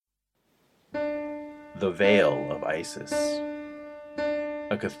The Veil of Isis.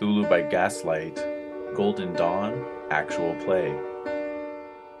 A Cthulhu by Gaslight, Golden Dawn actual play.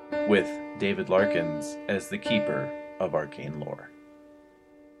 With David Larkins as the keeper of arcane lore.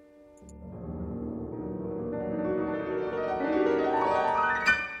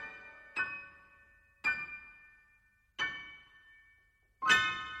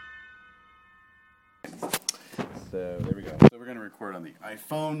 So there we go. So we're going to record on the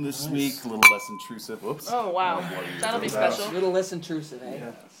iPhone this week, a little less intrusive. Whoops. Oh, wow. That'll be special. A little less intrusive, eh?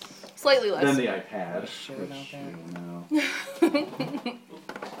 Yeah. Slightly less. Then the iPad. Sure which about that. you know,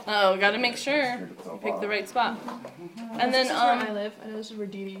 Oh, gotta make sure. Pick the right spot. And then, This is where I live. I know this is where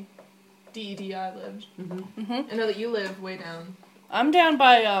DEDI lived. I know that you live way down. I'm down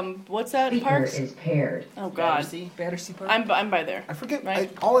by, what's that, Speaker Parks? is paired. Oh, God. Battersea Park? I'm by there. I forget.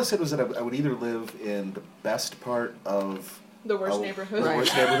 Right. All I said was that I would either live in the best part of The worst the neighborhood.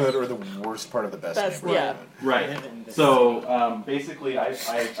 worst neighborhood, or the worst part of the best Best, neighborhood. yeah. Right. So basically, I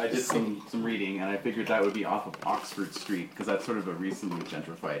did some reading, and I figured that would be off of Oxford Street because that's sort of a recently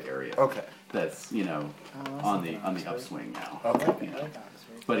gentrified area. Okay. That's on the upswing now. Okay. You know.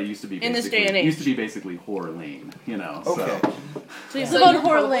 But it used to be In this basically, day and age. used to be basically Horror Lane. You know. Okay. So you So live on you're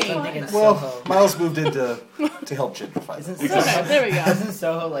Horror probably Lane. I'm thinking Well, Soho. Miles moved in to help gentrify. Isn't it. Soho, Okay, there we go. Isn't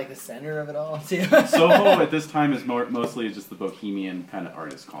Soho like the center of it all, too? Soho at this time is mostly just the bohemian kind of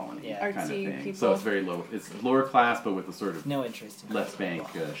artist colony Yeah. kind of Artsy thing. people. So it's very low. It's lower class, but with a sort of No interest in less bank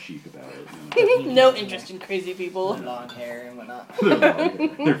chic about it. You know? No interest in crazy people. long hair and whatnot.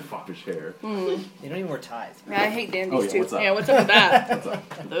 Their foppish hair. They don't even wear ties. Yeah, I hate dandies, Oh, yeah, too. what's up? Yeah, what's up with that? What's up?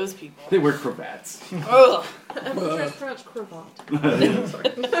 Those people. They wear cravats. Ugh. I'm sure it's pronounced cravat.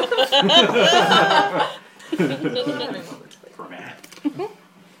 Cravat.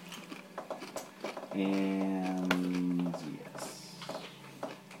 And yes.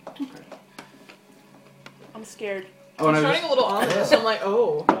 Okay. I'm scared. Oh, and It's I sounding a was. little ominous. I'm like,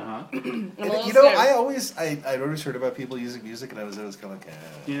 oh. Uh huh. I'm a And, little you know, scared. I'd always heard about people using music, and I was always kind of like,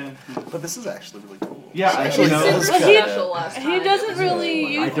 Yeah. But this is actually really cool. Yeah, Actually, you know, this is Well, kinda- special last he time. doesn't It was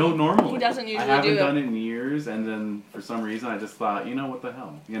really wonderful. I don't normally. He doesn't usually I haven't do it. done it in years, and then for some reason I just thought, you know, what the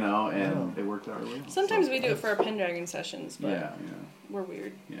hell, you know, and it worked out really well. Sometimes so. we do it for our Pendragon sessions, but Yeah, we're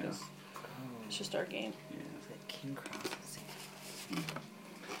weird. yeah. It's just our game. King Cross.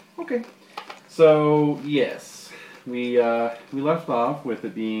 Okay. So yes, we left off with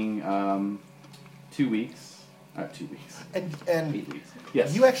it being 2 weeks. 2 weeks. And 8 weeks.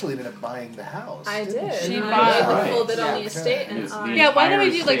 Yes. you actually ended up buying the house. I didn't did. She And bought- I did Right. a full bit on Yeah. the estate, and Yes, I... the- Yeah, why don't we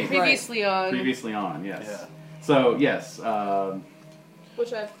entire do like state. previously on? Previously on, yes. Yeah. So yes.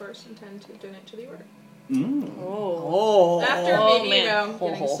 Which I, of course, intend to donate to the order. Oh. Oh. After Oh, maybe, man.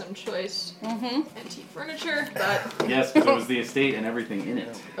 getting some choice Mm-hmm. antique furniture, but... Yes, because it was the estate and everything in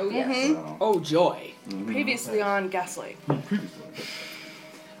it. Oh, yes. Mhm. So, Oh, joy. Previously on Gaslight.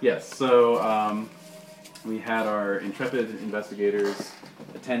 Yes, so we had our intrepid investigators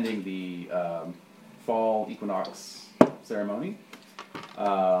attending the fall equinox ceremony,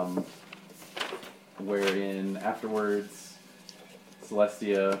 wherein afterwards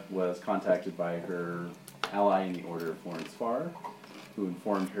Celestia was contacted by her ally in the Order of Florence Farr, who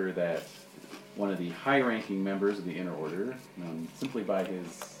informed her that one of the high-ranking members of the Inner Order, known simply by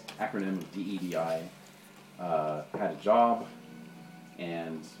his acronym of DEDI, had a job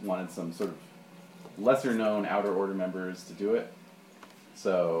and wanted some sort of lesser-known Outer Order members to do it.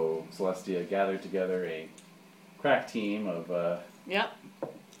 So Celestia gathered together a crack team of Yep.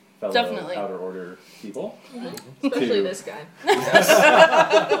 fellow Definitely. Outer Order people. Especially To- this guy.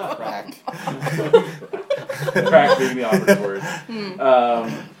 Crack. Crack being the operative word.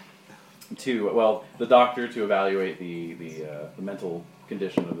 The doctor to evaluate the mental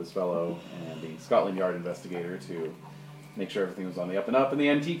condition of this fellow, and the Scotland Yard investigator to make sure everything was on the up and up, and the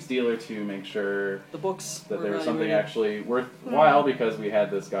antiques dealer to make sure The books. that were there was something evaluated. actually worthwhile, because we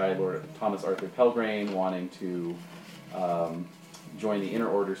had this guy, Lord Thomas Arthur Pelgrane, wanting to join the Inner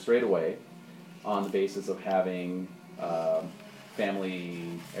Order straight away on the basis of having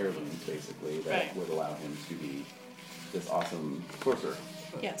family heirlooms, basically, that Right. would allow him to be this awesome sorcerer.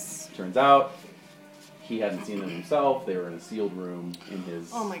 Yes. Turns out he hadn't seen them himself. They were in a sealed room in his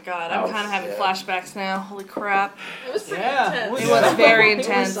Oh my god, I'm house. kind of having Yeah. flashbacks now. Holy crap. It was pretty Yeah. intense. It was very It was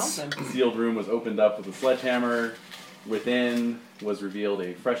intense. something. The sealed room was opened up with a sledgehammer. Within was revealed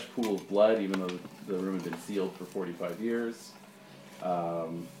a fresh pool of blood, even though the room had been sealed for 45 years,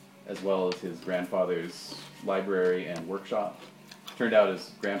 as well as his grandfather's library and workshop. Turned out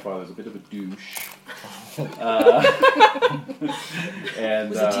his grandfather's a bit of a douche, And It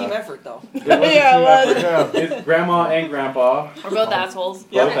was a team effort, though. it was a team Yeah, it was. effort. His grandma and grandpa, We're both assholes.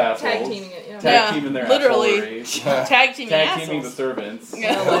 both Tag assholes, teaming it, yeah. tag Yeah, teaming their literally. assholery, Tag teaming tag assholes. teaming the servants,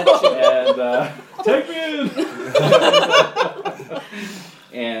 Yeah. and take me in.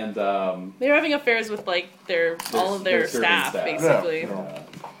 And They were having affairs with like all of their servant staff, staff. basically.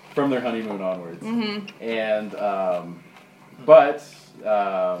 From their honeymoon onwards. Mm-hmm. And but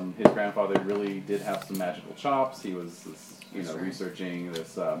his grandfather really did have some magical chops. He was researching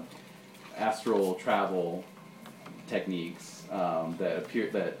this astral travel techniques that appear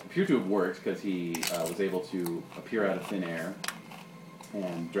to have worked because he was able to appear out of thin air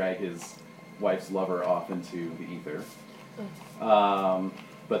and drag his wife's lover off into the ether.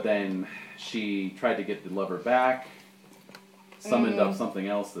 But then she tried to get the lover back, summoned up something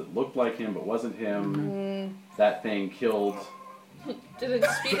else that looked like him but wasn't him. That thing killed. Did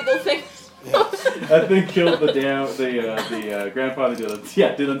unspeakable things. That thing killed the grandfather. Did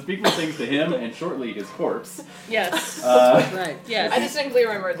unspeakable things to him and shortly his corpse. Yes. Right. Yes. I distinctly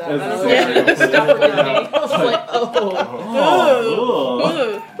remembered that. As That was the like, story stuck with me. goes. I was like, oh.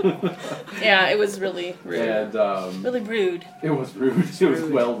 Oh. Yeah, it was really rude. And Really rude. it was rude. It was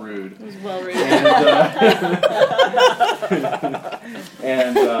well rude. It was well rude.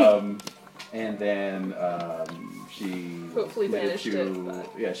 And then she Hopefully managed banished to. it,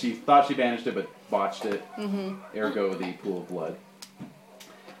 but- Yeah, she thought she banished it, but botched it. Mm-hmm. Ergo, the pool of blood.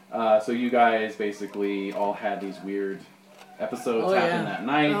 So you guys basically all had these weird episodes happen that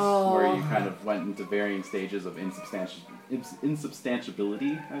night, where you kind of went into varying stages of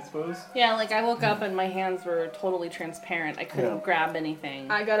insubstantiability, I suppose. Yeah, like I woke up and my hands were totally transparent. I couldn't grab anything.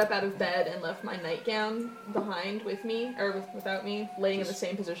 I got up out of bed and left my nightgown behind with me, or without me, laying in the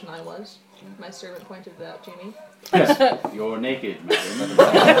same position I was. My servant pointed it out to me. Yes, you're naked, madam.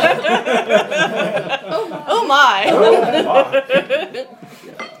 Oh my!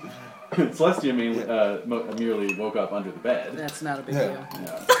 Celestia merely woke up under the bed. That's not a big Yeah. deal.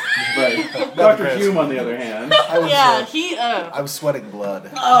 Yeah. But Dr. Hume, on the other hand, I was sweating blood.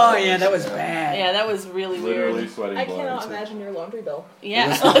 Oh, yeah, that was bad. Yeah, that was really literally weird. sweating I blood. cannot imagine your laundry bill.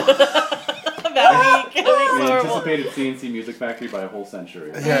 Yeah. That week. We Horrible. anticipated CNC Music Factory by a whole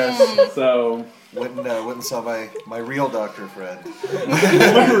century. Yes. So, Went and saw my real doctor friend.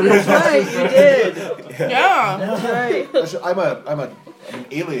 That's right, you did. Yeah. That's right. I'm an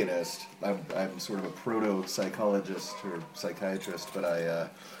alienist. I'm sort of a proto-psychologist or psychiatrist, but I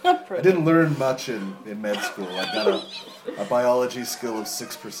didn't learn much in med school. I got a biology skill of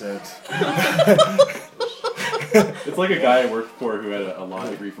 6%. it's like a guy I worked for who had a law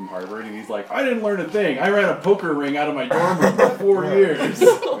degree from Harvard, and he's like, I didn't learn a thing. I ran a poker ring out of my dorm room for 4 years.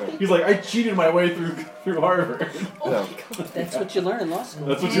 He's like, I cheated my way through Harvard. No. That's what you learn in law school.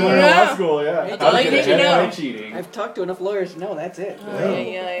 That's what you learn in law school, yeah. That's How all to you get need to ahead know. by cheating. I've talked to enough lawyers to know that's it.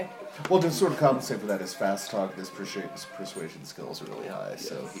 Yeah. Well, to sort of compensate for that, his fast talk, his persuasion skills are really high.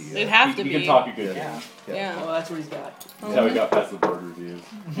 So he. It'd have to He be. can talk a good Yeah. game. Yeah. Oh, that's what he's got. That's how we got past the board reviews.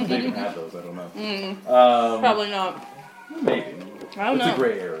 They even had those, I don't know. Probably not. Maybe. I don't It's know. a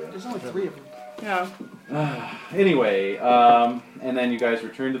gray area. There's only 3 of them. Yeah. Anyway, and then you guys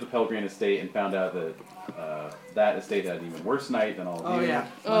returned to the Pelgrane estate and found out that that estate had an even worse night than all of Oh, you. yeah. Much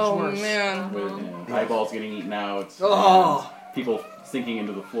Oh worse. man. With eyeballs getting eaten out. Oh. and people sinking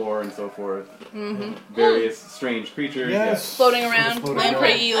into the floor and so forth. Mm-hmm. Various strange creatures. Yes. Floating around, Floating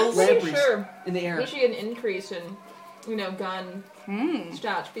lamprey around. eels. I'm pretty Lampreys. sure In the we air. should get an increase in, gun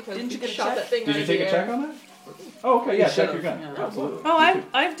stats because Didn't you we get a shot check? that thing Did out you of the take a air. check on that? Oh, okay, You yeah, check should've, your gun. yeah. Absolutely. Oh, Me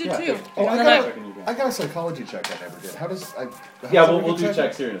I too. did Yeah, too. yeah. Oh, And I then got, Checking your gun. I got a psychology check I never did. How does I? Yeah, how's we'll everything do check?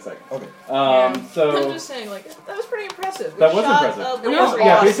 checks here in a second. Okay. I'm So just saying, like, that was pretty impressive. We that was shot impressive. A No, lamprey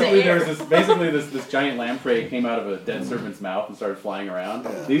Yeah, off basically the there air. was this giant lamprey came out of a dead serpent's mouth and started flying around.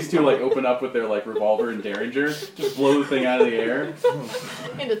 Yeah. These two like open up with their like revolver and derringer, just blow the thing out of the air.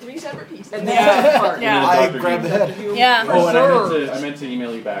 into 3 separate pieces. And that's the part. Yeah. I Dr. grabbed the Hume. head. Yeah. Oh, and Preserved. I meant to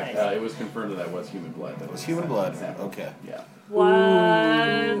email you back. It was confirmed that was human blood. That It was human blood. sample. Okay. Yeah. What?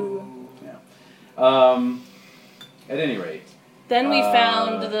 Yeah. At any rate, Then we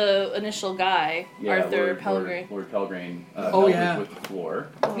found the initial guy, yeah, Arthur Pelgrane. Lord Pelgrane. Oh, yeah. With the floor.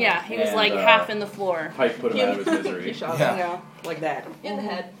 Yeah, he was And, like half in the floor. Pike put him out of his misery. He shot Yeah. Yeah. Like that. in the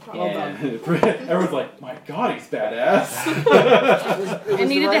head. Well And everyone's like, "My God, he's badass." It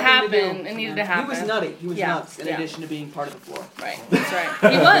needed to happen. It needed to happen. He was nutty. He was Yeah. nuts, in Yeah. addition to being part of the floor. Right. That's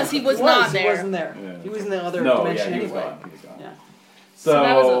right. He was. He was not He there. wasn't there. Yeah. He was in the other No, dimension yeah, he was anyway. gone. He was gone. Yeah. So, So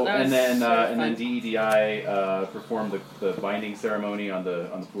that was and then sort of and then fun. DEDI performed the binding ceremony on the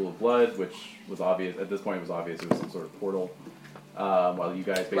pool of blood, which was obvious at this point. It was obvious it was some sort of portal while you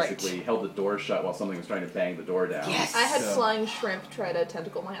guys basically held the door shut while something was trying to bang the door down. Yes. I had So- flying shrimp try to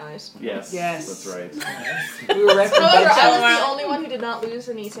tentacle my eyes. Yes. Yes. That's right. We were wrapped in However, bed I was towels. the only one who did not lose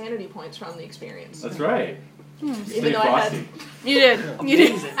any sanity points from the experience. That's right. Even though I had, Frosty. You did. You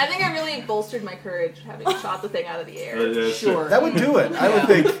did. Amazing. I think I really bolstered my courage having shot the thing out of the air. Sure. That would do it. I would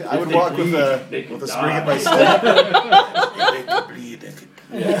think. I would they walk bleed, they with can a spring in die. my step. They could bleed. They could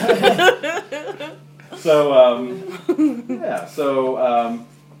So, yeah, so,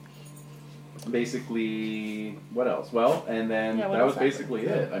 basically, what else? Well, and then Yeah, what that was else happened? basically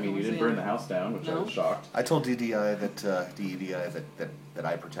it. I mean, you didn't burn the house down, which I No. was shocked. I told DEDI that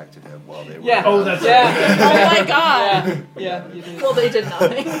I protected him while they were. Yeah. Oh, that's Yeah. Oh my god. Yeah, you did. Well, they did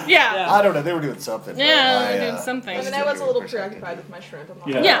nothing. Yeah. I don't know. They were doing something. but Yeah, I, they're doing something. I mean, I was a little preoccupied with my shrimp. I'm not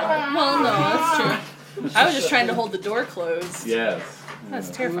Yeah. gonna Yeah. lie. Well, no, that's true. I was just trying to hold the door closed. Yes. That's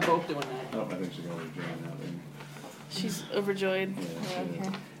Yeah. We were terrifying. both doing that. Oh, I think she's going to join that thing. She's overjoyed. Yeah, Yeah, she is.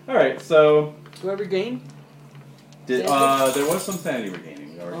 okay. Alright, so, Whoever gained? there was some sanity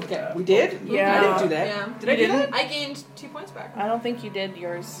regaining. We already did Okay. that. We did? Yeah. I didn't do that. Yeah. Did I do that? I gained 2 points back. I don't think you did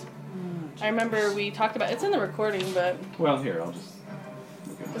yours. I remember we talked about it's in the recording, but Well, here, I'll just.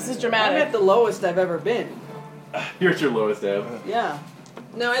 look at this my- is I'm dramatic. at the lowest I've ever been. You're at your lowest ebb. Yeah.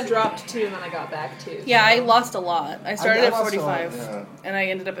 No, I dropped 2 and then I got back 2. Yeah, I lost a lot. I started at lost a lot, 45, yeah. and I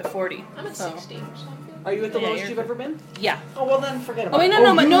ended up at 40. I'm at so. 60. So I'm good. Are you at the Yeah, lowest you're you've good. ever been? Yeah. Oh, well then forget about Oh, wait, it.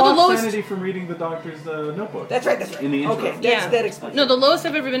 no, but you no, the lost lowest. sanity from reading the doctor's notebook. That's right, that's right. In the intro. Okay, Yeah. that explains No, the lowest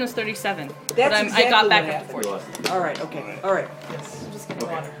I've ever been was 37. But That's I exactly got back what up to happened. 40. You lost it. All right, okay. All right. Yes. Just get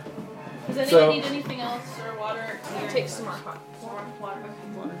Okay. water. Does anyone So- need anything else or water? I'll take some more hot. Water.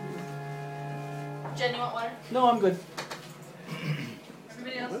 Jen, you want water? No, I'm good.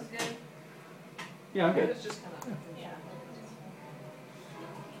 Everybody else is good. Yeah, I'm good. It's just kind of. Yeah.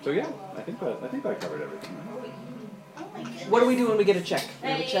 So yeah, I think that covered everything. What do we do when we get a check? We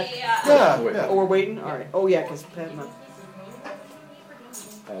have a check? Yeah. Wait. Yeah. Oh, we're waiting? All right. Oh, yeah, because Admin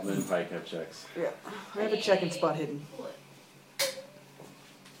and Pike have checks. yeah. I have a check in spot hidden.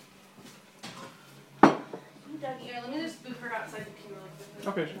 Let me just move her outside the queue really quick.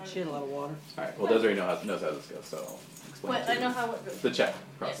 Okay, sure. She had a lot of water. All right. Well, Desiree knows how this goes, so I'll explain. What? it to I you. know how it goes. The check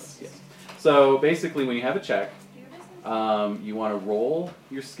process. Yes. So basically, when you have a check, you want to roll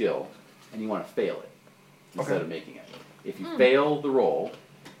your skill, and you want to fail it instead Okay. of making it. If you fail the roll,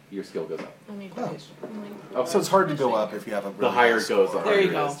 your skill goes up. I need Oh. dice. Oh, So it's hard to go up if you have a really the higher high it goes, the score. harder There you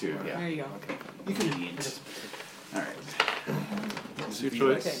it go. is too. Yeah. There you go. You can. All right. These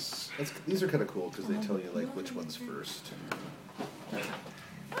Your are- choice. These are kind of cool because they tell you like which one's first.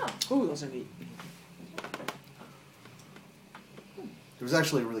 Ooh, those are neat. There was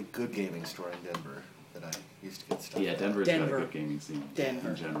actually a really good gaming store in Denver that I used to get stuff. Yeah, at. Denver's got a Denver. good gaming scene Denver.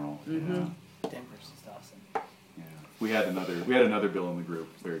 in general. Mm-hmm. Denver's just awesome. Yeah. We had another Bill in the group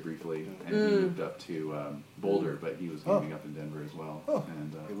very briefly, and he moved up to Boulder, but he was Oh. gaming up in Denver as well. Oh,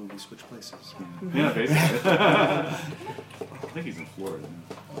 And maybe we switch places. yeah, basically. I think he's in Florida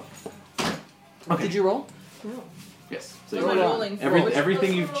now. Okay. Did you roll? No. Yes. So What you're am I gonna- rolling for?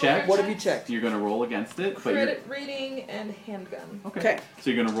 everything you've checked, What have you checked? you're going to roll against it. But you're, Credit reading and handgun. Okay. So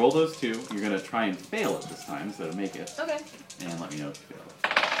you're going to roll those two. You're going to try and fail it this time instead of make it, Okay. and let me know if you fail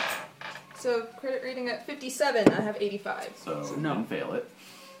it. So credit reading at 57. I have 85. So So you no. didn't fail it,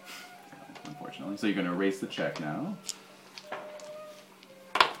 unfortunately. So you're going to erase the check now.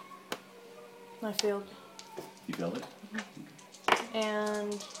 I failed. You failed it.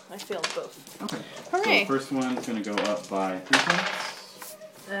 And I failed both. Okay. Hooray. So the first one's going to go up by 3 points.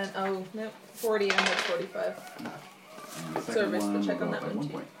 And oh nope, 40. I'm at 45. And the So second erase the one check will on go that up by one, 1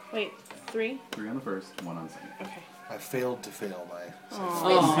 too. point. Wait, 3? 3 on the first, 1 on the second. Okay. I failed to fail my.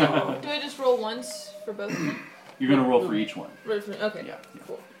 Oh. Do I just roll once for both of them? You're going to roll for each one. Okay. Yeah.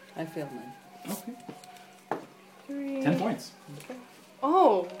 Cool. I failed mine. Okay. 3. 10 points.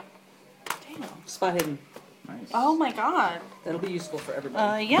 Oh. Damn. Spot hidden. Nice. Oh my god. That'll be useful for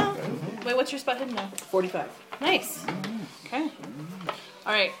everybody. Yeah. Wait, what's your spot hidden now? 45. Nice. Okay.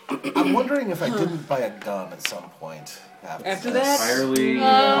 Alright. I'm wondering if I didn't buy a gun at some point After this. that? Entirely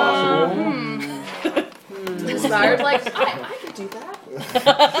possible. Inspired, like I could do that.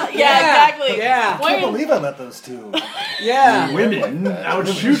 Yeah, exactly. Yeah. I can't believe I met those two. Yeah. Women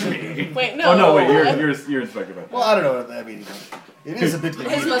outshoot me. Wait, no. Oh no, wait, you're Inspector Beth. Well, I don't know. I mean, It is a bit His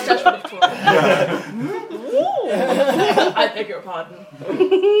beneath. mustache would have twirled. I beg your pardon.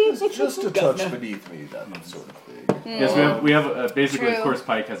 It's just a touch beneath me, that sort of thing. Yes, we have basically, True. of course,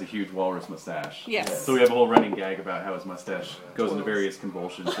 Pike has a huge walrus mustache. Yes. So we have a whole running gag about how his mustache goes into various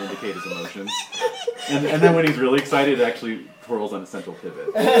convulsions to indicate his emotions. And then when he's really excited, it actually twirls on a central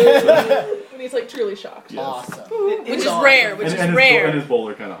pivot. When he's like truly shocked. Yes. Awesome. Which is rare. Which is rare. And his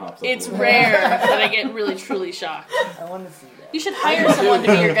bowler kind of hops up. It's a little. rare that I get really truly shocked. I want to see that. You should hire someone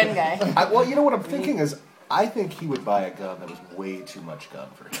to be your gun guy. Well, you know what I'm thinking is, I think he would buy a gun that was way too much gun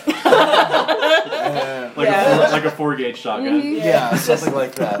for him. Like a 4-gauge shotgun. Yeah, something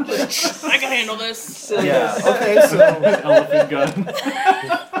like that. I can handle this. Yeah. Okay, so Elephant gun.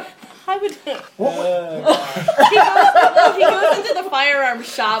 I would. what, He goes into the firearm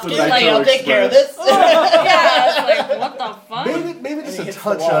shop. The He's like, Nitro I'll take care of Express. this. Yeah, it's like, what the fuck? maybe just And a he hits the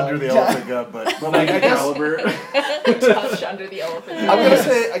touch wall. under the elephant gun, but like I guess Caliber. Touch under the elephant. I'm gonna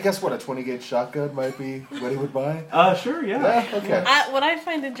say I guess what a 20-gauge shotgun might be what he would buy. Sure, yeah. Yeah. Okay. What I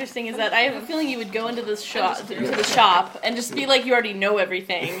find interesting is that I have a feeling you would go into the shop and just be like you already know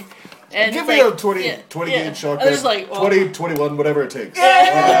everything. And Give it's me like, a 20 yeah, gauge yeah. shotgun. And there's like, well, 20, 21, whatever it takes.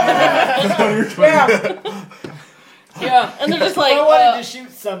 yeah, and they're just like, If I wanted to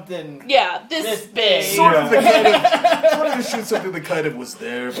shoot something yeah, this big. Sort of the kind of wanted to shoot something that kind of was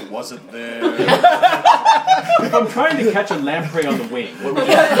there but wasn't there. If I'm trying to catch a lamprey on the wing, what would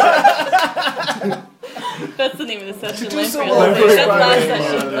you That's the name of the session. do Lamprey some on the wing. lamprey That's last on the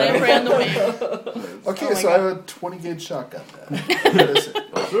session. wing. Lamprey on the wing. Okay, Oh my so I have a 20-gauge shotgun then. What is it?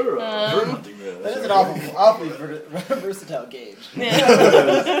 Sure. That is an awfully versatile gauge. 20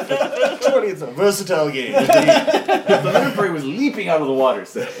 is a versatile gauge. The lamprey was leaping out of the water,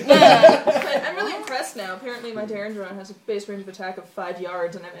 say. But I'm really impressed now. Apparently, my Darren drone has a base range of attack of 5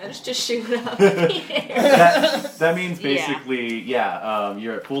 yards, and I managed to shoot it up in the air. That means Yeah. basically,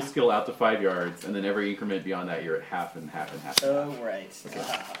 you're at full skill out to 5 yards, and then every increment beyond that, you're at half and half and half. Oh, right.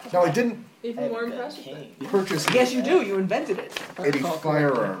 Now, I didn't Even more impressed with it. purchase Yes, you do. You invented it. any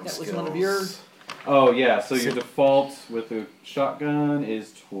firearm That was skills. one of your... Oh yeah, so your default with the shotgun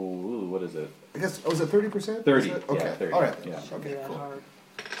is what is it? I guess, was it 30%? 30, Is it? yeah, Okay, 30, alright. yeah. Okay, cool. No.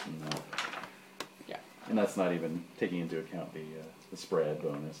 Yeah. And that's not even taking into account the spread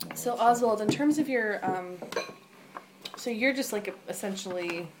bonus. And all So that stuff. Oswald, in terms of your, so you're just like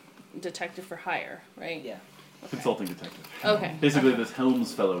essentially detective for hire, right? Yeah. Consulting detective. Okay. Basically, this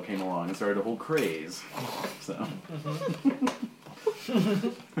Helms fellow came along and started a whole craze. So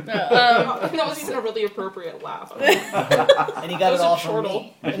That was even a really appropriate laugh. And he got was it all a from chortle.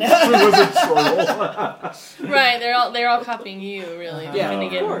 me. Right, they're all copying you, really. Yeah,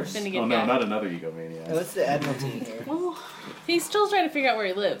 Finnegan, of course. Finnegan oh no, guy. not another egomaniac. Now, what's the Admiralty here? Well, he's still trying to figure out where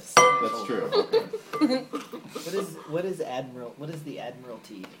he lives. That's true. What is the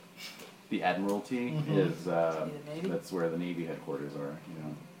Admiralty? The Admiralty Mhm. is The Navy? that's where the Navy headquarters are.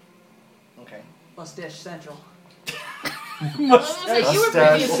 Okay. Mustache Central. Well, it was like you were Mustache.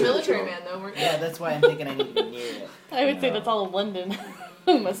 previous military man, though, weren't you? Yeah, that's why I'm thinking I need to be near it. I would say that's all of London.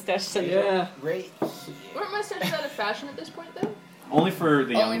 Mustache Central. Yeah. Right Weren't mustaches out of fashion at this point, though? Only for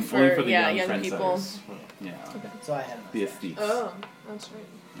the young, Only only for, for the yeah, young, young trendsetters. people. Yeah, So I had the aesthetes. Oh, that's right.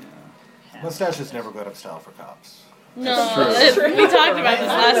 Yeah. Mustaches never go out of style for cops. No, That's true. we talked about this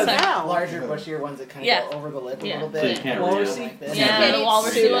last time. larger, bushier ones that kind of Yeah. go over the lip a Yeah. little So you bit. can't Walrusy? really. Like this. Yeah, the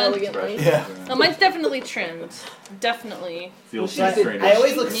walrus Suit one. elegantly. Yeah. No, mine's definitely trimmed. Definitely. The old So trainers. I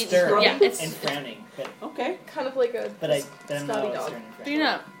always look Neat stern Yeah, it's- and frowning, but Okay. Kind of like a I'm not Scotty always dog. stern and Do you frowning.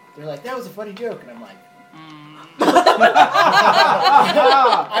 not? They're like, that was a funny joke, and I'm like, I'm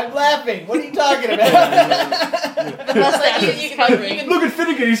laughing. What are you talking about? The mustache is covering. Look at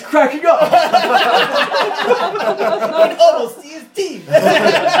Finnegan, he's cracking up! You can almost see his teeth.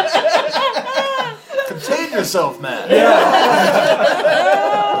 Contain yourself, man.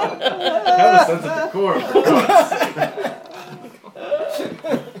 Have a sense of decorum, for God's sake.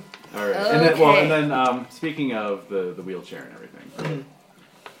 All right, and then speaking of the wheelchair and everything.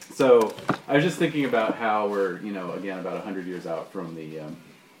 So I was just thinking about how we're again about 100 years out from the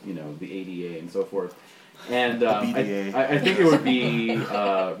the ADA and so forth, and BDA. I think it would be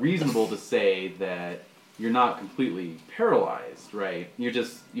reasonable to say that you're not completely paralyzed, right?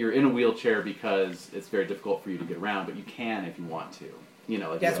 You're in a wheelchair because it's very difficult for you to get around, but you can if you want to.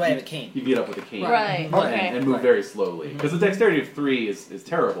 Like That's why I have a cane. You get up with a cane, Right, and, okay. and move very slowly because the dexterity of 3 is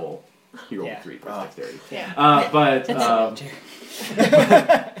terrible. You roll Yeah. 3 plus dexterity. Yeah. But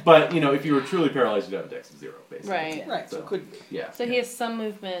but if you were truly paralyzed, you'd have a dex of 0, basically. Right. Right, so it could be. Yeah. So he has some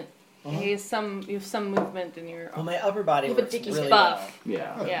movement. You have some movement in your. Well, my upper body You have a works dicky really buff. well.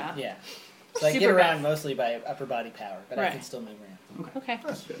 Yeah. Yeah. Yeah. So I get Super around fast. mostly by upper body power, but I Right. can still move around. Okay.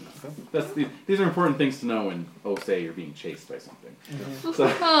 That's good enough. These are important things to know when, say, you're being chased by something. So,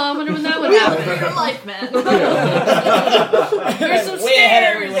 Oh, I wonder when that would For happen. your life, man. You're so Way ahead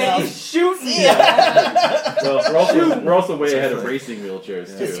of scared. everyone else. Shoot! well, we're also way ahead of racing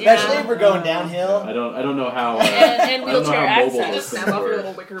wheelchairs too. Especially if we're going downhill. I don't know how. And I don't know wheelchair how mobile access. this Snap thing off your works.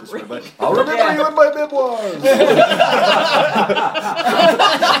 little wicker bridge. I'll remember you in my memoirs.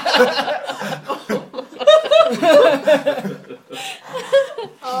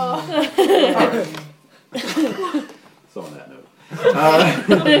 So on that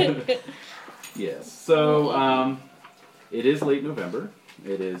note. Yes. So it is late November.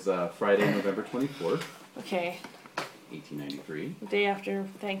 It is Friday, November 24th, Okay. 1893. The day after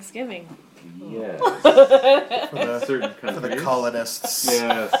Thanksgiving. Yes. For Certain the countries. colonists.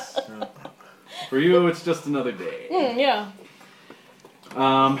 Yes. For you, it's just another day. Yeah.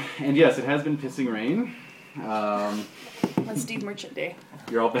 And yes, it has been pissing rain. On Steve Merchant Day.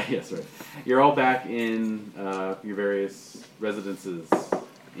 You're all back. Yes, right. You're all back in your various residences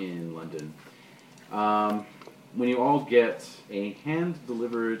in London. When you all get a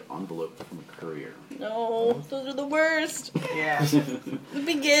hand-delivered envelope from a courier. No, those are the worst. Yeah. It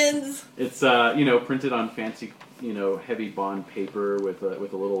begins. It's printed on fancy heavy bond paper with a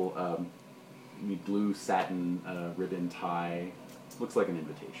little blue satin ribbon tie. Looks like an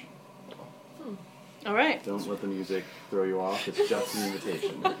invitation. All right. Don't let the music throw you off. It's just an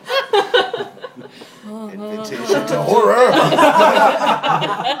invitation. Invitation to horror.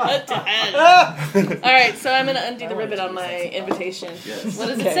 All right, so I'm gonna undo the ribbon on my invitation. Yes. What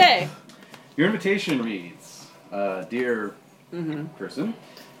does it say? Your invitation reads, "Dear person,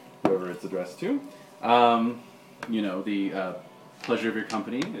 whoever it's addressed to, the pleasure of your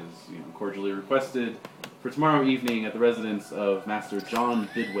company is cordially requested for tomorrow evening at the residence of Master John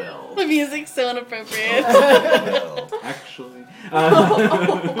Bidwell." The music's so inappropriate. Actually, I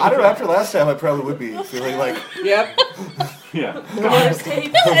don't know. After last time, I probably would be feeling like Yep. yeah,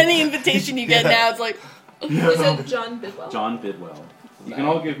 Any invitation you get now, it's like, Is it John Bidwell? John Bidwell. You can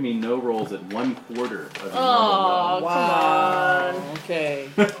all give me no rolls at 1/4 of your normal oh, roll. Wow. Okay.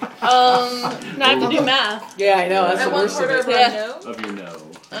 now I have to do math. Yeah, I know. That's At the one worst of quarter it. of a Yeah. no. Of your no.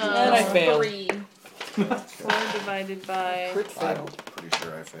 And I failed. 3. 4 divided by, Crit I'm fail. pretty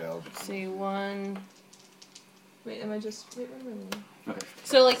sure I failed. say 1. Wait, am I just... Wait, what am I Okay.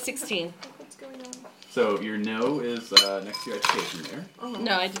 So like 16. What's going on? So your no is next to your education there. Oh.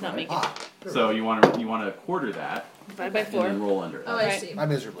 No, I did not make it. Ah, So you want to quarter that Divide by and then 4. roll under it. Oh, I Right. see. I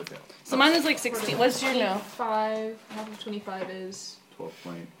miserably failed. So mine was like 16. What's your no? 5, half of 25 is...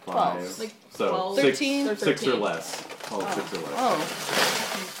 12.5. Like So 12. 13? 6 or 13. less. Call it 6 or less. Oh.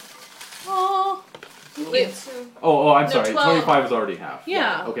 Oh. Wait, so... Oh, I'm No, sorry. 12. 25 is already half.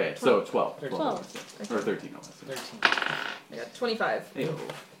 Yeah. Okay, so 12. 12. Or 13 or less. 13. I got 25. Hey,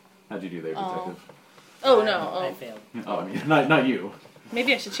 how'd you do there, Oh. detective? Oh, no. I Oh. failed. Oh, I mean, not you.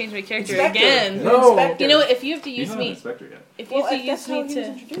 Maybe I should change my character Inspector. again. No. Inspector. You know what? If you have to He's use not an me, inspector yet. if you have to Well, use that's how me he was to,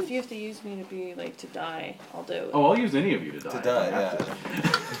 introduced. if you have to use me to be like to die, I'll do it. Oh, I'll use any of you to die. To if die, I have yeah.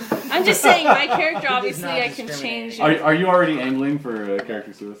 to. I'm just saying, my character He obviously does not I can discriminate. change. Are you already angling for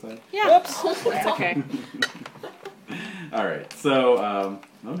character suicide? Yeah, it's okay. All right. So, oh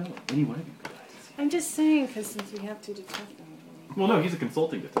no, any one of you could die. I'm just saying because since we have two detectives, Well, no, he's a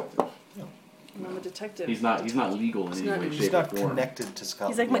consulting detective. and I'm a detective. He's not legal in any not- way, He's shape, or not form. connected to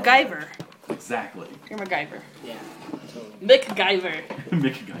Scotland. He's like MacGyver. Exactly. You're MacGyver. Yeah, totally. MacGyver.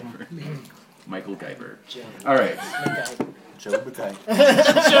 Mick Guyver. Michael Guyver. Joe. All right. MacGyver. Joe McKay.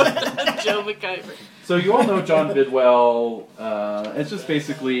 Joe MacGyver. So you all know John Bidwell. It's just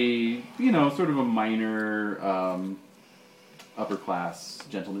basically, sort of a minor upper class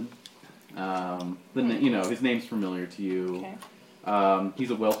gentleman. His name's familiar to you. Okay. He's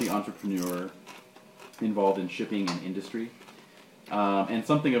a wealthy entrepreneur involved in shipping and industry, and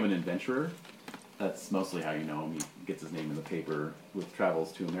something of an adventurer. That's mostly how you know him. He gets his name in the paper with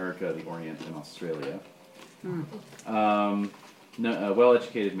travels to America, the Orient, and Australia. A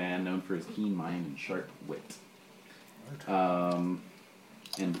well-educated man known for his keen mind and sharp wit, and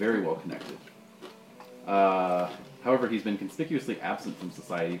very well connected. However, he's been conspicuously absent from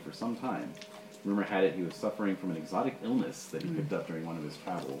society for some time. Rumor had it he was suffering from an exotic illness that he picked up during one of his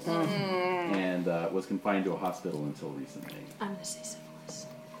travels, and was confined to a hospital until recently. I'm gonna say syphilis.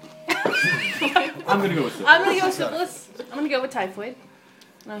 I'm gonna go with syphilis. I'm gonna go with syphilis. I'm gonna go with typhoid.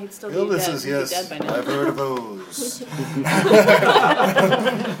 No, he'd still be dead. Illnesses, He'd be yes. dead by now. I've heard of those.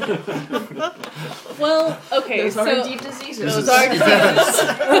 Well, okay, Those so are deep diseases. those are diseases.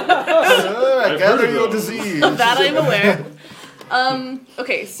 I I've gather heard of your those. disease. Of that I'm aware.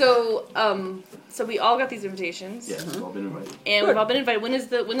 Okay, so we all got these invitations. Yes, we've all been invited. And we've all been invited. When is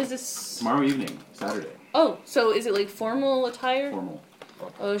this? Tomorrow evening, Saturday. Oh, so is it like formal attire? Formal.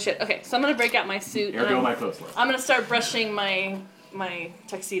 Oh shit. Okay, so I'm gonna break out my suit. and Ergo my post list. I'm gonna start brushing my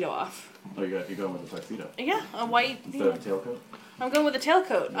tuxedo off. Oh, you're going with a tuxedo. Yeah, a white. Instead of a tailcoat? I'm going with a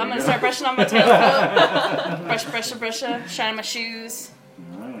tailcoat. I'm you gonna go. start brushing on my tailcoat. brush, shine my shoes.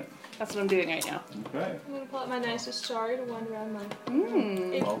 Alright. That's what I'm doing right now. Okay. I'm gonna pull out my nicest sari to wind around my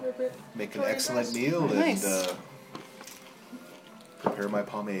Well, intricate make an Victoria excellent dress. meal Nice. and prepare my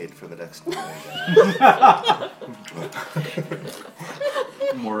pomade for the next night.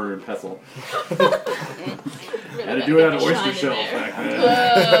 Mortar and pestle. Really Had to gotta do it get out of the oyster shine in shells there. back then.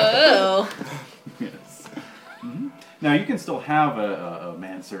 Oh. Yes. Now you can still have a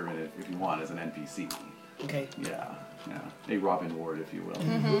manservant if you want as an NPC. Okay. Yeah. A Robin Ward, if you will.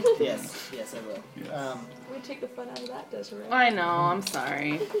 Yes, I will. Yes. We take the fun out of that, Desiree. I know. I'm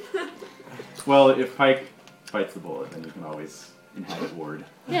sorry. Well, if Pike bites the bullet, then you can always inhabit Ward.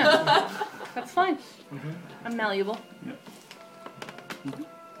 Yeah, that's fine. I'm malleable. Yep.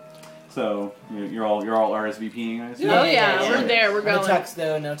 So you're all RSVPing, I assume. Oh yeah, Yeah. we're there. We're I'm a going. tux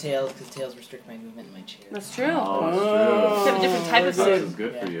though, no tails, because tails restrict my movement in my chair. That's true. Oh, that's They have a different type of true. Tux is suit.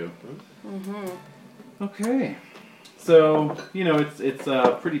 good for Yeah. you. Mm-hmm. Okay. So, it's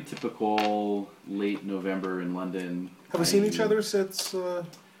a pretty typical late November in London. Have we seen each other since our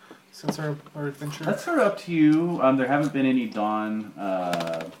adventure? That's sort of up to you. There haven't been any dawn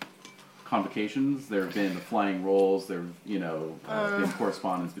convocations. There have been the flying rolls. There have been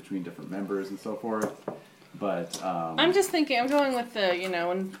correspondence between different members and so forth. But I'm just thinking. I'm going with the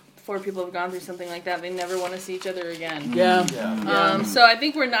when 4 people have gone through something like that, they never want to see each other again. Yeah. Yeah. So I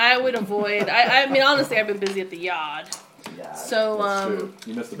think I would avoid. I mean, honestly, I've been busy at the yard. yeah, So, that's true.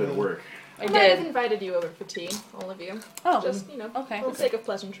 You missed a bit of work. I I might have did. invited you over for tea, all of you. Oh, Just, okay. for the sake of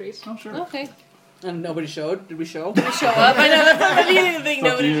pleasantries. Oh, sure. Okay. And nobody showed. Did we show? Show up. I know that's not the only thing. It's up to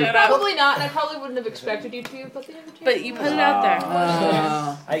Nobody you. showed up. Probably not, and I probably wouldn't have expected you to, but the invitation. But you put it out there.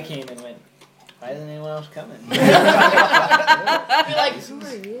 I came and went, why isn't anyone else coming? I'd be like, who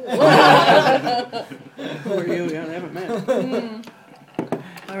are you? Who are you? Yeah, they haven't met.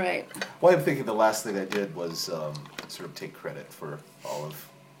 All right. Well, I'm thinking the last thing I did was sort of take credit for all of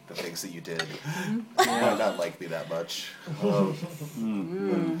the things that you did. You might not like me that much.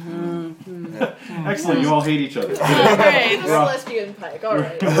 Excellent. You all hate each other. All right. Celestia and Pike,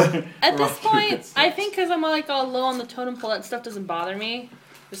 alright. At this point, I think because I'm like all low on the totem pole, that stuff doesn't bother me.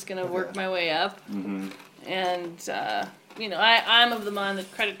 Just gonna work my way up, and I'm of the mind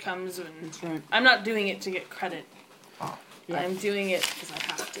that credit comes when That's right. I'm not doing it to get credit. Yeah. I'm doing it because I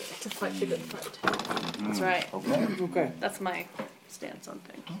have to. To fight the good fight. That's right. Okay. Okay. That's my stance on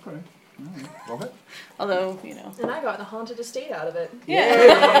things. Okay. Okay. Although, And I got the haunted estate out of it.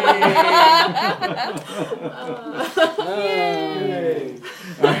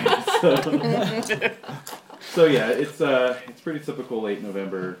 So yeah, it's pretty typical late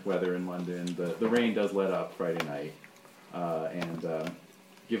November weather in London. The rain does let up Friday night, and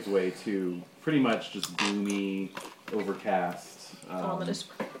gives way to pretty much just gloomy, overcast, Ominous.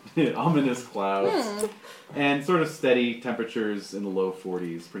 ominous clouds, and sort of steady temperatures in the low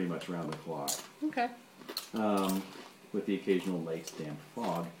 40s pretty much around the clock, Okay. with the occasional light, damp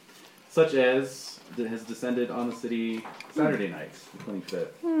fog, such as has descended on the city Saturday night, the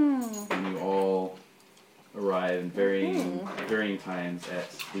 25th, when you all arrive in varying times at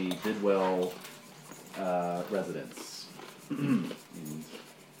the Bidwell residence in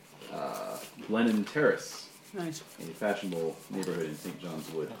Blenheim Terrace, Nice. a fashionable neighborhood in St.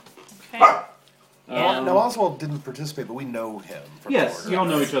 John's Wood. Okay. Um, Now Oswald didn't participate, but we know him from Yes, the order. you all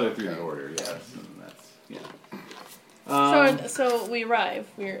know each other through the Okay. order. Yes, and that's So we arrive.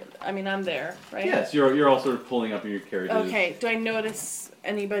 I'm there, right? yes, you're all sort of pulling up in your carriages Okay. Do I notice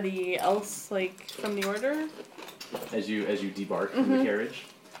anybody else from the order? as you debark from the carriage.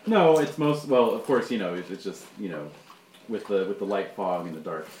 No, it's of course it's just with the light fog and the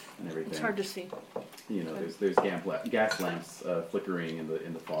dark and everything. It's hard to see. There's gas lamps flickering in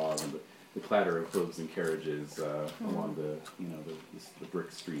the fog and the clatter of hooves and carriages along the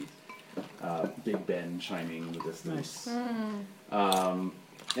brick street. Big Ben chiming in the distance.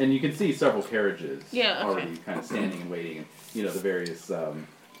 And you can see several carriages already kind of standing and waiting. And, the various, what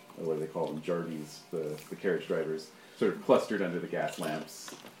do they call them, jarbies, the carriage drivers, sort of clustered under the gas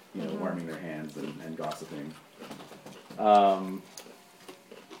lamps, warming their hands and gossiping.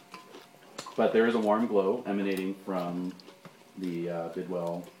 But there is a warm glow emanating from the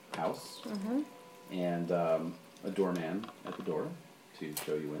Bidwell house, and a doorman at the door to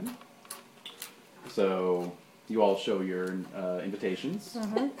show you in. So, you all show your invitations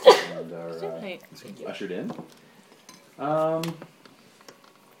and are Right. ushered in.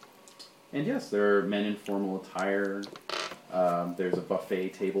 And yes, there are men in formal attire. There's a buffet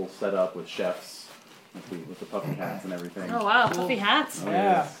table set up with chefs with the puffy hats and everything. Oh wow, puffy hats. Oh, Yeah.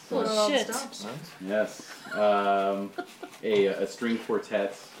 yes. Cool Well, shit. stops. Yes. A string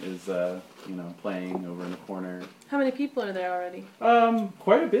quartet is playing over in the corner. How many people are there already?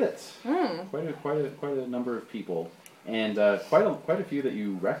 Quite a bit. Hmm. Quite a number of people, and quite a few that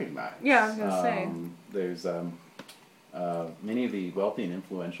you recognize. Yeah, I was gonna say. There's many of the wealthy and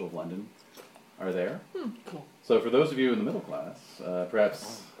influential of London are there. Cool. So for those of you in the middle class,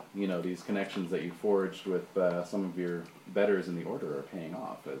 perhaps these connections that you forged with some of your betters in the order are paying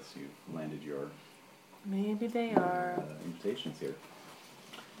off as you've landed your Maybe they are. invitations here.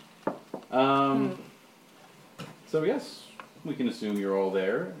 So yes, we can assume you're all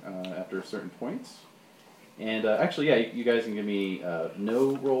there after a certain point. And actually, yeah, you guys can give me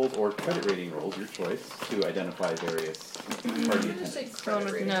no rolls or credit rating rolls, your choice, to identify various party Just say attendants. credit Going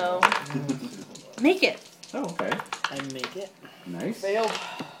with rating. no. Make it. Oh, okay. I make it. Nice. Failed.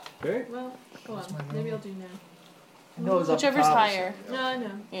 Okay. Well, hold on. Maybe I'll do now. No, it's up Whichever's top. higher. No, I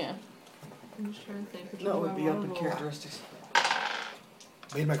know. Yeah. I'm just trying to think. Which No, it one would do be I up wanna in roll? characteristics.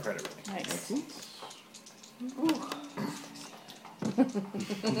 Made my credit rating. Nice. Excellent.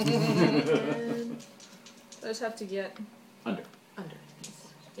 And I just have to get Under. under.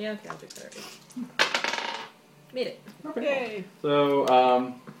 Yeah, okay, I'll do credit rating. Made it. Okay. Yay! So,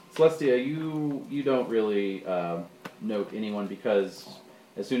 Celestia, you don't really note anyone because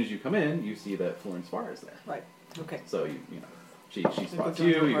as soon as you come in, you see that Florence Farr is there. Right. Okay. So she spots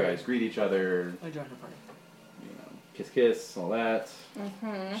join her you. You party. guys greet each other. I joined the party. Kiss, all that.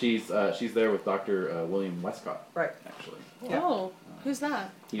 Mm-hmm. She's there with Dr. William Westcott. Right. Actually, Oh, who's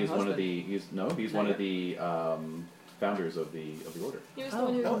that? he is Her one of husband. he's one of the founders of the order. He was the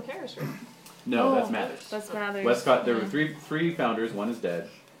one who was in Paris, right? No, Oh, that's Mathers. That's Mathers. Westcott. There were Yeah. three founders. One is dead.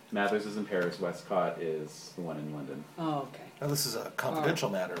 Mathers is in Paris. Westcott is the one in London. Oh, okay. Now, this is a confidential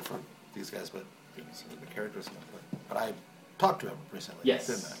matter for these guys, but the characters. But I talked to him recently. Yes,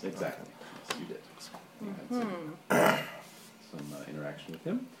 didn't I? exactly. Okay. Yes, you did. You Hmm. had some interaction with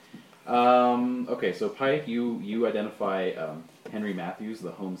him. Okay, so Pike, you identify Henry Matthews,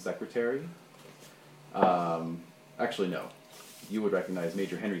 the Home Secretary. Actually, no. You would recognize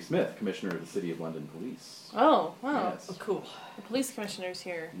Major Henry Smith, Commissioner of the City of London Police. Oh, wow. Yes. Oh, cool. The police commissioner's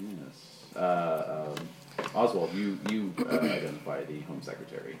here. Yes. Oswald, you identify the Home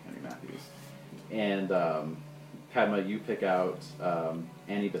Secretary, Henry Matthews. And Padma, you pick out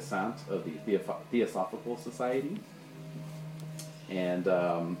Annie Besant of the Theosophical Society. And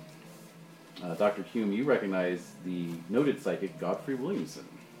Dr. Hume, you recognize the noted psychic Godfrey Williamson.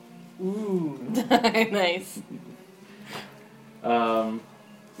 Ooh. Nice. And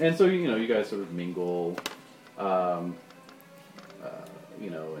so you guys sort of mingle, and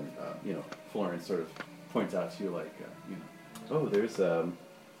Florence sort of points out to you like, oh, there's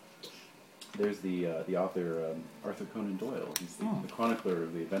the author Arthur Conan Doyle. He's the chronicler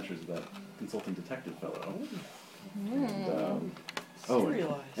of the adventures of that consulting detective fellow. And,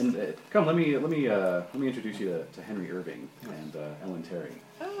 Serialized. and come, let me introduce you to Henry Irving and Ellen Terry.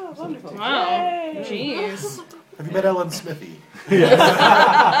 Oh, wonderful. Wow. Yay. Jeez. Have you met Ellen Smithy?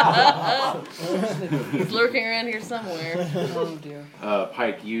 He's lurking around here somewhere. Oh, dear.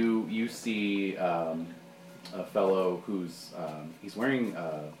 Pike, you see a fellow who's he's wearing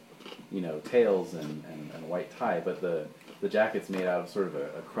tails and a white tie, but the jacket's made out of sort of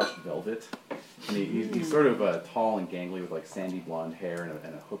a crushed velvet, and he's sort of tall and gangly with like sandy blonde hair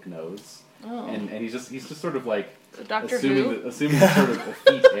and a hook nose, Oh. and he's just sort of like Doctor assuming Who? assuming sort of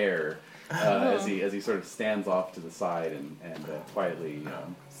effete air as he sort of stands off to the side and quietly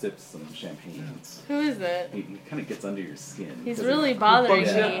sips some champagne. Who is it? He kind of gets under your skin. He's 'cause really bothering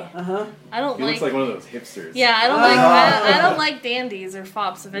Yeah. me. Uh-huh. I don't He like. looks like one of those hipsters. Yeah, I don't like. I don't like dandies or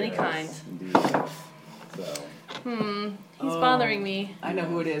fops of any Yes, kind. Indeed. So. He's Oh. bothering me. I know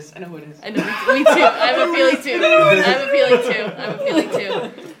who it is. I know who it is. I know. Me too. I have a feeling too. I have a feeling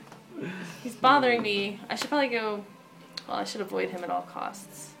too. He's bothering me. I should probably go. Well, I should avoid him at all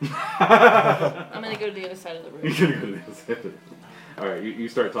costs. I'm gonna go to the other side of the You're room. gonna go to this. All right, you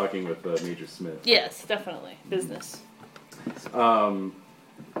start talking with Major Smith. Yes, definitely. Business. And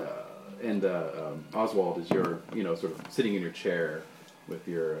Oswald is your, sort of sitting in your chair with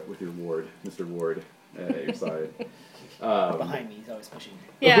your ward, Mr. Ward, at your side. Behind me, he's always pushing me.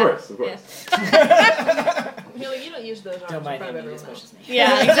 Yeah. Of course. Yeah. You're like, you don't use those arms Don't in mind front of him, he just everyone pushes else. me.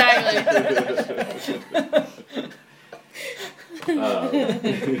 Yeah, exactly.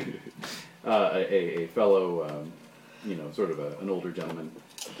 a fellow, sort of an older gentleman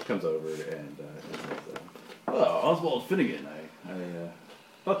comes over and says, "Oh, Oswald Finnegan, I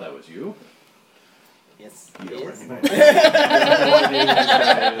thought that was you." Yes. You don't Yes. recognize me.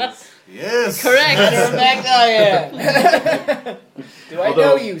 Yes. Correct. In fact, I am. Do I Although-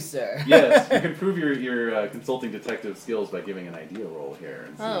 know you, sir? Yes, you can prove your consulting detective skills by giving an idea roll here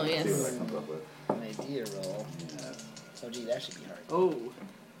and see, Oh, see yes. what that comes up with. An idea roll. Yeah. Oh, gee, that should be hard. Oh.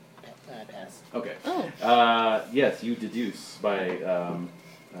 I pass. Okay. Oh. Yes, you deduce by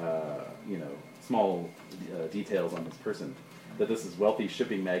small details on this person that this is wealthy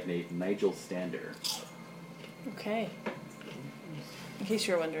shipping magnate Nigel Stander. Okay. In case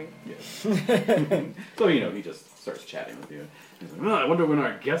you're wondering. Yes. So he just starts chatting with you. He's like, "Well, I wonder when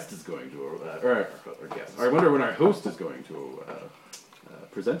our guest is going to, or guest. I wonder when our host is going to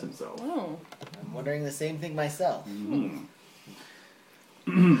present himself." Oh. I'm wondering the same thing myself.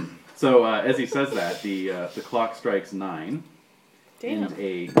 So as he says that, the clock strikes 9, Damn. and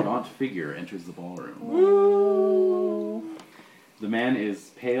a gaunt figure enters the ballroom. Woo. The man is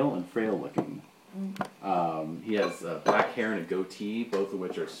pale and frail looking. He has black hair and a goatee, both of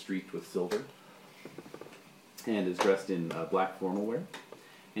which are streaked with silver, and is dressed in black formal wear. And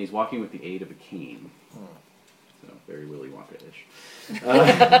he's walking with the aid of a cane. So very Willy Wonka-ish.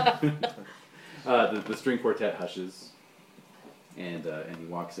 The string quartet hushes, and he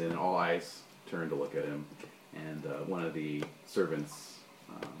walks in, and all eyes turn to look at him. And one of the servants,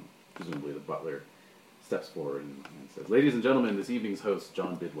 presumably the butler, steps forward and says, "Ladies and gentlemen, this evening's host,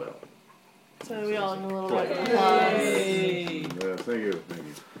 John Bidwell." So we all in a little Play. round of applause. Thank you.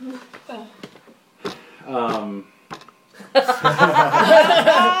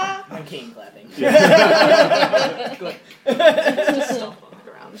 I'm cane clapping. Just stomp on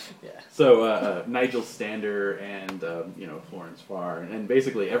the ground. So Nigel Stander and Florence Farr, and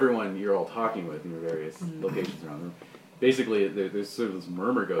basically everyone you're all talking with in your various locations around the room. Basically, there's sort of this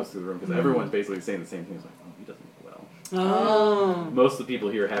murmur goes through the room because everyone's basically saying the same thing. It's like, "Oh, he doesn't look well." Oh. Most of the people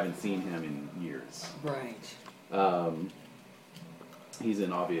here haven't seen him in years. Right. He's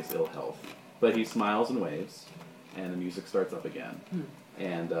in obvious ill health, but he smiles and waves, and the music starts up again,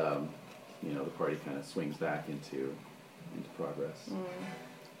 and the party kind of swings back into progress.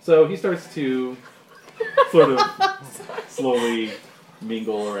 So he starts to sort of slowly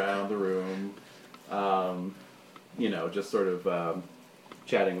mingle around the room, just sort of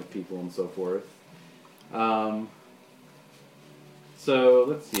chatting with people and so forth. So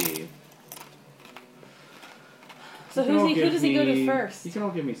let's see. So You can all who give does he go to me- first? You can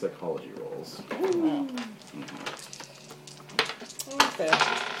all give me psychology rolls. Fail.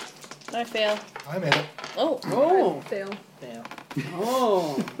 I fail. I made it. Oh. Oh. Fail. Fail.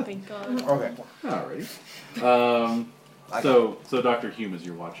 Oh. Thank God. Okay. Alrighty. I So Dr. Hume, as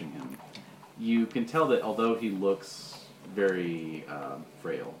you're watching him, you can tell that although he looks very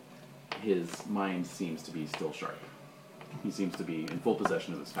frail, his mind seems to be still sharp. He seems to be in full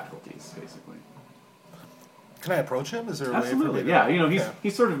possession of his faculties, basically. Can I approach him? Is there a way for Absolutely, me to... yeah. Okay.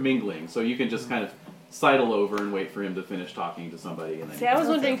 He's sort of mingling, so you can just kind of sidle over and wait for him to finish talking to somebody, and then See, I was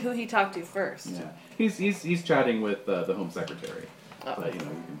wondering who he talked to first. yeah, he's chatting with the Home Secretary, Oh. but you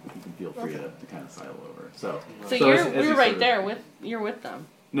can feel free to kind of sidle over. So So as we're he right sort of- there you're with them.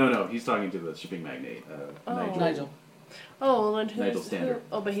 No, he's talking to the shipping magnate, Oh. Nigel. Oh, well then who's Nigel Stander. who?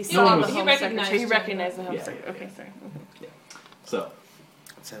 Oh, but he's No still one on the was- He home recognized secretary. He him. recognized the home Yeah, secretary. yeah, Okay, yeah. sorry. So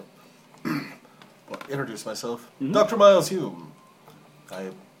So, well, introduce myself. Mhm. Dr. Miles Hume. I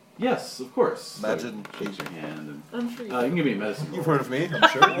yes, of course. Imagine- So, shakes your hand, and I'm sure you can give me a medicine roll. You've heard of me, I'm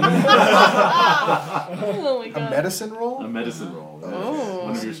sure. Oh my A God. medicine roll? A medicine roll. Oh. Oh.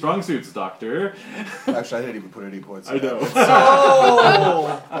 One of your strong suits, Doctor. Actually, I didn't even put any points I in know. that.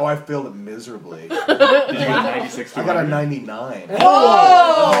 Oh! Oh, I failed it miserably. Did you get a 96 to I got a 100? 99.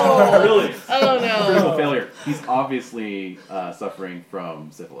 Oh! Really? Oh Critical no. failure. He's obviously suffering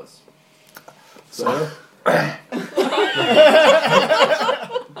from syphilis. So,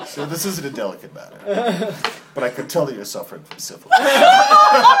 So this isn't a delicate matter. But I could tell that you're suffering from syphilis.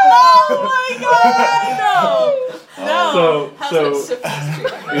 Oh my God! No. No. so, How's so that syphilis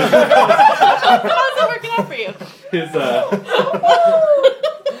treatment? How's it working out for you? his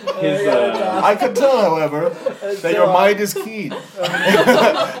I could tell, however, that your mind is keen.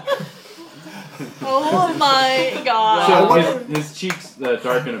 Oh my God. so I his cheeks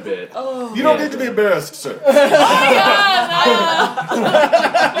darken a bit. Oh. You don't need to be embarrassed, sir. Oh my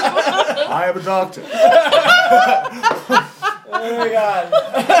God. I am a doctor. Oh my god.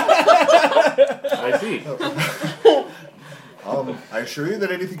 I see. I assure you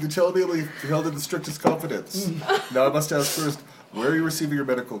that anything you tell me will be held in the strictest confidence. Now I must ask first, Where are you receiving your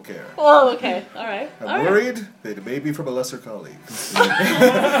medical care? Oh, okay. All right. I'm worried that it may be from a lesser colleague. Yes,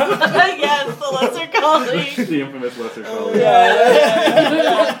 the lesser colleague. The infamous lesser colleague.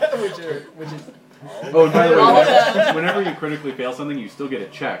 Which is. Oh, and by the All way, of them. whenever you critically fail something, you still get a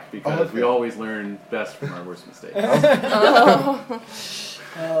check because we always learn best from our worst mistakes.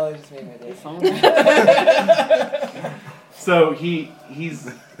 Oh, it just made my day. So he's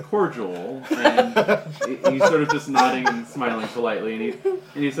cordial and he's sort of just nodding and smiling politely, and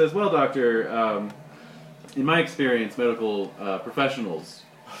he says, "Well, doctor, in my experience, medical professionals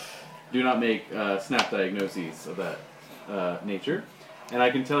do not make snap diagnoses of that nature, and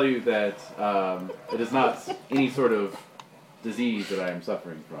I can tell you that it is not any sort of disease that I am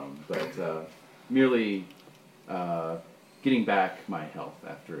suffering from, but merely getting back my health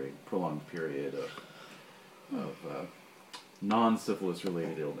after a prolonged period of non-syphilis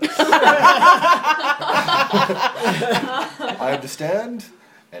related illness." I understand,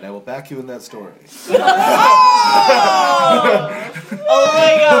 and I will back you in that story. Oh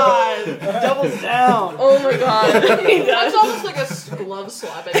my god. Doubles down. Oh my god. That's almost like a glove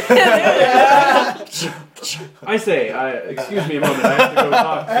slapping. I say, excuse me a moment. I have to go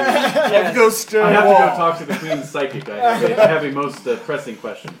talk to. I have to go stare I at have a to go wall. talk to the Queen's psychic. I have a most pressing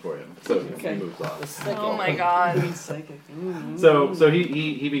question for him. So he moves The off. psychic. Oh my god. Psychic. So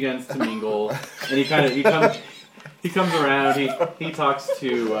he begins to mingle, and he comes around. He talks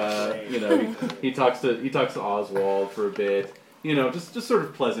to he talks to Oswald for a bit. Just sort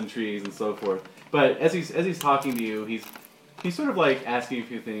of pleasantries and so forth. But as he's talking to you, he's sort of like asking a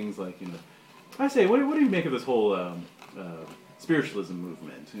few things like, I say, what do you make of this whole spiritualism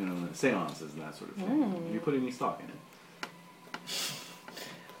movement? Seances and that sort of thing. Have you put any stock in it?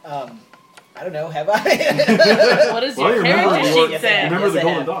 I don't know, have I? What does Well, your you remember character your- sheet say? remember the I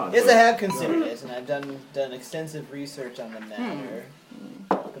Golden have. Dawn. Yes, so- I have considered it, and I've done extensive research on the matter,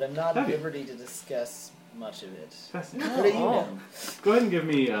 but I'm not at Have you? liberty to discuss much of it. Fascinating. What do you Oh. know? Go ahead and give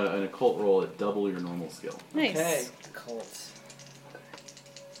me an occult roll at double your normal skill. Nice. Okay, cult.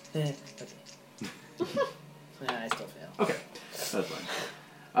 Okay. Nah, I still fail. Okay, that's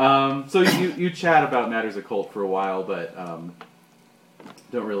fine. So you chat about matters occult for a while, but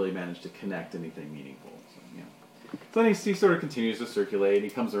don't really manage to connect anything meaningful. So then he sort of continues to circulate, and he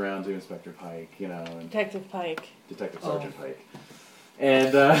comes around to Inspector Pike, and Detective Pike. Detective Sergeant Pike.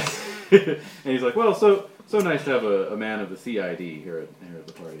 And and he's like, well, so nice to have a man of the CID here at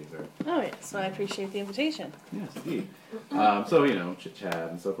the party, sir. Oh yes, I appreciate the invitation. Yes, indeed. So, chit chat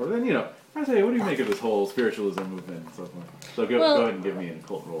and so forth. Then, I say, what do you make of this whole spiritualism movement and so forth? So go ahead and give me an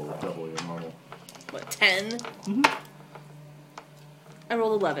occult roll at double your normal. What, 10? Mm-hmm. I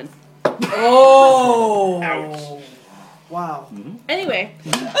rolled 11. Oh! Ouch. Wow. Mm-hmm. Anyway,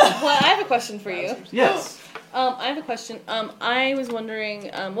 well, I have a question for you. Yes. I have a question. I was wondering,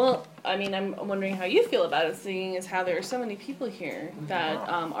 I'm wondering how you feel about it, seeing as how there are so many people here that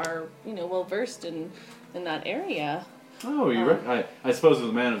are, well versed in that area. Oh, I suppose as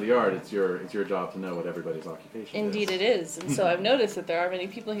a man of the art, it's your job to know what everybody's occupation is. Indeed it is. And so I've noticed that there are many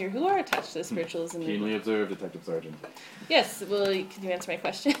people here who are attached to the spiritualism movement. Keenly observed, Detective Sergeant. Yes, well, can you answer my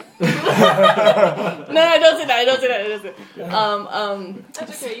question? No, I don't say that, I don't say that.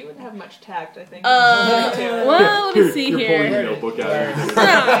 That's okay. You wouldn't have much tact, I think. Well, let me see You're pulling here. your notebook out here.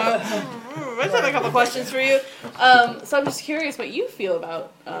 I just have a couple questions for you. So I'm just curious what you feel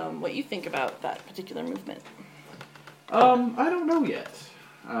about, what you think about that particular movement. I don't know yet.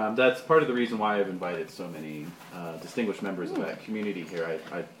 That's part of the reason why I've invited so many distinguished members of that community here.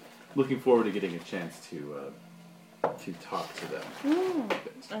 I'm looking forward to getting a chance to talk to them.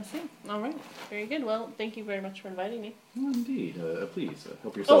 I see. All right. Very good. Well, thank you very much for inviting me. Well, indeed. Please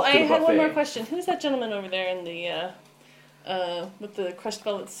help yourself Oh, I to the had buffet. one more question. Who's that gentleman over there in the with the crushed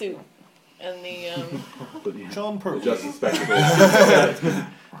velvet suit and the John The Purvis. Justice Spectacle.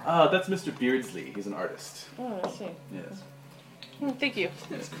 That's Mr. Beardsley. He's an artist. Oh, I see. Yes. Thank you.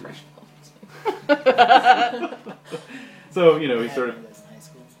 So he's sort of That's high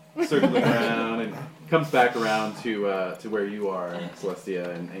school. circling around and comes back around to where you are,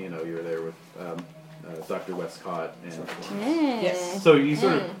 Celestia, and you were there with Dr. Westcott, and Yes. so he's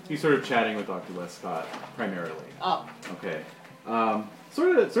sort of chatting with Dr. Westcott primarily. Oh. Okay,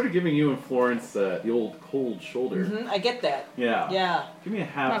 sort of giving you and Florence the old cold shoulder. Mm-hmm. I get that. Yeah. Yeah. Give me a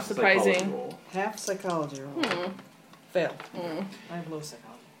half Not psychology surprising. roll. Half psychology roll. Fail. I have low psychology.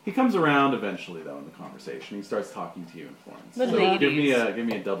 He comes around eventually, though, in the conversation. He starts talking to you and Florence. The so ladies. give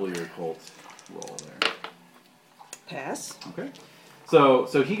me a double your occult roll there. Pass. Okay. So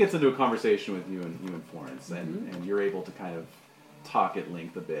he gets into a conversation with you and Florence, and you're able to kind of talk at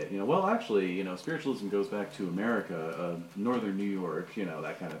length a bit. Well, actually, spiritualism goes back to America, northern New York,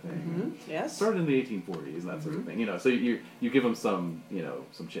 that kind of thing. Yes. Started in the 1840s, that sort of thing. So you give them some,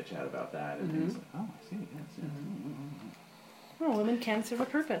 some chit chat about that, and he's like, oh, I see, yes. Oh, women can serve a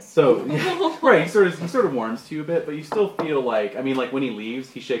purpose. So, right, he sort of warms to you a bit, but you still feel like, like when he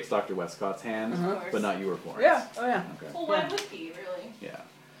leaves, he shakes Dr. Westcott's hand, but not you or Florence. Yeah. Oh yeah. Okay. Well, why would he, really? Yeah.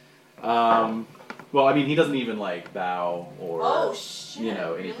 Well, he doesn't even bow or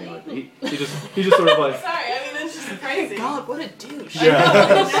anything like that. He just sort of like. Sorry, that's just surprising. God, what a douche.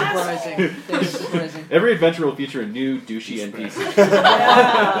 Yeah. Surprising. That is surprising. Every adventure will feature a new douchey NPC.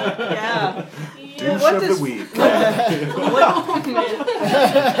 Yeah. Douche What of does- the week.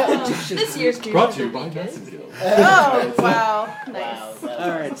 This year's douche Brought of to you the by week is- Madisonville. Oh, wow. Wow. All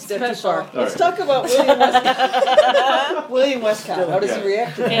right, step too far. Special. Let's All right. talk about William Westcott. William Westcott. How does he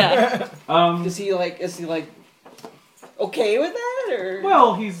react to that? Yeah. Is he okay with that, or?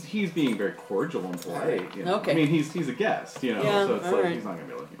 Well, he's being very cordial and polite. Okay. He's a guest, so it's all like right. he's not gonna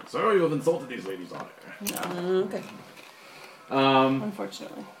be looking. So you have insulted these ladies on it. Okay.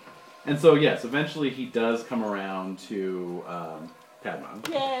 Unfortunately. And so yes, eventually he does come around to Padma.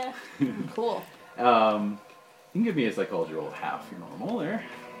 Yeah. Cool. You can give me a psychology roll half your normal there.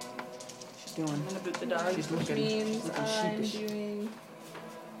 She's doing. I'm gonna boot the dog. She's Which looking. means looking I'm sheepish. doing.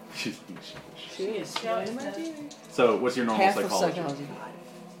 She's She is. What am I doing? So what's your normal Half of psychology? psychology.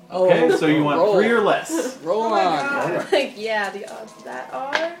 Okay, Oh, so you want roll. 3 or less. Roll Oh my on. god. Yeah, the odds of that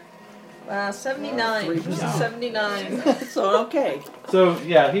are. 79. 3%. 79. So okay. So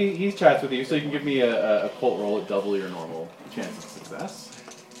yeah, he chats with you. So you can give me a occult roll at double your normal chance of success.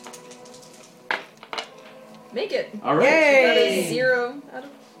 Make it. All right. Yay! That is 0 out of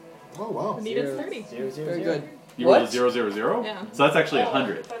Oh, wow. I needed 30. Very good. You rolled a What? 0, 0, 0? Yeah. So that's actually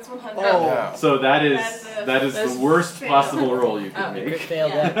 100. That's 100. Oh. Yeah. So that is That's the worst fail. possible roll you Oh, can Crit make.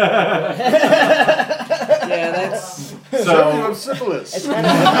 failed Yeah. that. Yeah, that's. So you So have syphilis. It's kind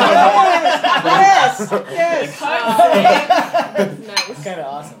of Yes. Nice. kind of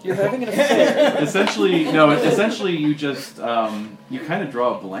awesome. You're having an affair. essentially you just you kind of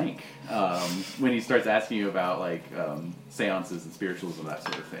draw a blank when he starts asking you about seances and spiritualism, that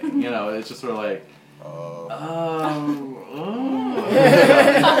sort of thing. It's just sort of like.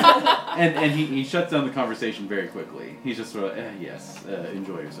 And he shuts down the conversation very quickly. He's just sort of, yes,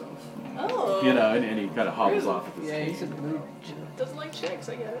 enjoy yourself. Oh. And he kind of hobbles off at this Yeah, he's point. in the mood. Doesn't like chicks,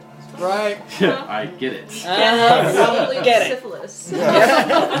 I get it. Right. I get it. Probably Get it. syphilis. On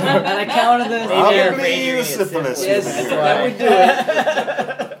account of the. Probably the syphilis. Yes, would be that would do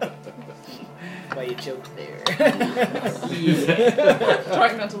it. Why you choked there?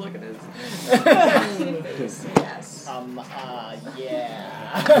 Trying not to look at his face. Yes.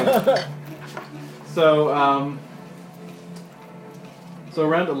 Yeah. So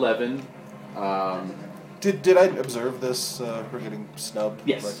around 11, Did I observe this? Her getting snubbed?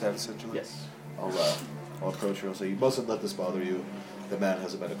 Yes. Like that situation? yes. I'll approach her and say, "You mustn't let this bother you. The man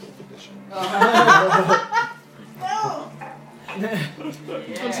has a medical condition."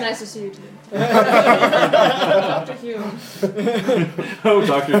 It's nice to see you too. Dr. Hume. Oh,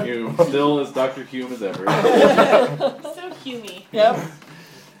 Dr. Hume. Still as Dr. Hume as ever. So humey. Yep.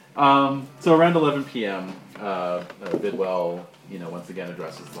 So around 11 p.m., Bidwell, once again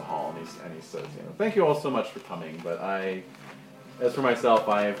addresses the hall, and he says, "Thank you all so much for coming, but as for myself,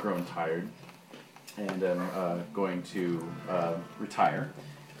 I have grown tired, and am going to retire.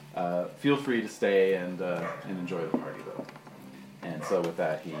 Feel free to stay and enjoy the party, though." And so with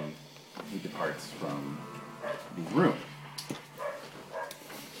that, he departs from the room.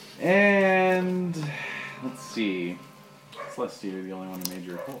 And let's see. Celestia, you're the only one who made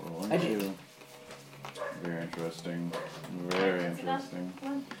your occult roll, aren't I did. you? Very interesting. Very That's enough. interesting.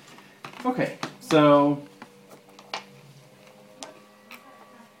 Come Okay, so.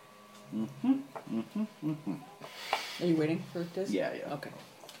 Are you waiting for this? Yeah, yeah. Okay.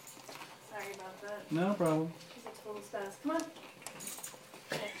 Sorry about that. No problem. She's a total spaz. Come on.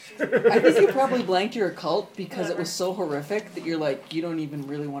 I think you probably blanked your occult because it was so horrific that you're like, you don't even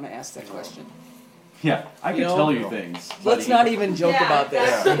really want to ask that question. Yeah, I can You know- tell you things. Let's buddy. not even joke Yeah, about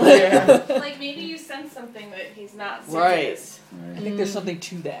this. exactly. Like maybe you sense something that he's not Right. serious. I think there's something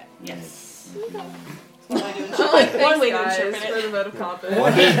to that. Yes. Right. One way to One interpret way it. for the vote of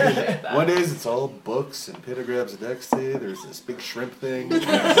confidence. One days it's all books and pentagrams and ecstasy. There's this big shrimp thing.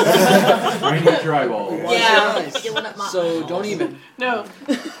 Right in your eyeball. Yeah. Nice. Feeling up my So don't even. No.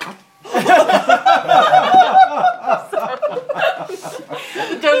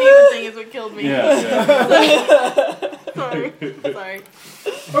 Don't even thing is what killed me. Yeah, yeah. Sorry. Sorry.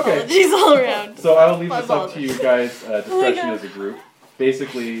 Okay. Apologies all around. So I'll leave My this up to you guys' discretion God. as a group.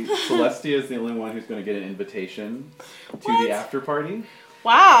 Basically, Celestia is the only one who's going to get an invitation to What? the after party,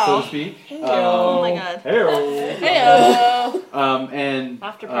 Wow. so to speak. Oh my god. Hey-o. Heyo. And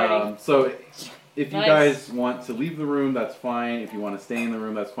After party. so if you Nice. guys want to leave the room, that's fine. If you want to stay in the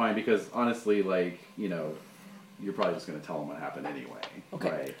room, that's fine. Because honestly, like, you know, you're probably just going to tell them what happened anyway. Okay.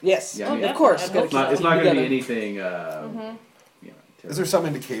 Right? Yes. Yeah, I mean, of course. definitely. gotta It's keep not it going to be together. anything, Mhm. you know, Is there some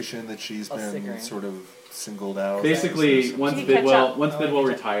indication that she's I'll stick her been in. sort of singled out? Basically, once You can catch Bidwell up. once Oh, Bidwell I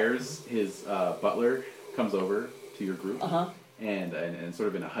can catch retires, his butler comes over to your group Uh-huh. and sort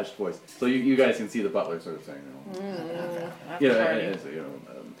of in a hushed voice. So you guys can see the butler sort of saying, After you know, party.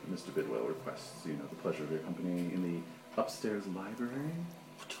 Mr. Bidwell requests the pleasure of your company in the upstairs library.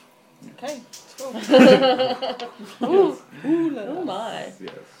 Okay. Ooh. Oh my.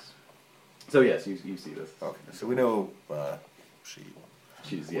 Yes. So yes, you see this. Okay, so we know she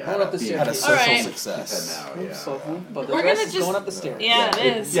She's Going up the being- had a staircase. social Alright. She's success. had now, yeah. So, but the We're dress gonna is just- going up the stairs. Yeah,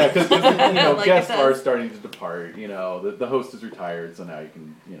 it is. Yeah, because Like it guests does. are starting to depart. You know, the host is retired, so now you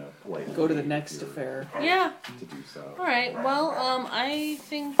can politely Go to the leave next if you're affair. Yeah. to do so. All right. Well, I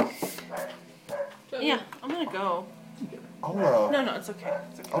think. Yeah, I'm gonna go. I'll No, it's okay.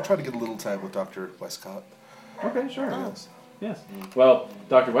 It's okay. I'll try to get a little time with Dr. Westcott. Okay, sure. Yes. Yes. Well,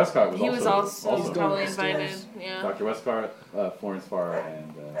 Dr. Westcott was He also was also He's probably going invited. upstairs. Yeah. Dr. Westcott, Florence Farr,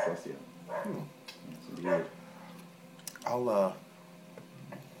 and Celestia. Hmm. Yes, indeed. I'll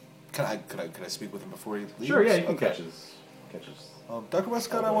can I speak with him before he leaves? Sure, yeah, you can Okay. catch his. Dr.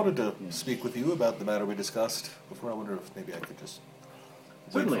 Westcott, I wanted to Yeah. speak with you about the matter we discussed before. I wonder if maybe I could just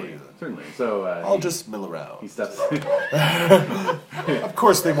wait for Certainly, you. certainly. So I'll he just mill around. he steps. Of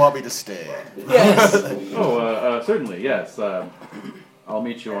course, they want me to stay. Yes. Certainly, yes. I'll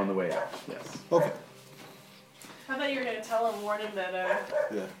meet you on the way out. Yes. Okay. I thought you were gonna tell him, warn him that.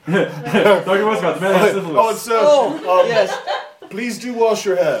 Yeah. Dr. Westcott, the man has syphilis. Oh, it's Yes. please do wash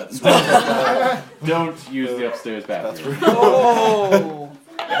your hands. Don't use the upstairs bathroom. Oh.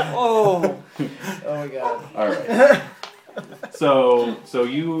 Oh. Oh my god. All right. So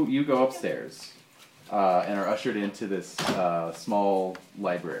you go upstairs and are ushered into this small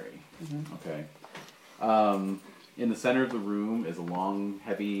library. Okay. In the center of the room is a long,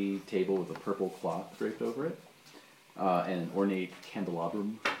 heavy table with a purple cloth draped over it, and an ornate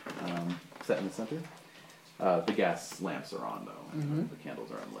candelabrum set in the center. The gas lamps are on though. The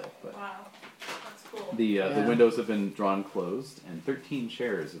candles are unlit, but Wow, that's cool. the Yeah. windows have been drawn closed, and 13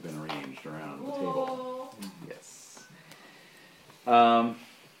 chairs have been arranged around the table. Whoa. Yes.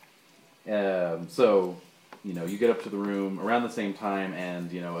 So, you get up to the room around the same time, and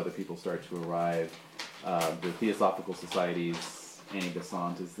other people start to arrive. The Theosophical Society's Annie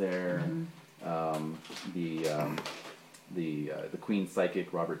Besant is there. The Queen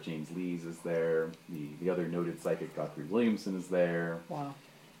Psychic Robert James Lees is there. The other noted psychic Godfrey Williamson is there. Wow.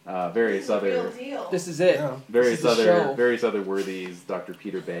 Various other This is it. Yeah. This is the show. various other worthies, Dr.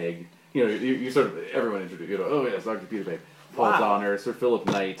 Peter Begg. You sort of everyone introduced. Oh yes, Dr. Peter Begg, Paul Wow. Donner, Sir Philip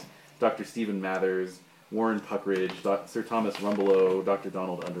Knight, Dr. Stephen Mathers, Warren Puckridge, Sir Thomas Rumbelow, Dr.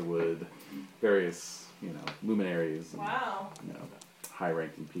 Donald Underwood, various luminaries and Wow.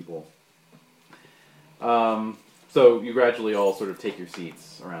 high-ranking people. So you gradually all sort of take your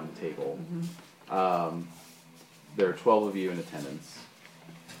seats around the table. There are 12 of you in attendance.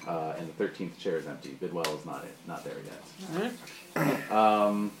 And the 13th chair is empty. Bidwell is not there yet.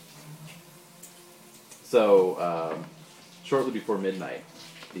 Alright. Shortly before midnight,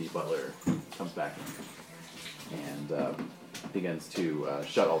 the butler comes back and begins to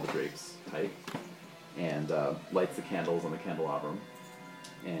shut all the drapes tight, and lights the candles on the candelabrum,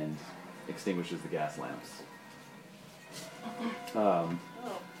 and extinguishes the gas lamps.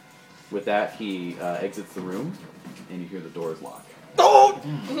 With that, he exits the room, and you hear the doors lock.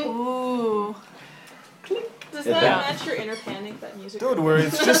 Ooh. Does Is that that- match your inner panic, that music? Don't worry,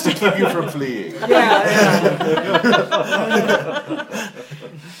 it's just to keep you from fleeing.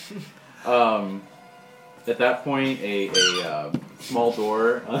 At that point, a small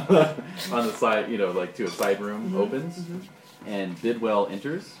door on the side, to a side room opens, and Bidwell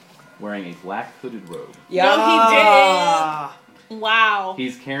enters, wearing a black hooded robe. Yeah. Wow.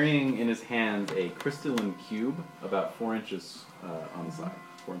 He's carrying in his hands a crystalline cube, about 4 inches on the side,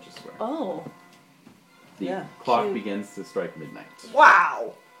 4 inches square. Oh. The Yeah, clock cube. begins to strike midnight.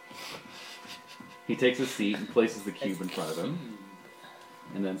 Wow. He takes a seat and places the cube in front of him,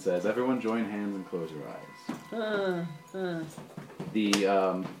 and then says, "Everyone join hands and close your eyes."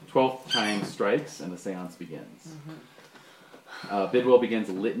 The 12th chime strikes, and the seance begins. Bidwell begins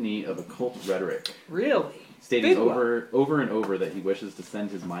a litany of occult rhetoric. Really? stating Big one. over and over that he wishes to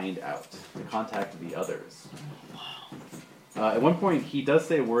send his mind out to contact the others. At one point, he does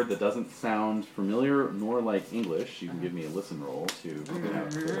say a word that doesn't sound familiar nor like English. You can give me a listen roll to pick it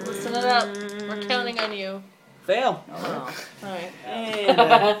out. Listen it up. We're counting on you. Fail. All right. Oh, alright.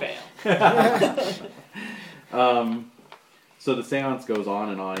 And fail. So the seance goes on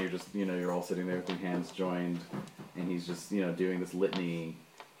and on. You're just, you're all sitting there with your hands joined, and he's just, doing this litany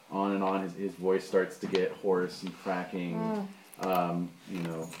on and on. His voice starts to get hoarse and cracking.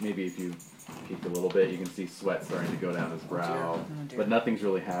 Maybe if you peek a little bit, you can see sweat starting to go down his brow, dear. but nothing's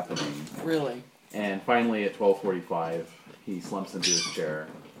really happening. Really? And finally, at 12:45, he slumps into his chair,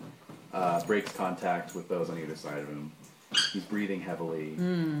 breaks contact with those on either side of him. He's breathing heavily,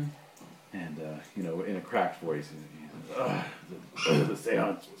 and in a cracked voice, he says, the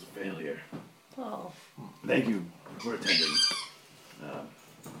seance was a failure. Oh. Thank you for attending.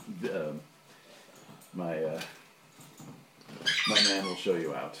 My man will show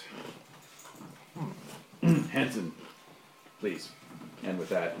you out. Hanson, please. And with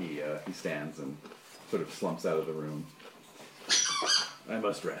that, he stands and sort of slumps out of the room. I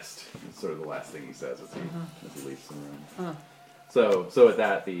must rest. It's sort of the last thing he says as he leaves the room. So at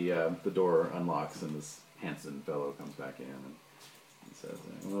that, the door unlocks and this Hanson fellow comes back in and he says,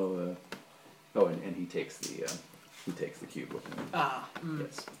 and he takes the cube with him.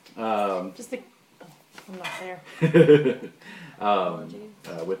 Yes. Just the. I'm not there.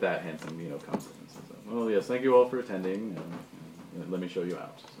 With that, Hanson, comes in and says, "Well, yes, thank you all for attending. Let me show you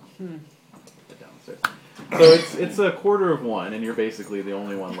out." So, get downstairs. So it's 1:15, and you're basically the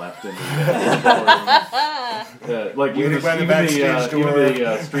only one left in the like even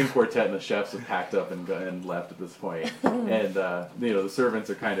the string quartet and the chefs have packed up and left at this point, and the servants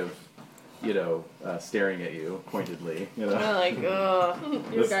are kind of staring at you pointedly. They're like,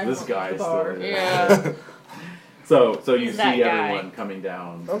 this guy's bar. still Yeah. So you Who's see that guy? everyone coming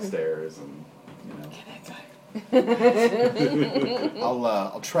down the stairs, and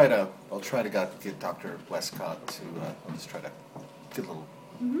I'll try to get Dr. Westcott to. I'll just try to get a little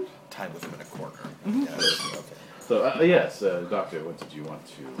time with him in a corner. Yes, okay. So yes, Doctor, what did you want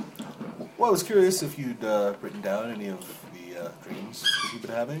to? Well, I was curious if you'd written down any of the dreams that you've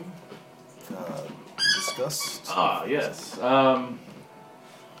been having. Discussed. Yes.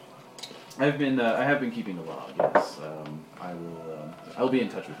 I have been keeping a log. Yes. I will be in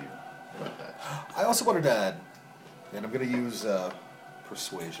touch with you about that. I also wanted to add, and I'm going to use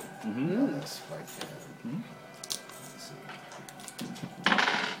persuasion on this if I can. Let's see.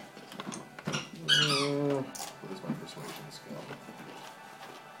 What is my persuasion skill?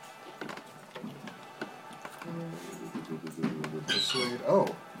 Persuade. Oh,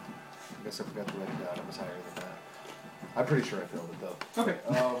 I guess I forgot to write it down. It was higher than that. I'm pretty sure I failed it though. Okay.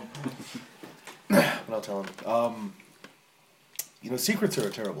 But I'll tell him. Secrets are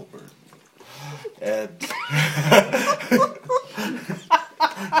a terrible burden. And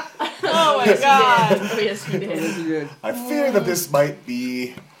Oh my god. Oh, yes, he did. I fear that this might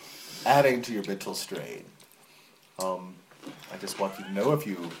be adding to your mental strain. I just want you to know if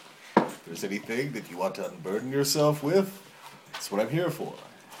there's anything that you want to unburden yourself with, that's what I'm here for.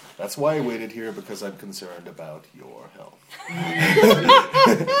 That's why I waited here, because I'm concerned about your health.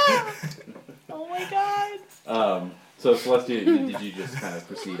 Oh my god. So Celestia, did you just kind of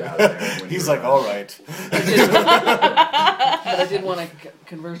proceed out of there? When He's you were like, all right. But I did want to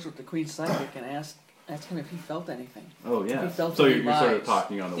converse with the Queen's psychic and ask him if he felt anything. Oh yeah. He felt So any you're sort of vibes.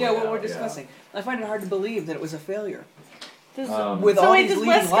 talking on the way Yeah, what out, we're discussing. I find it hard to believe that it was a failure. Does, With so all wait, these does leading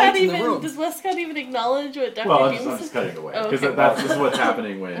Westcott lights in the even room. does Westcott even acknowledge what Dr. Well, I'm Beams just cutting away Oh, because okay. this is what's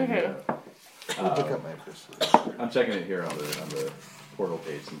happening when. Okay. I'll pick up my persuasion. I'm checking it here on the portal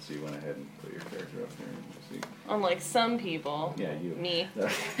page since you went ahead and put your character up here. See. Unlike some people. Yeah, you. Me.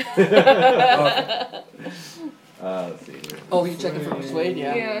 Let's see here. Oh, you're checking for persuade,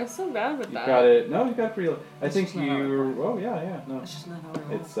 yeah. Yeah, I'm so bad with You that. got it. No, you got it pretty. I think just not how I you. Oh yeah. No, That's just not how I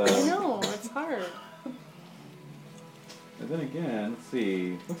roll. it's. I know, it's hard. And then again, let's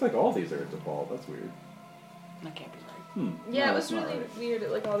see. Looks like all these are at default. That's weird. That can't be right. Yeah, No, it was that's not really right. weird.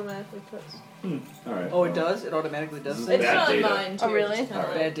 It automatically puts. All right. Oh, it does? It automatically does This is say It's bad not data. mine too. Oh, really? It's kinda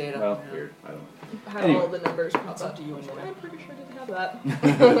Bad data. Well, yeah. weird. I don't know. How Anyway. all the numbers pop It's up up. to you anyway. I'm pretty sure I didn't have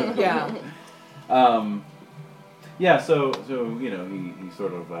that. Yeah. Yeah. So he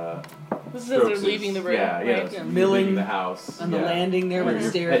sort of. This is as they're strokes leaving the his- room. Yeah. right? Yeah. Yeah, Leaving milling the house On the yeah. landing there by the You're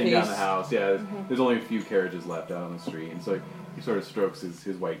staircase. heading down the house. Yeah. There's only a few carriages left out on the street, and so he sort of strokes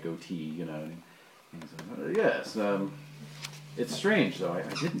his white goatee, and he's like, yes. It's strange though. I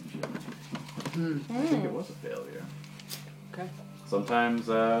didn't feel anything. I think it was a failure. Okay. Sometimes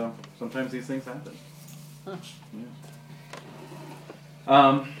these things happen.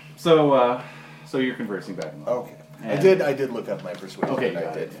 So you're conversing back and forth. Okay. And- I did look up my persuasion. Okay, and I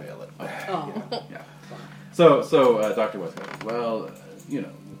got did it, yeah. fail it. Oh. Yeah. So Dr. Westcott, well,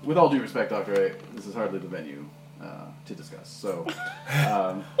 with all due respect, Doctor, this is hardly the venue to discuss. So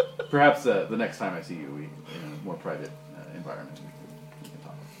perhaps the next time I see you, in a more private environment, we can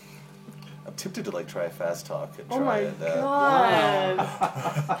talk. I'm tempted to try a fast talk and try Oh my and.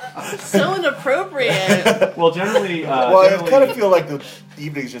 god. So inappropriate. Well, generally, Well, I kind of feel like the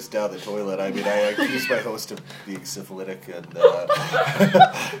evening's just down the toilet. I mean, I accuse my host of being syphilitic and.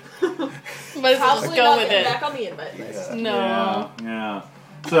 Might as well just Probably go not with getting it. back on the invite list. Yeah. No. Yeah.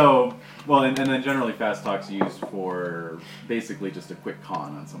 So, well, and then generally fast talk's used for basically just a quick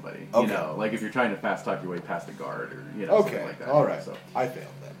con on somebody. Okay. Like if you're trying to fast talk your way past a guard or something Okay, like that. all right. So. I failed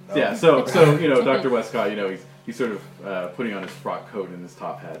then. Yeah, so Dr. Westcott, he's sort of putting on his frock coat and his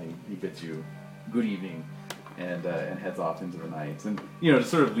top hat, and he bids you good evening, and heads off into the night, and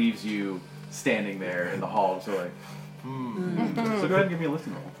just sort of leaves you standing there in the hall, so like, So go ahead and give me a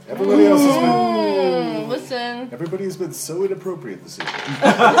listen roll. Everybody else has been. Listen. Everybody has been so inappropriate this evening.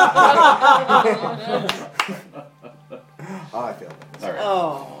 I failed it. All right.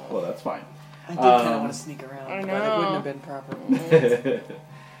 Oh. Well, that's fine. I did kind of want to sneak around, I but it wouldn't know. have been proper.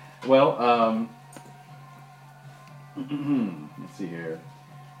 Well, let's see here.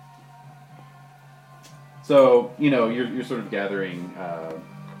 So you're sort of gathering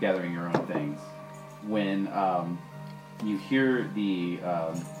your own things when you hear the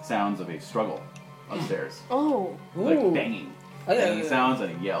sounds of a struggle upstairs, Oh. like Ooh. banging Uh, sounds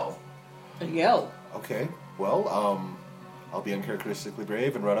and a yell. A yell. Okay, well, I'll be uncharacteristically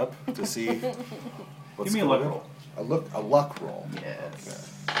brave and run up to see what's Give me a going luck on. roll. A luck roll. Yes.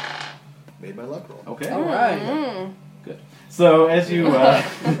 Made my luck roll. Okay. All right. Good. So as you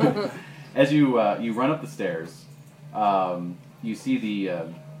you run up the stairs, you see the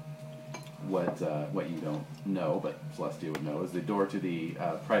what you don't know, but Celestia would know, is the door to the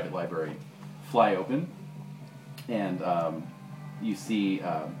private library fly open, and you see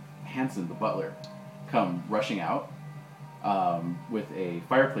Hanson, the butler, come rushing out with a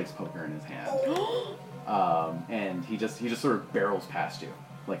fireplace poker in his hand, and he just sort of barrels past you,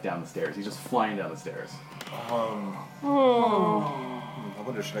 like down the stairs. He's just flying down the stairs. I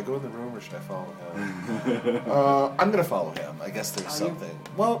wonder, should I go in the room or should I follow him? I'm gonna follow him. I guess there's Are you? something.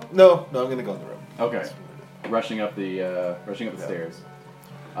 Well, no, I'm gonna go in the room. Okay. That's what I'm gonna Rushing up the Yeah. stairs.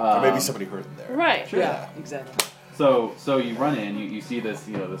 do. Or maybe somebody hurt in there. Right. Sure. Yeah, exactly. So you run in. You see this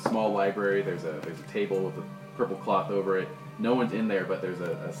the small library. There's a table with a purple cloth over it. No one's in there, but there's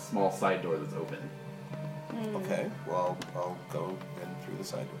a small side door that's open. Okay, well, I'll go in through the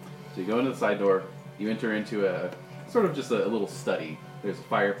side door. So you go into the side door. You enter into a sort of just a little study. There's a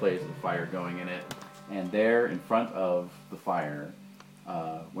fireplace with a fire going in it, and there in front of the fire,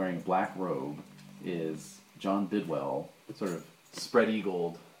 wearing a black robe, is John Bidwell, sort of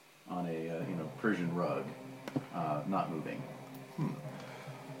spread-eagled on a Persian rug, not moving.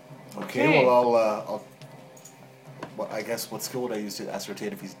 Okay, well, well, I guess what skill would I use to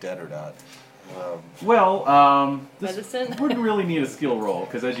ascertain if he's dead or not? Well, this Medicine? wouldn't really need a skill roll,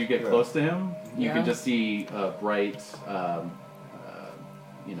 because as you get Yeah. close to him, you Yeah. can just see a bright,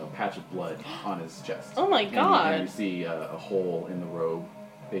 patch of blood on his chest. Oh my And god. you see a hole in the robe,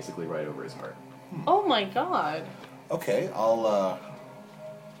 basically right over his heart. Oh my god. Okay, I'll,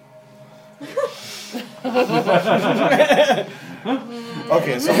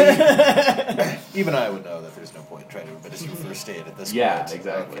 Okay, so even I would know that there's no point in trying to administer first aid at this Yeah, point.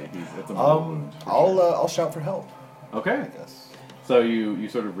 exactly. Okay. It's a mortal wound. I'll shout for help, Okay. I guess. So you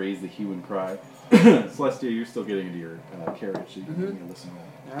sort of raise the hue and cry. Celestia, you're still getting into your carriage, so you can give me a listen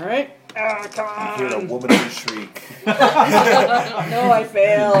roll. All right. I hear a womanly shriek. No, I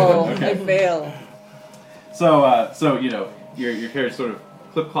fail. I fail. So your carriage sort of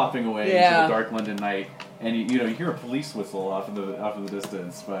clip-clopping away Yeah. into the dark London night, and you hear a police whistle off in the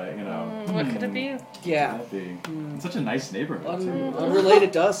distance, but What could it be? Yeah. That'd be it's such a nice neighborhood too.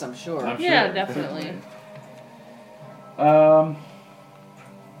 Unrelated to us, I'm sure. I'm Yeah, sure. definitely.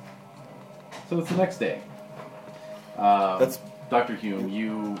 So it's the next day. That's Dr. Hume.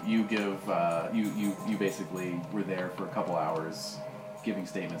 You give you basically were there for a couple hours, giving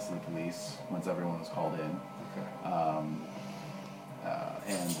statements to the police once everyone was called in.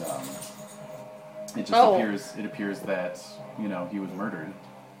 And it just appears that he was murdered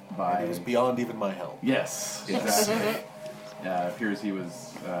by. it was beyond even my help. Yes, exactly. appears he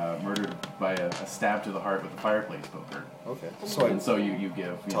was murdered by a stab to the heart with a fireplace poker. Okay. And so you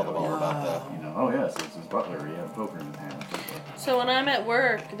give tell them all about that. oh yes, it's his butler. He had a poker in his hand. So when I'm at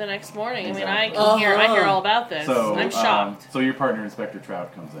work the next morning, I Exactly. mean, I hear all about this. So I'm shocked. So your partner Inspector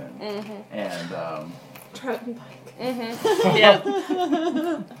Trout comes in, and Trout and Pike.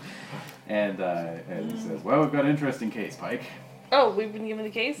 Yeah. and he says, "Well, we've got an interesting case, Pike." Oh, we've been given the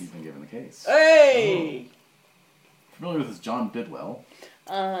case? He's been given the case. Hey! Familiar with this John Bidwell?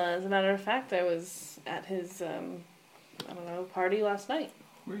 As a matter of fact, I was at his, party last night.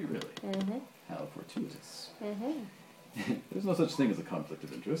 Were you really? Mm-hmm. How fortuitous. Mm-hmm. There's no such thing as a conflict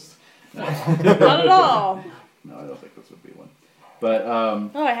of interest. Not at all. No, I don't think this would be one. But Oh,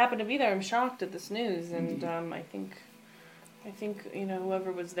 I happened to be there. I'm shocked at this news, and I think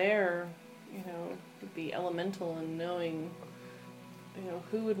whoever was there, would be elemental in knowing,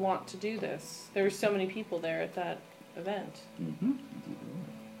 who would want to do this. There were so many people there at that event.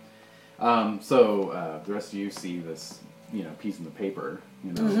 So the rest of you see this, piece in the paper,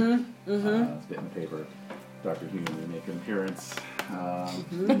 this bit in the paper. Dr. Hume will make an appearance.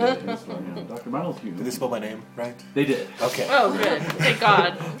 Dr. Miles Hume. Did they spell my name right? They did. Okay. Oh, good. Thank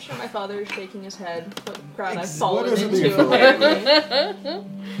God. I'm sure my father is shaking his head. What ground I've What fallen is it into, that apparently.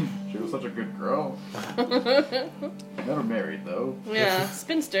 She was such a good girl. Never married, though. Yeah,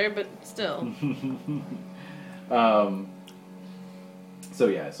 spinster, but still. So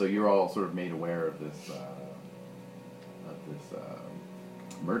you're all sort of made aware of this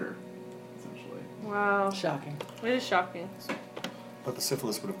murder, essentially. Wow. Shocking. It is shocking. But the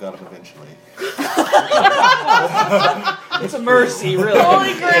syphilis would have got him eventually. It's a mercy, really.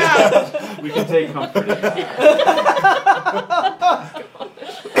 Holy crap! We can take comfort in that.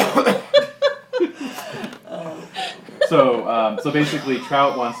 So basically,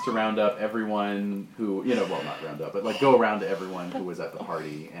 Trout wants to round up everyone who, not round up, but go around to everyone who was at the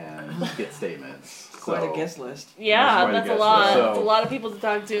party and get statements. Quite a guest list. Yeah, That's that's quite a a lot. guess. So- That's a lot of people to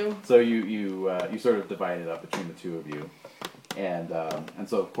talk to. So you sort of divide it up between the two of you, and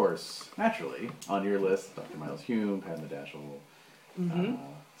so of course, naturally, on your list, Dr. Miles Hume, Padma Dashel,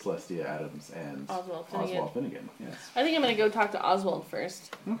 Celestia Adams, and Oswald Finnegan. Yes. I think I'm going to go talk to Oswald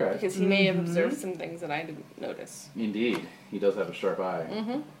first, Okay. because he may have observed some things that I didn't notice. Indeed, he does have a sharp eye.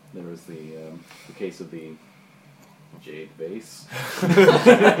 Mm-hmm. There was the case of the jade vase.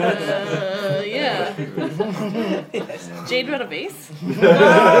 Yeah. And- Jade got a vase?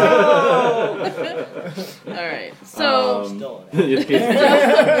 Alright, so... Still in it. the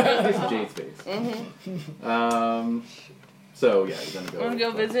case of Jade's vase. So yeah, you're gonna go. I'm going to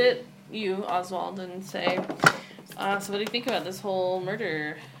go visit you, Oswald, and say, so what do you think about this whole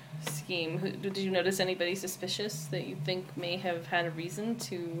murder scheme? Did you notice anybody suspicious that you think may have had a reason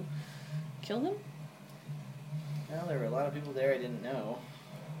to kill them? Well, there were a lot of people there I didn't know.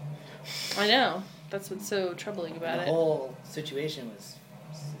 I know. That's what's so troubling about The it. whole situation was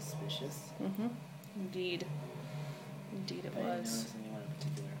suspicious. Mm-hmm. Indeed. Indeed it I didn't was. notice anyone in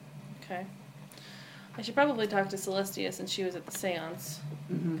particular. Okay. I should probably talk to Celestia since she was at the seance.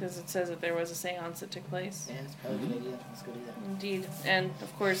 Because it says that there was a seance that took place. Yeah, it's probably a good idea. Let's go do that. Indeed. And,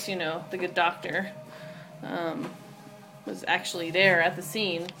 of course, the good doctor was actually there at the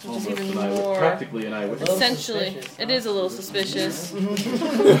scene, which Almost is even an eyewitness- more... practically an eyewitness. Well, Essentially, suspicious, it huh? is a little suspicious. But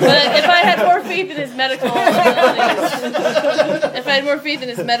if I had more faith in his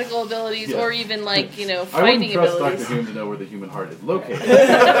medical abilities, Yeah. or even I fighting wouldn't trust abilities, Dr. Hume to know where the human heart is located.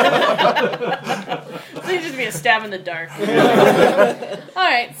 so he'd just be a stab in the dark. All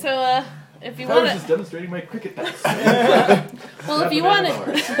right, so if you I was want just demonstrating my cricket bats. well, if you want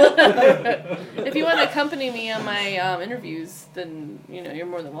to accompany me on my interviews, then you're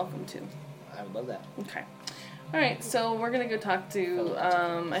more than welcome to. I would love that. Okay. All right, so we're gonna go talk to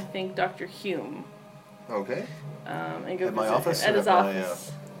I think Dr. Hume. Okay. And go At my visit office at or his at my,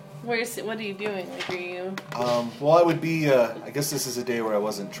 office. What are you doing? Are you? Well, I would be. I guess this is a day where I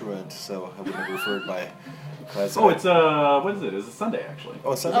wasn't truant, so I would have referred by. As, Oh, it's what is it? It's a Sunday actually.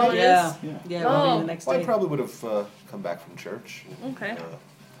 Oh, Sunday. Oh, it Yeah. is? Yeah. Yeah, Oh. it'll be the next Well, I day. probably would have come back from church. And, Okay.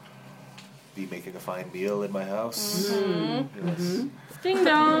 be making a fine meal in my house. Mm-hmm. Yes. Ding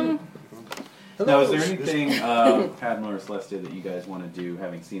dong. Now, is there Hello. anything, Padma or Celestia, that you guys want to do,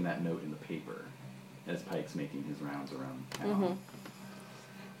 having seen that note in the paper, as Pike's making his rounds around town?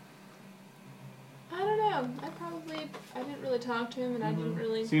 I don't know. I didn't really talk to him, and I didn't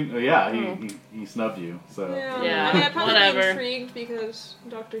really. He snubbed you, so. Yeah, I mean, I'd probably whatever. be intrigued because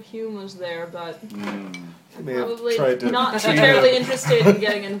Dr. Hume was there, but Mm. I may have probably tried to not treat terribly interested in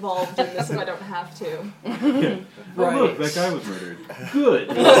getting involved in this if I don't have to. Oh, look, that guy was murdered. Good.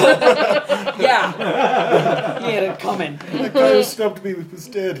 Yeah. He had it coming. That guy who snubbed me was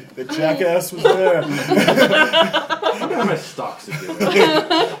dead. The jackass was there. What are my stocks are doing?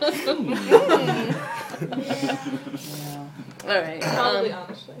 Yeah. Alright. Probably,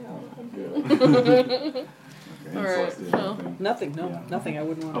 honestly. Yeah. Alright, so. Nothing, no, Yeah. nothing. I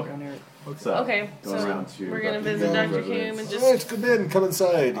wouldn't want to Okay. go near it. So, Okay, going so around to we're gonna Dr. visit Hume's Dr. Hume and residence. just. Alright, come in, come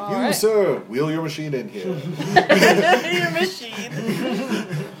inside. All You, right. sir, wheel your machine in here. Your machine.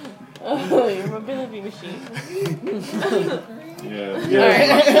 Oh, your mobility machine.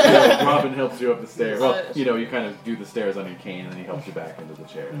 Yeah. Robin helps you up the stairs. Well, you kind of do the stairs on your cane, and then he helps you back into the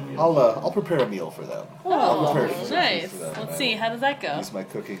chair. I'll prepare a meal for them. Oh, prepare some nice. food for them. Let's see, how does that go? Use my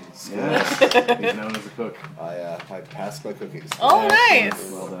cooking skills. Yeah, he's known as a cook. I passed my cooking skills. Oh,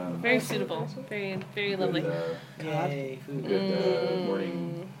 nice. Well done. Very suitable. Very, very lovely. Good, Yay, food.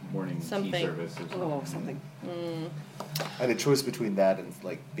 morning tea Something. service or something. Oh, something. I had a choice between that and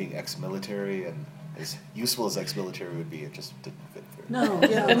being ex-military, and as useful as ex-military would be, it just didn't fit for me. No,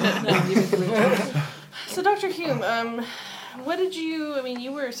 yeah, no, you didn't do it. So, Dr. Hume, what did you,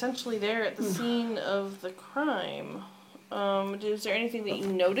 you were essentially there at the scene of the crime. Is there anything that you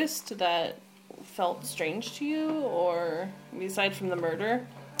noticed that felt strange to you, or aside from the murder?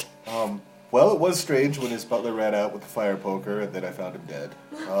 Well, it was strange when his butler ran out with the fire poker, and then I found him dead.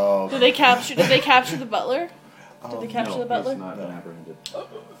 Did they capture the butler? Did they capture the butler? He's not apprehended.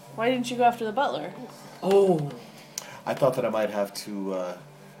 Why didn't you go after the butler? Oh. I thought that I might have to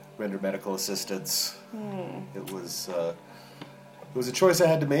render medical assistance. It was a choice I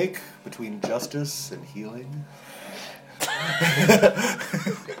had to make between justice and healing.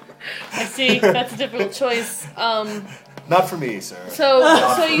 I see. That's a difficult choice. Not for me, sir.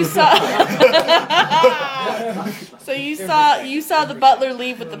 So you saw. So you saw the butler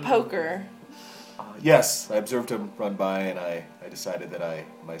leave with the poker. Yes, I observed him run by, and I decided that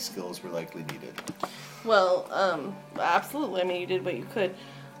my skills were likely needed. Well, absolutely. You did what you could.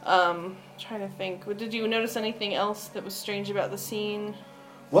 Trying to think. Did you notice anything else that was strange about the scene?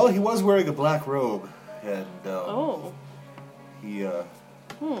 Well, he was wearing a black robe, and he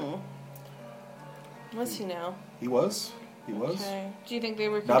Was he now? He was. Okay. Do you think they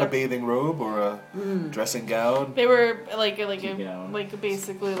were Not a bathing robe or a dressing gown. They were like gown.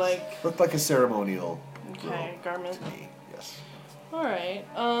 basically like Looked like a ceremonial garment. to me. Yes. All right.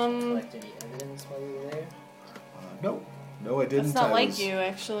 Collect any evidence while you were there? No, I didn't. That's not I like was, you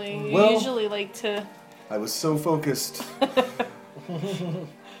actually. You Well- usually like to. I was so focused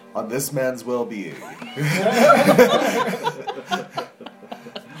on this man's well-being.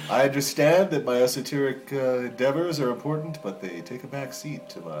 I understand that my esoteric endeavors are important, but they take a back seat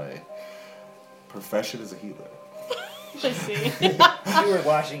to my profession as a healer. I see. You were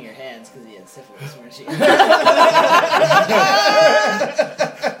washing your hands because he had syphilis, weren't you?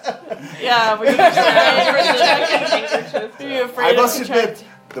 Yeah, were you afraid? Were you afraid I of must contract-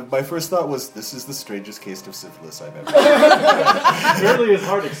 admit, my first thought was, this is the strangest case of syphilis I've ever Apparently his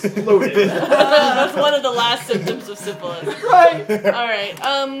heart exploded. That's one of the last symptoms of syphilis. Right. All right.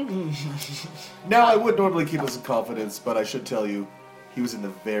 Now, I would normally keep this in confidence, but I should tell you, he was in the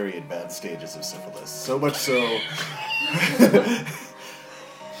very advanced stages of syphilis. So much so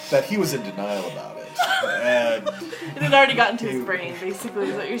that he was in denial about it. And It had already gotten to his brain, basically,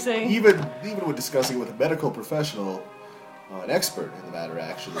 is what you're saying. even when discussing it with a medical professional, an expert in the matter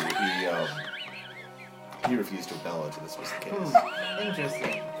actually, he refused to acknowledge that this was the case.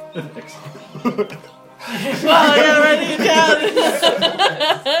 Interesting. Well, I gotta write it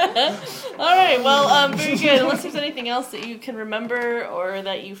down. All right. Well, very good. Unless there's anything else that you can remember or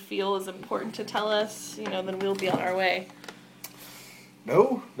that you feel is important to tell us, then we'll be on our way.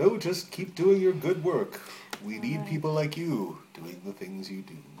 No, just keep doing your good work. We need people like you doing the things you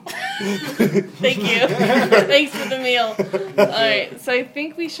do. Thank you. Thanks for the meal. All right. So I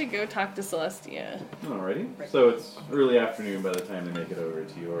think we should go talk to Celestia. Alrighty. So it's early afternoon by the time they make it over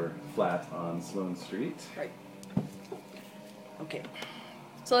to your flat on Sloane Street. Right. Okay.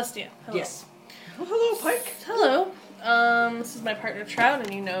 Celestia. Hello. Yes. Oh, hello, Pike. Hello. This is my partner Trout,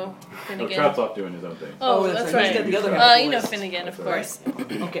 and Oh, Finnegan. Trout's off doing his own thing. Oh, Oh, that's right. right. He's got the other half of the list. Finnegan, of That's course.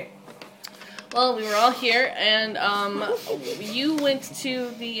 Okay. Well, we were all here, and you went to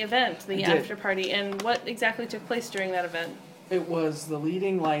the event, the I did. after party, and what exactly took place during that event? It was the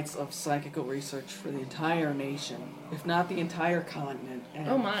leading lights of psychical research for the entire nation, if not the entire continent. And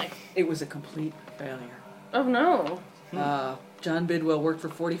Oh my. It was a complete failure. Oh no. John Bidwell worked for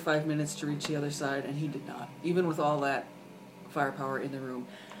 45 minutes to reach the other side, and he did not, even with all that firepower in the room.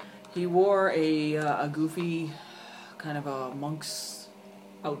 He wore a goofy kind of a monk's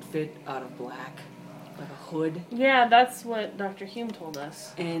outfit out of black. like a hood. Yeah, that's what Dr. Hume told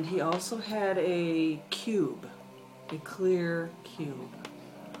us. And he also had a cube, a clear cube,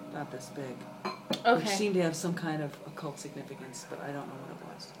 about this big, which Okay. seemed to have some kind of occult significance, but I don't know what it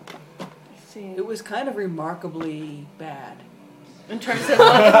was. I see. It was kind of remarkably bad. In terms of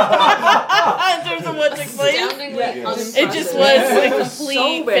what, in terms of what took place, Astoundingly Yeah. unimpressive. it just was a It was complete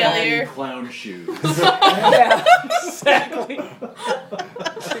so bad. failure. Clown shoes. Yeah, exactly.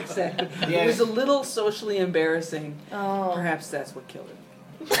 Exactly. Yeah. It was a little socially embarrassing. Oh, Perhaps that's what killed him.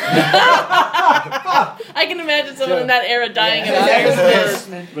 I can imagine someone in that era dying Yeah. of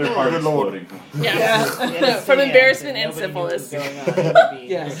Embarrassment. Their heart Good Lord. exploding. Yeah. From embarrassment and syphilis.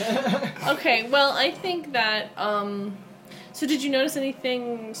 Yes. Okay, well, I think that, so did you notice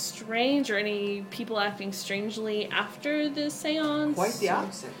anything strange or any people acting strangely after the seance? Quite the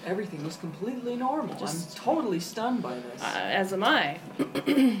opposite. Everything was completely normal. Just- I'm totally stunned by this. As am I.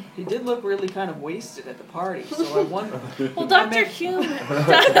 He did look really kind of wasted at the party, so I wonder. Well, Dr. Hume,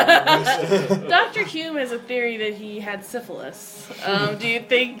 Dr. Hume has a theory that he had syphilis. Do you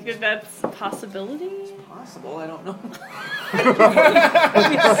think that that's a possibility? Possible, I don't know.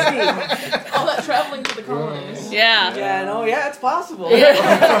 Let me see. All that traveling to the colonies. Yeah. Yeah, no, yeah, it's possible.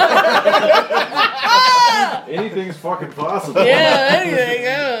 Anything's fucking possible. Yeah,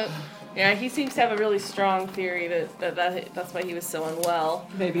 anything. Yeah, he seems to have a really strong theory that's why he was so unwell.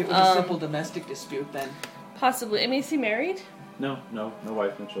 Maybe it was a simple domestic dispute then. Possibly. I mean, is he married? No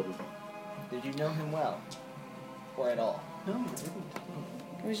wife, no children. Did you know him well? Or at all? No, I didn't.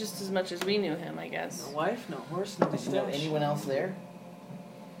 It was just as much as we knew him, I guess. No wife, no horse, no Did you know mustache. anyone else there?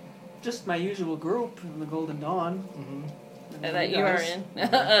 Just my usual group in the Golden Dawn. Mm-hmm. That you are in.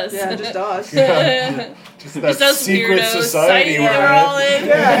 Us. Yeah, just us. Just that Just us secret weirdos, society we're all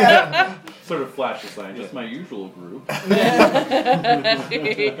in. Sort of flash a sign, just my usual group.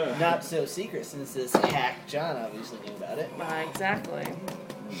 Not so secret since this hack John obviously knew about it. Exactly.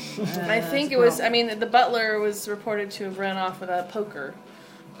 I think it was. I mean, the butler was reported to have run off with a poker,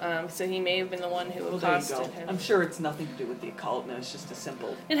 so he may have been the one who Well, there you accosted go. him. I'm sure it's nothing to do with the occult, and it's just a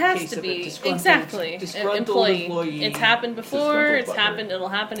simple It has case to of a be disgruntled- exactly an disgruntled employee. It's happened before. Disgruntled It's butler. happened. It'll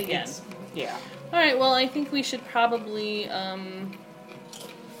happen again. Yeah. All right. Well, I think we should probably.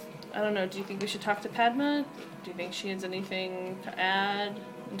 I don't know. Do you think we should talk to Padma? Do you think she has anything to add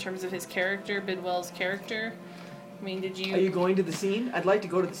in terms of his character, Bidwell's character? I mean, did Are you you? going to the scene? I'd like to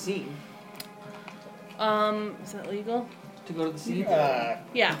go to the scene. Is that legal? To go to the scene? Yeah.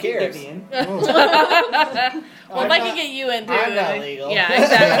 Who cares? Get me in. Well, if I'm I not- could get you in too. I'm not then- legal. Yeah,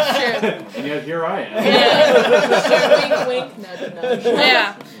 exactly. And yet here I am. Yeah. Wink, wink, nudge, nudge.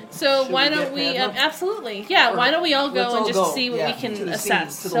 Yeah. So Should why we don't get we? Padma? Absolutely. Yeah. Or Why don't we all go let's and all just go, see what yeah, we can to the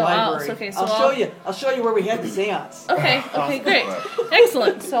assess? scene, to the so library. okay. So I'll show you. I'll show you where we had the séance. Okay. Okay. Great.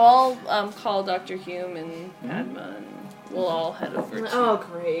 Excellent. So I'll call Dr. Hume and Padma, and we'll all head over to. Oh,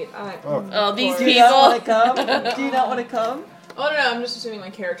 great. Oh, these Do you not want to people. come? Do you not want to come? Oh, no, I'm just assuming my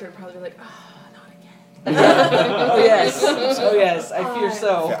character would probably be like, Oh yes. Oh yes. I fear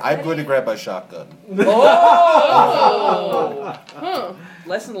so. Okay, I'm going to grab my shotgun. Oh. Huh.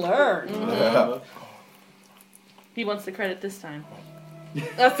 Lesson learned. He wants the credit this time.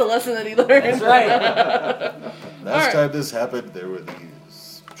 That's the lesson that he learned. That's right. Last time this happened, there were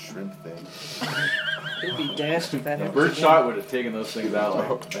these shrimp things. It'd be dashed if that happened. Birdshot would have taken those things out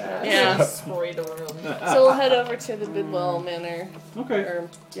like that. Yeah. destroy the room. So we'll head over to the Bidwell Manor. Okay. Or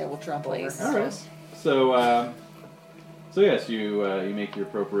Yeah, we'll tromp over. Place. All right. So, yes, you make your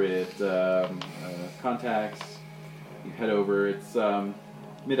appropriate contacts. You head over. It's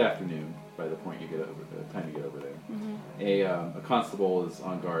mid-afternoon by the point you get over. The time you get over there. Mm-hmm. A constable is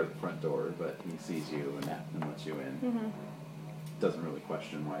on guard at the front door, but he sees you and lets you in. Mm-hmm. Doesn't really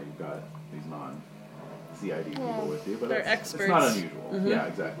question why you've got these non-CID people Well, with you, but they're it's experts. not unusual. Mhm. Yeah,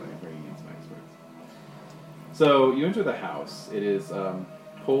 exactly. Where you need some experts. So you enter the house. It is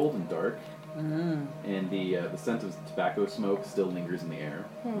cold and dark. Mm. And the scent of tobacco smoke still lingers in the air,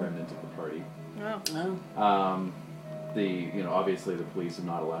 Hmm. remnant of the party. Oh. Oh. Obviously the police have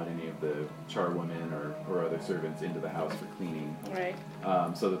not allowed any of the charwomen or other servants into the house for cleaning. Right.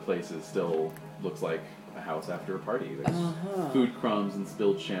 So the place still looks like a house after a party. There's Uh-huh. food crumbs and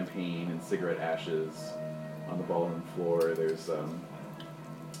spilled champagne and cigarette ashes on the ballroom floor. There's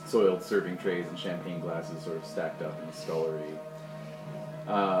soiled serving trays and champagne glasses sort of stacked up in the scullery.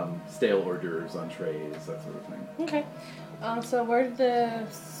 Stale hors d'oeuvres on trays, that sort of thing. Okay. So where did the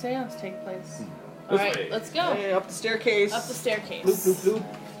seance take place? All This right, way. let's go. Hey, up the staircase. Up the staircase. Bloop, bloop, bloop.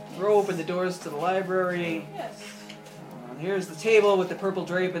 Throw open the doors to the library. Yes. Here's the table with the purple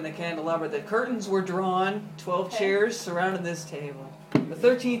drape and the candelabra. The curtains were drawn. 12 Okay. chairs surrounded this table. The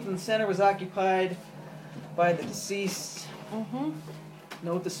 13th in the center was occupied by the deceased. Mm-hmm.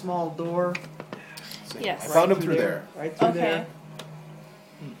 Note the small door. Yes. I found him through there. Right through Okay. there.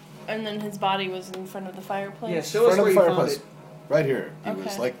 And then his body was in front of the fireplace. Yeah, show us Front where of you the found fireplace. it. Right here. He Okay.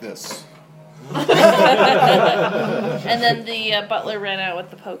 was like this. And then the butler ran out with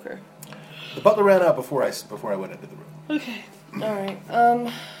the poker. The butler ran out before I went into the room. Okay. All right.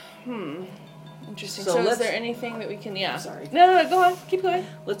 Interesting. So So, is let's- there anything that we can? Yeah. Sorry. No. Go on. Keep going.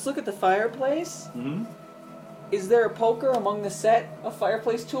 Let's look at the fireplace. Mm-hmm. Is there a poker among the set of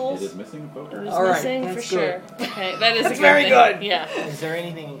fireplace tools? It is missing a poker. It's All right, missing for that's sure. Okay, that is That's a good very thing. good. Yeah. Is there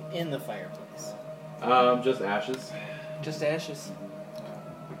anything in the fireplace? Just ashes. Just ashes.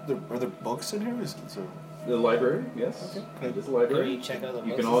 Are there books in here? Is there... The library, yes. Okay. It is a Can we library. check out the You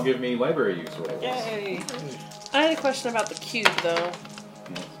books? can all give me library use rolls. Yay! I had a question about the cube though.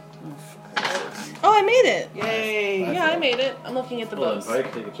 Yes. Oh, I made it. Yay! Yeah, I made it. I'm looking at the Hold books. on,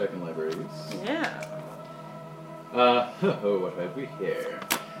 Pike, take a check in library use. Yeah. What have we here?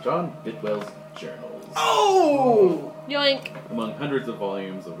 John Bidwell's journals. Oh! Yoink. Among hundreds of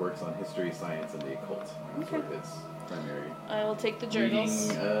volumes of works on history, science, and the occult. Those Okay. were his primary I will take the journals.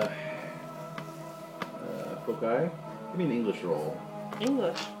 reading. Foci? Give me an English roll.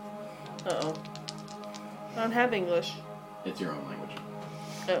 English. Uh-oh. I don't have English. It's your own language.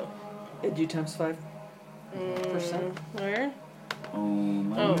 Oh. Edu times 5. Where? Own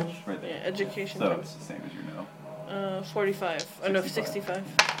language? Right Yeah, there. education So times. it's the same as you know. 45. Oh, no, 65. 65.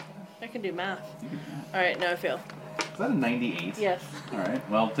 I can do math. You can do that. Alright, now I fail. Is that a 98? Yes. Alright,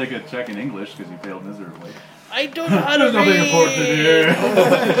 well, take a check in English because you failed miserably. I don't know how to There's nothing read. important to do.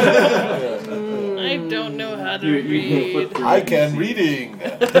 I don't know how to You flip read. through I it, can you reading.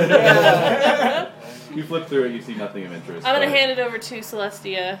 You flip through it, you see nothing of interest. I'm gonna but- hand it over to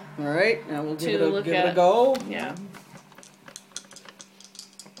Celestia. Alright, now we'll To give it look a at. go. Yeah.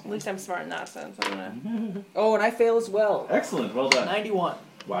 At least I'm smart in that sense. I'm gonna Oh, and I fail as well. Excellent, well done. 91.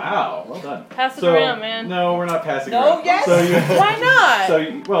 Wow, well done. pass it around, man. No, we're not passing No, around. yes! So you, Why not? so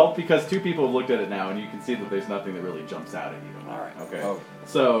you, well, because two people have looked at it now, and you can see that there's nothing that really jumps out at you. All right. Okay. Oh.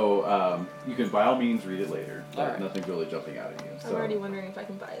 So you can by all means read it later. But All right. nothing's really jumping out at you. So. I'm already wondering if I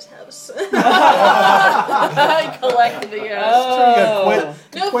can buy his house. I collect the. Oh.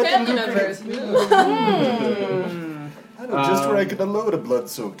 No Quite the family lucrative. members. No. I know just where I could unload a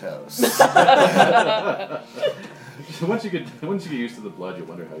blood-soaked house. once you get used to the blood, you'll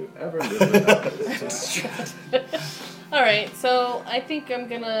wonder how you ever live without it. All right, so I think I'm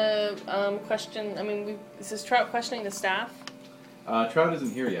gonna question. I mean, is this Trout questioning the staff? Trout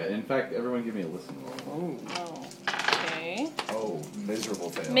isn't here yet. In fact, everyone give me a listen roll. Oh. Okay. Oh, miserable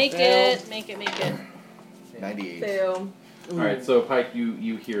fail. Make Fail. it. Make it. Make it. 98. Fail. All right, so Pike,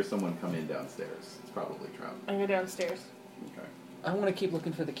 you hear someone come in downstairs. It's probably Trout. I go downstairs. Okay. I want to keep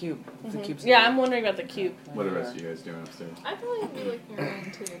looking for the cube. The cube's Yeah, I'm wondering about the cube. What are the rest of you guys doing upstairs? I'd probably be looking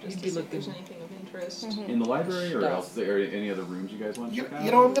around too, You'd just be to see if looking. there's anything of interest. In the library, or Stuff. else there any other rooms you guys want to You, check out?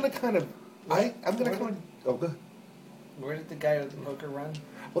 you know, I'm gonna kind of. I'm gonna kind of. Oh, good. Where did the guy with the poker run?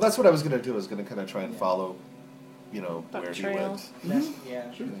 Well, that's what I was gonna do. I was gonna kind of try and follow, you know, Buck where he trail. went. That's,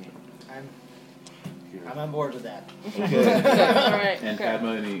 yeah. Sure. I'm on board with that. Okay. All right. And okay.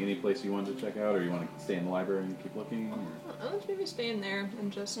 Padma, any place you wanted to check out, or you want to stay in the library and keep looking? Or? Let's maybe stay in there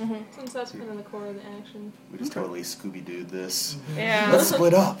and just, since that's kind of the core of the action. We just totally Scooby-Dooed this. Yeah. Let's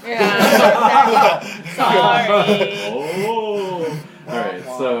split up. Yeah. Sorry. Oh! Alright,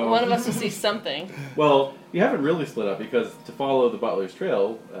 so. One of us will see something. Well, you haven't really split up because to follow the butler's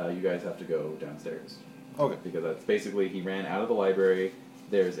trail, you guys have to go downstairs. Okay. Because that's basically, he ran out of the library.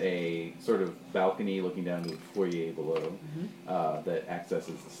 There's a sort of balcony looking down to the foyer below that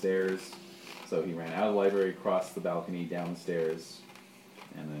accesses the stairs. So he ran out of the library, crossed the balcony, downstairs,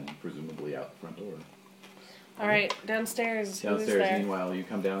 and then presumably out the front door. All right, downstairs. Who's Downstairs, there? meanwhile, you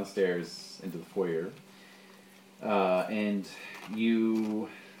come downstairs into the foyer, and you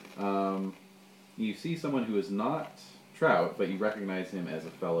see someone who is not Trout, but you recognize him as a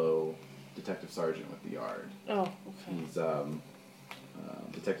fellow detective sergeant with the yard. Oh, okay. He's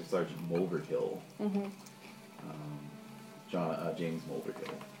Detective Sergeant Mulverhill, James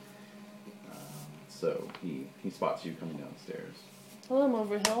Mulverhill. So he spots you coming downstairs. Hello,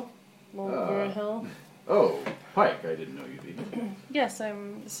 Mulverhill. Mulverhill. Oh, Pike! I didn't know you'd be here. Yes,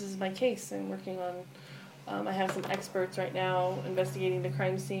 this is my case. I'm working on. I have some experts right now investigating the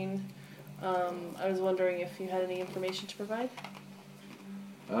crime scene. I was wondering if you had any information to provide.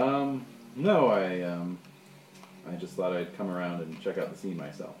 No, I just thought I'd come around and check out the scene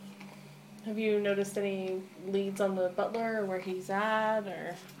myself. Have you noticed any leads on the butler or where he's at,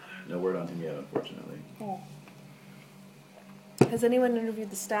 or? No word on him yet, unfortunately. Oh. Has anyone interviewed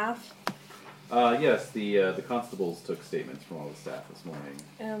the staff? Yes, the constables took statements from all the staff this morning.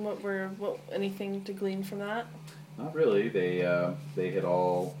 And anything to glean from that? Not really. They had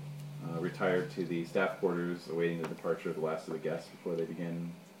all retired to the staff quarters, awaiting the departure of the last of the guests before they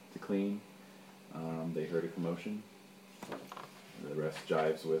began to clean. They heard a commotion. The rest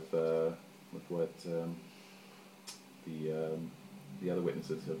jives with what the other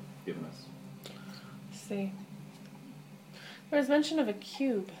witnesses have given us. See. There was mention of a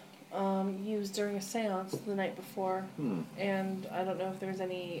cube used during a seance the night before, and I don't know if there was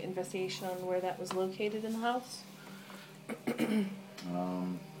any investigation on where that was located in the house.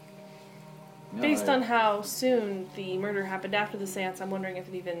 No, Based on how soon the murder happened after the seance, I'm wondering if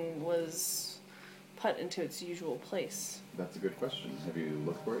it even was put into its usual place. That's a good question. Have you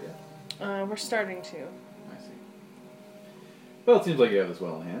looked for it yet? We're starting to. I see. Well, it seems like you have this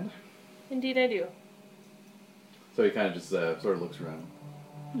well in hand. Indeed I do. So he kind of just sort of looks around.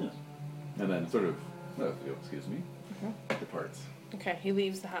 Yes. And then sort of, excuse me, departs. Okay, he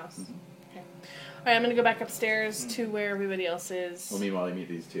leaves the house. Okay. Alright, I'm going to go back upstairs to where everybody else is. Well, meanwhile, you meet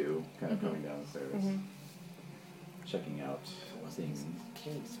these two kind of coming down the stairs, checking out things.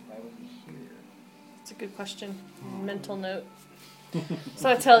 Case, why would we here? That's a good question. Mental note. So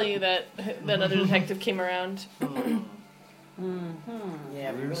I tell you that other detective came around. Yeah,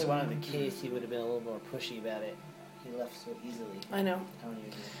 if he really wanted the case, he would have been a little more pushy about it. He left so easily. I know. How many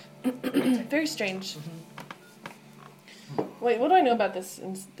years? Very strange. Wait, what do I know about this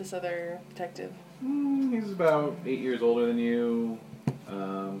other detective? He's about 8 years older than you.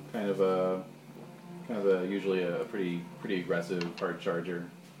 Kind of a usually a pretty aggressive, hard charger.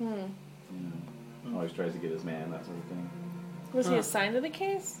 Always tries to get his man, that sort of thing. Was he assigned to the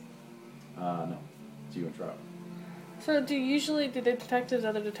case? No, it's you and Trout. So do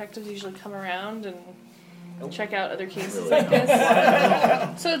other detectives usually come around and check out other cases like this?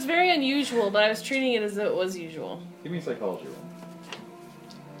 So it's very unusual, but I was treating it as though it was usual. Give me a psychology roll.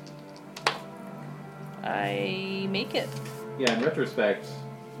 I make it. Yeah, in retrospect,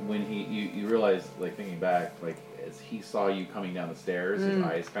 when you realize, like, thinking back, like, as he saw you coming down the stairs, his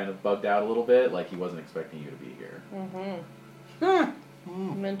eyes kind of bugged out a little bit, like he wasn't expecting you to be here.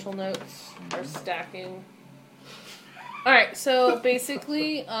 Mental notes are stacking. Alright, so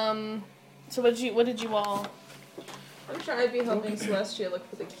basically, so what did you all... I'm sure I'd be helping Celestia look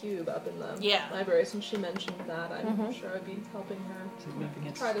for the cube up in the library, since she mentioned that. I'm sure I'd be helping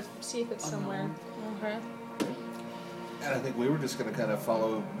her try to see if it's somewhere. Okay. And I think we were just going to kind of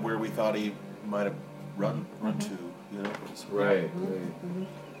follow where we thought he might have run to, you know. Just Right.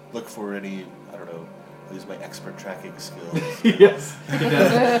 look for any, I don't know, I'll use my expert tracking skills. Yes.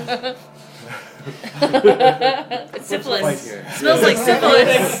 It's syphilis. Right here. Smells like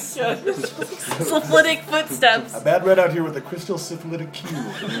syphilis. Syphilitic footsteps. A man ran out here with a crystal syphilitic cube.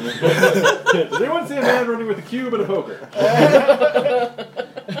 Does anyone see a man running with a cube and a poker?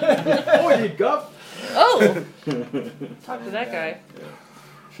 Oh, you guff! Oh! Talk to that guy.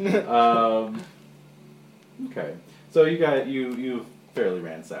 Okay. So you fairly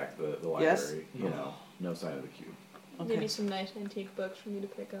ransacked the library. Yes. You know, no sign of the cube. Maybe some nice antique books for me to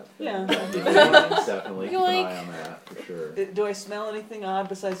pick up. Yeah. Definitely keep an Yoink. eye on that for sure. Do I smell anything odd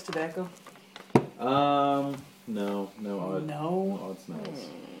besides tobacco? No odd. No. Odd smells.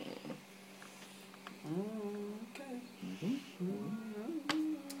 Okay.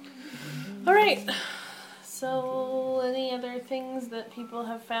 Alright. So, any other things that people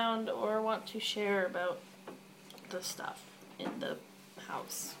have found or want to share about the stuff in the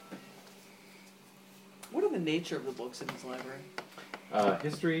house? What are the nature of the books in his library?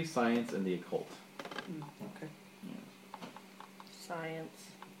 History, science, and the occult. Okay.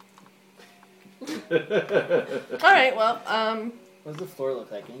 Science. Alright, well, What does the floor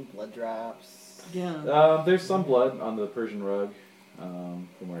look like? Any blood drops? Yeah. There's some blood on the Persian rug from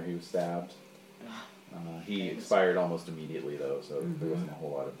where he was stabbed. He expired almost immediately, though, so there wasn't a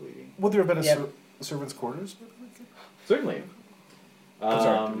whole lot of bleeding. Would there have been Yeah. servants' quarters? Certainly. I'm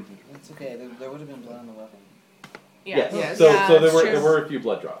sorry. It's okay. There would have been blood on the weapon. Yes. Yes. So Yeah, there it's there true. were a few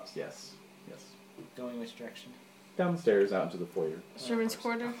blood drops. Yes. Going which direction? Down the stairs, out into the foyer. servant's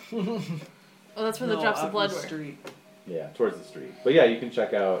quarter? Oh, that's where the No, drops out of blood in the were. street. Yeah, towards the street. But yeah, you can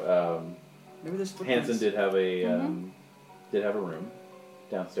check out. Maybe there's footprints. Hanson did have a room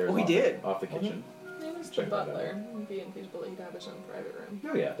downstairs. Oh, he off did? off the kitchen. Maybe it's the Check that out. butler. It would be infeasible that he'd have his own private room.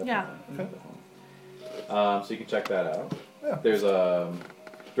 Oh yeah, definitely. Yeah. Definitely. So you can check that out. Yeah. There's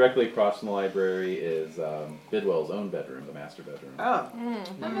directly across from the library is Bidwell's own bedroom, the master bedroom. Oh.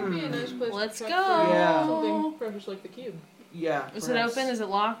 That might be a nice place Let's to check go. for Yeah. something precious like the cube. Yeah. Is perhaps. it open? Is it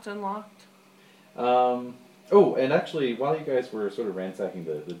locked? Unlocked? I Oh, and actually, while you guys were sort of ransacking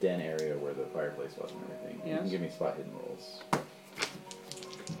the den area where the fireplace was and everything, you can give me spot hidden rolls.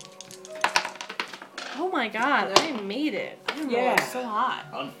 Oh my god, I made it. I don't know, it's so hot.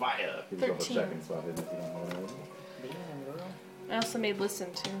 On fire! Give yourself a check in spot hidden if you don't know what it is. I also made listen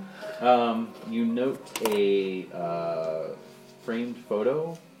too. You note a framed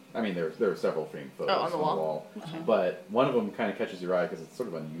photo. I mean, there are several framed photos on the wall. Okay. But one of them kind of catches your eye because it's sort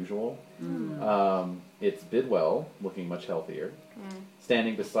of unusual. It's Bidwell, looking much healthier,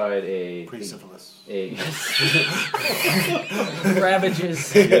 standing beside a Pre-syphilis.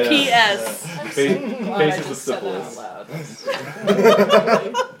 Ravages. Yeah. P.S. Faces with syphilis.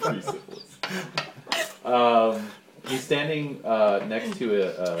 Pre-syphilis. He's standing next to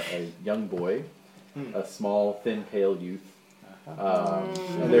a young boy, a small, thin, pale youth.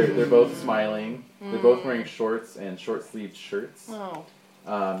 And they're both smiling. They're both wearing shorts and short-sleeved shirts. Oh.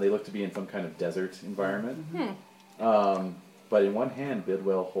 They look to be in some kind of desert environment. But in one hand,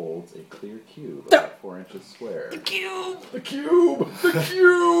 Bidwell holds a clear cube about 4 inches square. The cube! The cube! The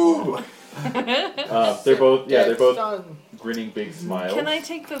cube! They're both grinning big smiles. Can I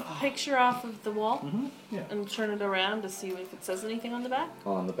take the picture off of the wall? Yeah. And turn it around to see if it says anything on the back?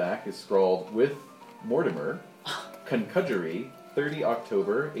 On the back is scrawled, with Mortimer, Concudgery, 30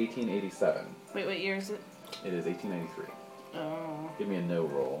 October, 1887. Wait, what year is it? It is 1893. Oh. Give me a no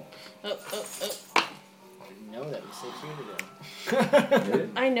roll. Oh. I didn't know that was 6 years ago.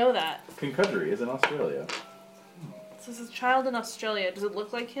 I know that. Concudgery is in Australia. So this is a child in Australia. Does it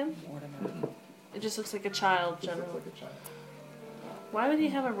look like him? Mm-hmm. It just looks like a child, Just generally. looks like a child. Why would he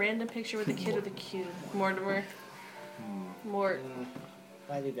have a random picture with a kid with a cube? Mortimer. Mort.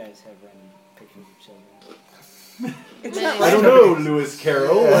 Why do you guys have random pictures of children? I don't know, Lewis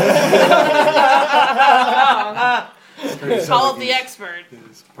Carroll. Call up the expert.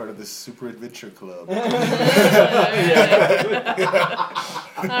 It's part of the Super Adventure Club.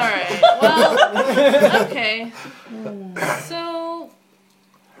 Alright, well, okay. So,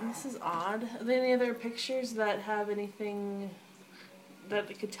 this is odd. Are there any other pictures that have anything that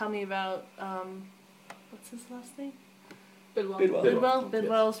could tell me about, what's his last name? Bidwell.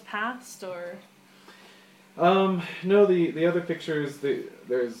 Bidwell's past, or? No, the other pictures,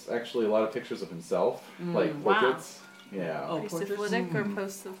 there's actually a lot of pictures of himself, like portraits. Yeah. Oh, Pre-syphilitic or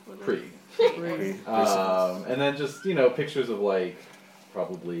post-syphilitic? Pre. Pre-syphilis. And then just, pictures of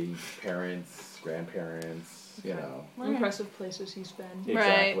probably parents, grandparents, Impressive places he's been.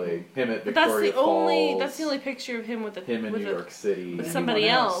 Exactly. Him at But Victoria Falls. that's the only picture of him with him in New York City. With somebody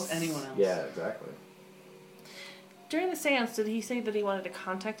else. Anyone else. Yeah, exactly. During the seance, did he say that he wanted to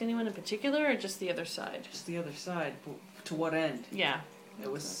contact anyone in particular, or just the other side? Just the other side. But to what end? Yeah. It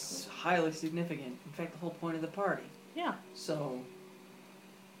was highly significant. In fact, the whole point of the party. Yeah. So,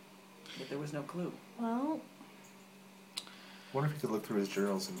 but there was no clue. Well, I wonder if you could look through his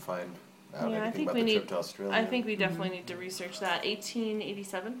journals and find out yeah, I anything think about we the need. trip to Australia. I think we definitely need to research that.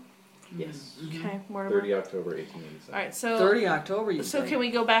 1887. Yes. Okay, Mortimer. 30 October 1887. All right, so 30 October, you So say? can we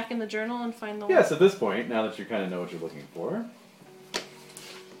go back in the journal and find the? Yes, at this point, now that you kind of know what you're looking for.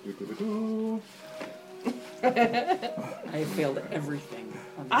 I failed everything.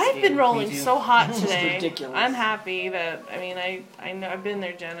 On this I've game. been rolling Me too. so hot It's today. ridiculous. I'm happy that I know I've been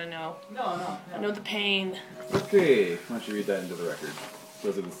there, Jen. I know. No. I know the pain. Okay, why don't you read that into the record?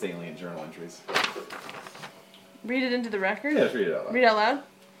 Those are the salient journal entries. Read it into the record. Yeah, just read it out loud. Read out loud.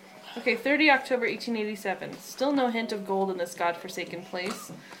 Okay, 30 October 1887. Still no hint of gold in this godforsaken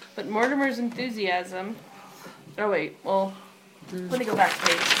place, but Mortimer's enthusiasm. Oh wait, well, let me go back to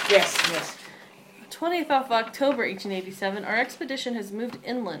page. Yes. 20th of October 1887, our expedition has moved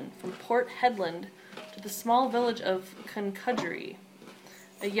inland from Port Hedland to the small village of Concudgery.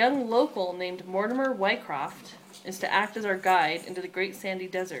 A young local named Mortimer Wycroft is to act as our guide into the Great Sandy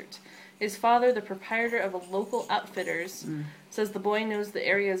Desert. His father, the proprietor of a local outfitters, says the boy knows the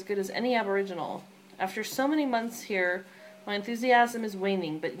area as good as any Aboriginal. After so many months here, my enthusiasm is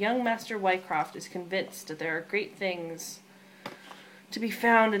waning, but young Master Wycroft is convinced that there are great things to be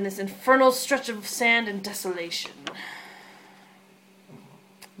found in this infernal stretch of sand and desolation.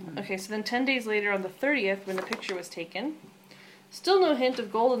 Okay, so then 10 days later, on the 30th, when the picture was taken, still no hint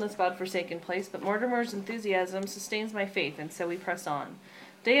of gold in this godforsaken place, but Mortimer's enthusiasm sustains my faith, and so we press on.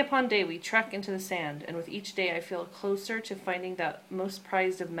 Day upon day we trek into the sand, and with each day I feel closer to finding that most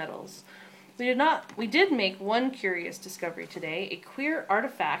prized of metals. We did make one curious discovery today, a queer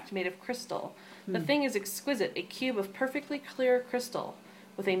artifact made of crystal. The thing is exquisite, a cube of perfectly clear crystal,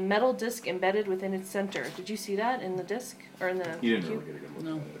 with a metal disc embedded within its center. Did you see that in the disc? Or in the You didn't cube? really get a good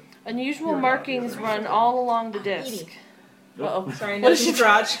look at it. Unusual markings run all along the disc. Uh-oh. Sorry, What no is she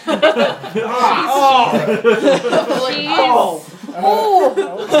garage. Really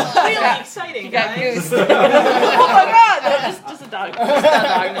exciting, You got guys. goose. Oh my god! No, just a dog. Just a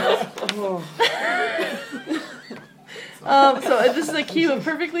dog nose. So this is a cube of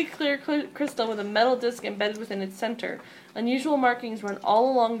perfectly clear crystal with a metal disc embedded within its center. Unusual markings run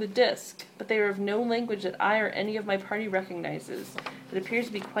all along the disc, but they are of no language that I or any of my party recognizes. It appears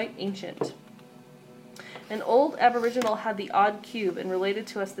to be quite ancient. An old aboriginal had the odd cube and related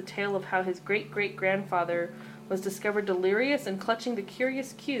to us the tale of how his great-great-grandfather was discovered delirious and clutching the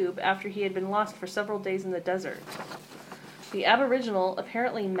curious cube after he had been lost for several days in the desert. The aboriginal,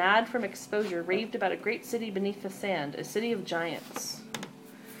 apparently mad from exposure, raved about a great city beneath the sand, a city of giants.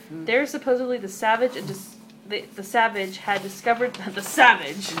 There, supposedly, the savage had discovered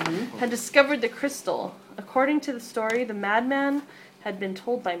the crystal. According to the story, the madman had been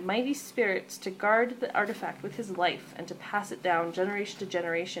told by mighty spirits to guard the artifact with his life and to pass it down generation to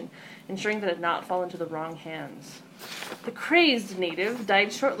generation, ensuring that it not fall into the wrong hands. The crazed native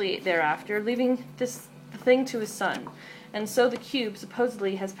died shortly thereafter, leaving the thing to his son, and so the cube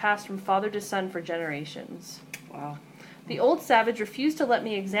supposedly has passed from father to son for generations. Wow. The old savage refused to let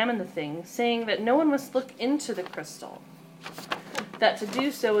me examine the thing, saying that no one must look into the crystal, that to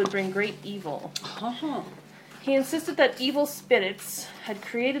do so would bring great evil. He insisted that evil spirits had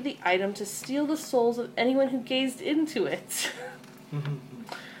created the item to steal the souls of anyone who gazed into it. And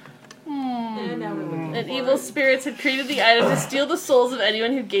now we're looking And for evil it. spirits had created the item to steal the souls of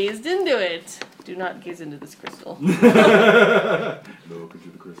anyone who gazed into it. Do not gaze into this crystal. Look into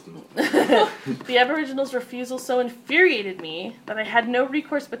the crystal. The Aboriginal's refusal so infuriated me that I had no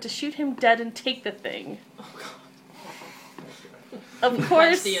recourse but to shoot him dead and take the thing. Of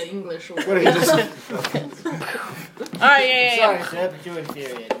course. That's the English word. What are you just? Alright, yeah. Sorry, sir, but you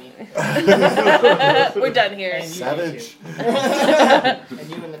infuriate me. We're done here. And you Savage. And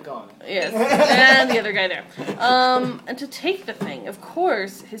you in the corner. Yes, and the other guy there. And to take the thing, of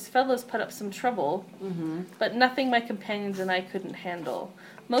course, his fellows put up some trouble, but nothing my companions and I couldn't handle.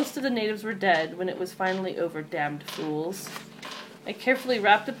 Most of the natives were dead when it was finally over, damned fools. I carefully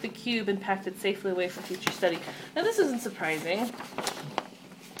wrapped up the cube and packed it safely away for future study. Now this isn't surprising.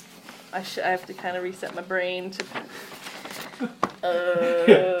 I have to kind of reset my brain to...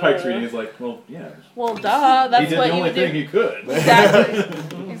 Pike's reading is like, well, yeah. Well, duh, that's He did what the you only would do. thing he could.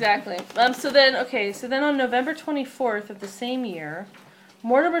 Exactly. Exactly. So then on November 24th of the same year,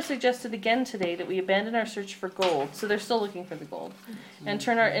 Mortimer suggested again today that we abandon our search for gold, so they're still looking for the gold, and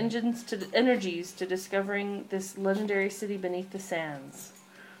turn our energies to discovering this legendary city beneath the sands.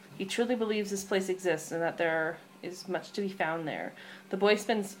 He truly believes this place exists and that there is much to be found there. The boy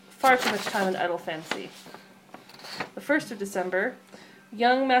spends far too much time in idle fancy. The 1st of December,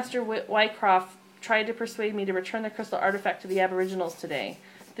 young Master Wycroft tried to persuade me to return the crystal artifact to the Aboriginals today.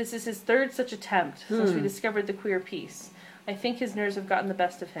 This is his third such attempt since we discovered the queer piece. I think his nerves have gotten the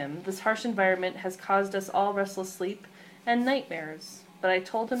best of him. This harsh environment has caused us all restless sleep and nightmares. But I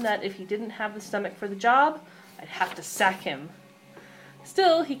told him that if he didn't have the stomach for the job, I'd have to sack him.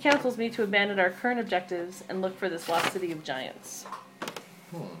 Still, he counsels me to abandon our current objectives and look for this lost city of giants.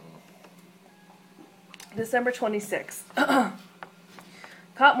 December 26th.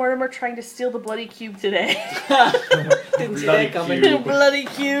 Caught Mortimer trying to steal the bloody cube today. Didn't see that coming. Bloody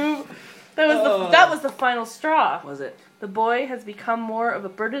cube. That was the final straw. Was it? The boy has become more of a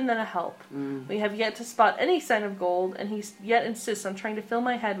burden than a help. We have yet to spot any sign of gold, and he yet insists on trying to fill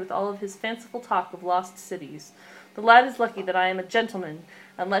my head with all of his fanciful talk of lost cities. The lad is lucky that I am a gentleman,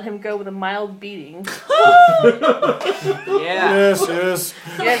 and let him go with a mild beating. Yeah. Yes.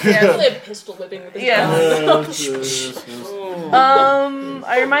 Yes. Pistol whipping with his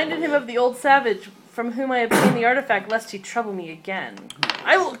I reminded him of the old savage from whom I obtained the artifact, lest he trouble me again.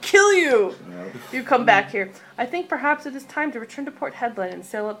 I will kill you! If you come back here. I think perhaps it is time to return to Port Hedland and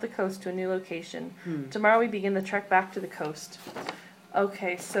sail up the coast to a new location. Tomorrow we begin the trek back to the coast.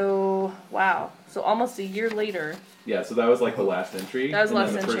 Okay, so, wow. So almost a year later. Yeah, so that was like the last entry. That was the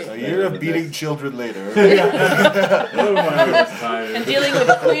and last then entry. A year of beating children later. Oh my, I was tired. And dealing with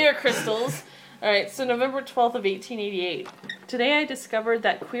queer crystals. Alright, so November 12th of 1888. Today I discovered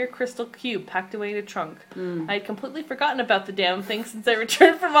that queer crystal cube packed away in a trunk. I had completely forgotten about the damn thing since I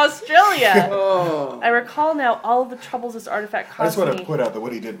returned from Australia. I recall now all of the troubles this artifact I caused just want me. to point out that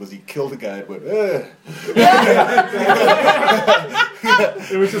what he did was he killed a guy and went, ugh.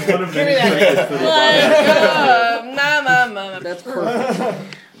 It was just one of many Give me that. trinkets. That's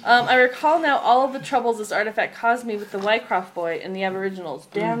perfect. I recall now all of the troubles this artifact caused me with the Wycroft boy and the Aboriginals.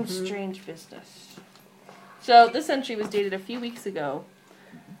 Damn strange business. So this entry was dated a few weeks ago.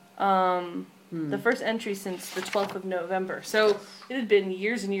 The first entry since the 12th of November. So it had been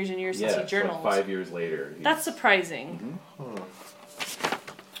years and years and years since he it's journaled. like 5 years later. That's surprising. Mm-hmm.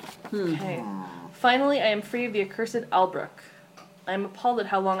 Okay. Finally, I am free of the accursed Albrook. I am appalled at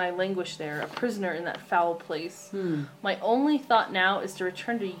how long I languish there, a prisoner in that foul place. My only thought now is to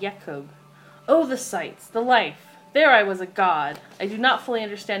return to Yekub. Oh, the sights, the life. There I was a god. I do not fully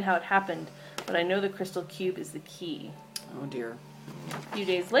understand how it happened, but I know the crystal cube is the key. Oh dear. A few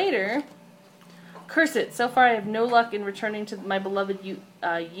days later, curse it, so far I have no luck in returning to my beloved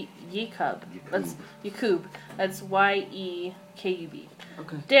Yekub. That's Yekub. That's Y-E-K-U-B.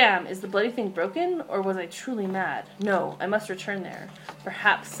 Okay. Damn, is the bloody thing broken, or was I truly mad? No, I must return there.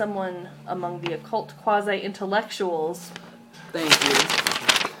 Perhaps someone among the occult quasi-intellectuals... Thank you.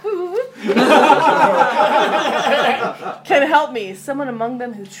 can help me. Someone among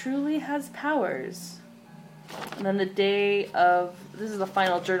them who truly has powers. And then the day of... This is the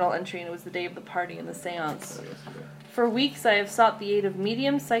final journal entry, and it was the day of the party and the seance. For weeks I have sought the aid of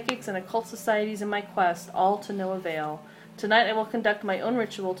mediums, psychics, and occult societies in my quest, all to no avail. Tonight I will conduct my own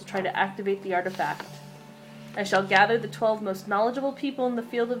ritual to try to activate the artifact. I shall gather the 12 most knowledgeable people in the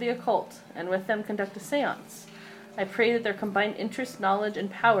field of the occult, and with them conduct a seance. I pray that their combined interest, knowledge, and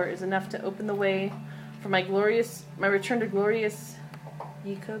power is enough to open the way for my return to glorious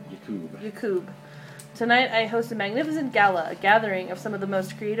Yekub. Tonight I host a magnificent gala, a gathering of some of the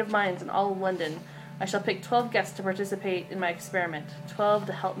most creative minds in all of London. I shall pick 12 guests to participate in my experiment, 12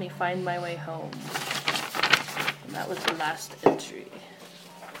 to help me find my way home. And that was the last entry.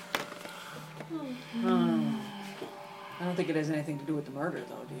 I don't think it has anything to do with the murder,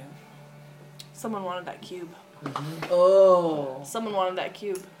 though, do you? Someone wanted that cube. Oh. Someone wanted that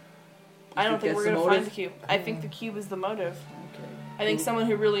cube. I don't think we're going to find the cube. I think the cube is the motive. Okay. I think someone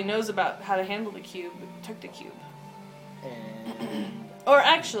who really knows about how to handle the cube took the cube. Or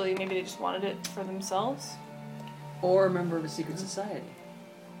actually, maybe they just wanted it for themselves. Or a member of a secret society.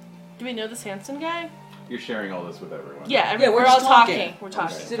 Do we know this Hanson guy? You're sharing all this with everyone. Yeah, we're we're all just talking. We're Okay.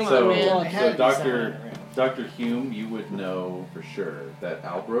 talking. Sitting Come on, So, man. Dr. Hume, you would know for sure that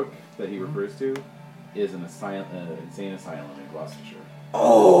Albrook, that he refers to, is an insane asylum in Gloucestershire.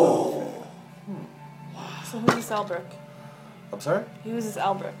 Oh! So who's this Albrook? I'm sorry? Who is this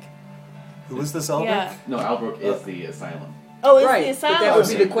Albrook? Who is this Albrook? Yeah. No, Albrook is the asylum. Oh, is Right, the but asylum? that would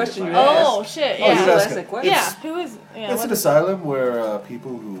be the question you Oh, asked. shit, Oh, yeah. you'd So ask that's it. the question. Yeah, who is... Yeah, It's what an is- asylum where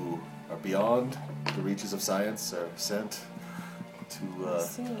people who are beyond the reaches of science are sent to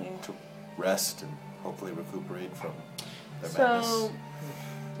see. to rest and hopefully recuperate from their So,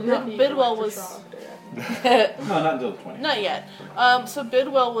 Maybe Bidwell you was... shocked, No, not until the 20th. Not yet. So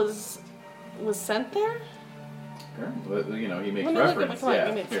Bidwell was sent there? Sure. But, you know, he makes Let me look at reference. come on, yeah,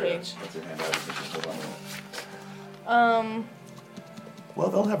 give me the here, page. that's your handout. Hold on a minute. Well,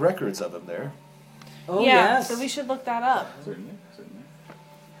 they'll have records of him there. Oh, yeah, yes. so we should look that up. Certainly.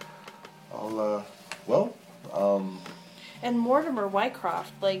 I'll And Mortimer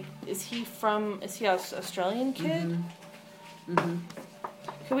Wycroft, like, is he an Australian kid? Mm-hmm.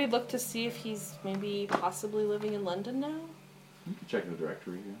 Could we look to see if he's maybe possibly living in London now? You can check the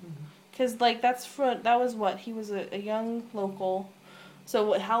directory here. Because, like, that was what? He was a young local.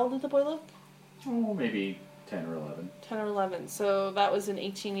 So how old did the boy look? Oh, maybe 10 or 11. 10 or 11. So that was in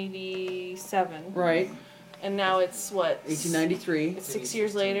 1887. Right. And now it's what? 1893. It's 6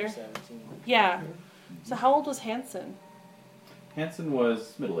 years later. Yeah. So how old was Hanson? Hanson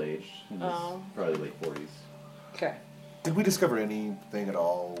was middle-aged, in his probably late 40s. Okay. Did we discover anything at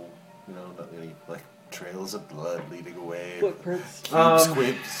all? You know, not any like trails of blood leading away. Footprints.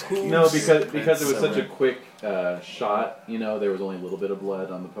 Squibs. No, because it was such a quick shot. You know, there was only a little bit of blood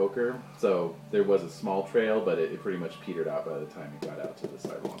on the poker, so there was a small trail, but it pretty much petered out by the time it got out to the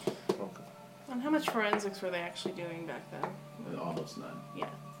sidewalk. And how much forensics were they actually doing back then? Almost none. Yeah.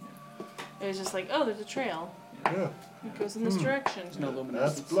 It was just like, oh, there's a trail. Yeah. It goes in this direction. No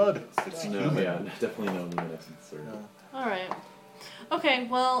luminescence. That's blood. It's definitely no luminescence. All right. Okay.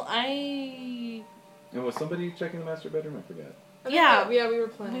 Well, I. And was somebody checking the master bedroom? I forget. Yeah. Yeah, we were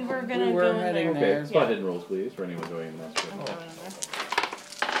planning. We were gonna We were go in heading there. there. Okay, spot hidden rolls, please, for anyone going in the master I'm bedroom. going in there.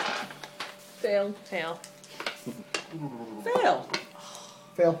 Failed. Fail. Fail.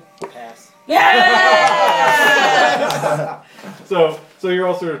 Fail. Pass. So you're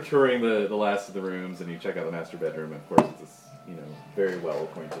all sort of touring the last of the rooms, and you check out the master bedroom. Of course, it's this very well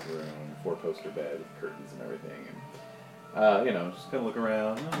appointed room, 4-poster bed with curtains and everything, and just kind of look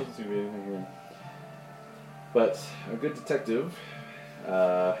around. Oh, doesn't seem to be anything here. But a good detective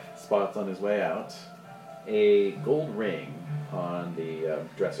spots on his way out a gold ring on the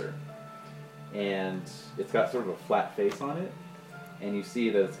dresser, and it's got sort of a flat face on it. and you see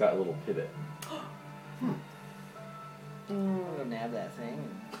that it's got a little pivot. I'm gonna nab that thing.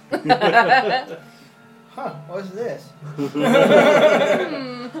 Huh? What's this?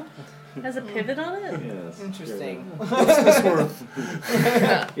 Has a pivot on it? Yes. Interesting. What's this worth?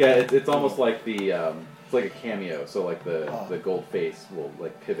 Yeah, it's almost like the it's like a cameo. So like the gold face will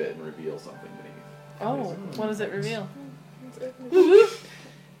like pivot and reveal something beneath. Oh, what does it reveal?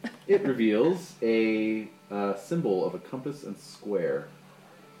 It reveals a symbol of a compass and square.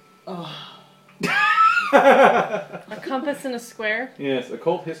 A compass and a square? Yes,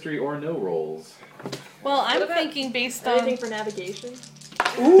 occult history or no rolls. Well, I'm What about thinking based on... Anything for navigation?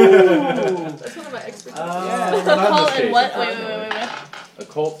 Ooh. That's one of my expertise. Occult and what? Wait.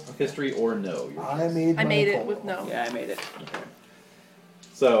 Occult history or no. I made it with no. Yeah, I made it.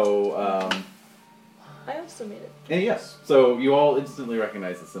 So, I also made it. and yes, so you all instantly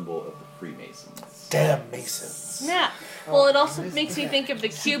recognize the symbol of the Freemasons. Damn Masons. Yeah. Well, it also makes me think of the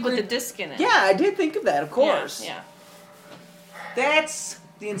cube with the disc in it. Yeah, I did think of that, of course. Yeah. That's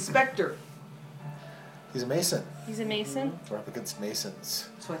the inspector. He's a Mason. He's a Mason. We're up against Masons.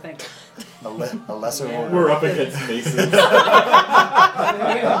 That's what I think. A lesser order. We're up against Masons.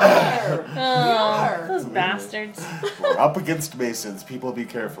 Oh, those bastards. We're up against Masons. People be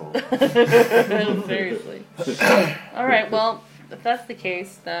careful. Seriously. All right. Well, if that's the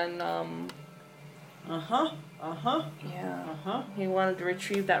case, then yeah. He wanted to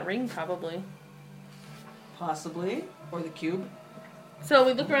retrieve that ring, probably. Possibly. Or the cube. So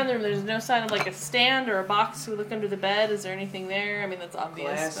we look around the room. There's no sign of like a stand or a box. We look under the bed. Is there anything there? I mean, that's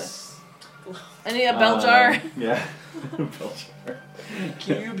obvious. Glass. A bell jar? Yeah. Bell jar.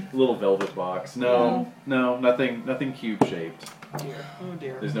 Cube. Little velvet box. No, nothing cube shaped. Dear. Oh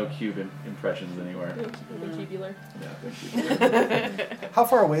dear. There's no cube impressions anywhere. The cubular. Yeah, thank you. How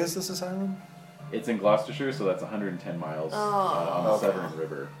far away is this asylum? It's in Gloucestershire, so that's 110 miles on the Severn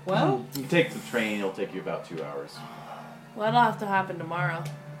River. Well. You take the train, it'll take you about 2 hours. Well, that'll have to happen tomorrow.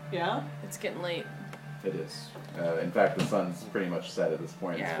 Yeah? It's getting late. It is. In fact, the sun's pretty much set at this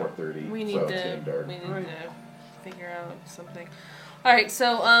point. Yeah. It's 4:30, We need so it's getting dark. to figure out something. All right.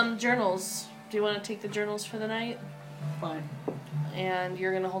 So journals. Do you want to take the journals for the night? Fine. And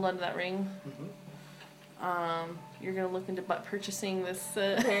you're gonna hold on to that ring. You're gonna look into purchasing this.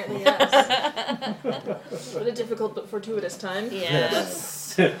 Apparently, yes. What a difficult but fortuitous time.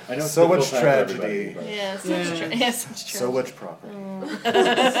 Yes. I know So much it's difficult time for everybody, tragedy. but- Yes. Yes. So much property. So much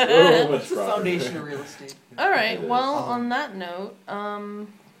It's the property. foundation of real estate. All right. It is. Well, on that note,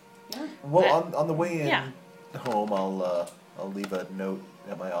 Well, on the way in Yeah. home, I'll leave a note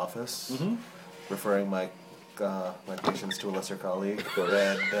at my office Mhm. referring my patients to a lesser colleague,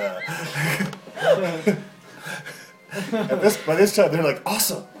 and by this time they're like,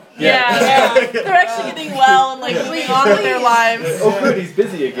 awesome. Yeah. They're actually getting well and like moving on with their lives. Oh, good, he's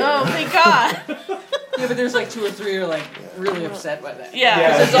busy again. Oh, thank God. Yeah, but there's like 2 or 3 who are like really upset by that. Yeah.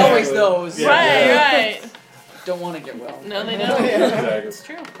 Yeah. There's always those. Yeah. Right. Don't want to get well. No, they don't. Exactly. It's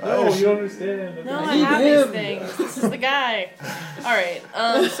true. Oh, you don't understand. No, I have these things. This is the guy. All right.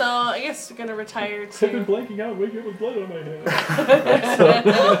 So I guess we're gonna retire I've been to. blanking out, waking up with blood on my hands.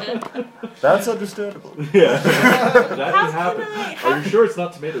 That's understandable. Yeah. That How can happen. can I- Are you sure it's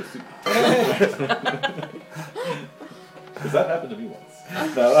not tomato soup? Because that happened to me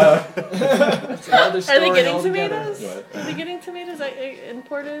once. No, That's another Are story they getting altogether. tomatoes? What? Are they getting tomatoes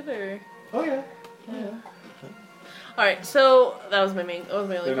imported or? Oh, yeah. All right. So that was my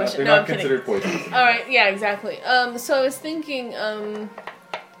only They're question. not I'm kidding. considered poisonous. All right. Yeah. Exactly. So I was thinking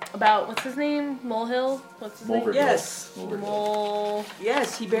about what's his name? Molehill. What's his name? Mulverhill. Yes. Mole.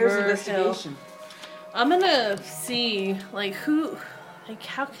 Yes, he bears Verhill. investigation. I'm gonna see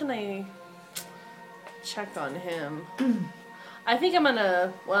how can I check on him? I think I'm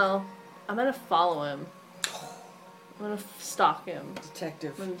gonna follow him. I'm gonna stalk him.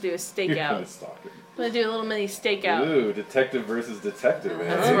 Detective. I'm gonna do a You're stakeout. gonna stalk it. I'm gonna do a little mini stakeout. Ooh, detective versus detective. Eh?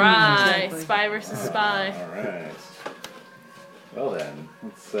 That's right. Exactly. Spy versus spy. All right. Well then,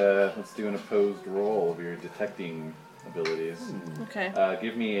 let's do an opposed roll of your detecting abilities. Okay.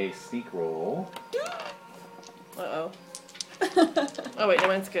 Give me a sneak roll. Uh-oh. Oh wait, no,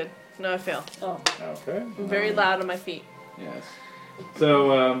 mine's good. No, I fail. Oh. Okay. I'm very loud on my feet. Yes.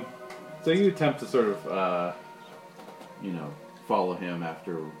 So, so you attempt to sort of, follow him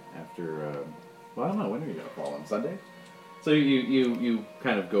after. Well, I don't know. When are you gonna follow him? Sunday. So you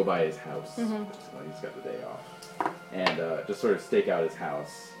kind of go by his house. Mhm. He's got the day off, and just sort of stake out his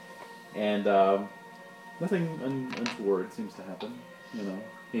house, and nothing untoward seems to happen. You know,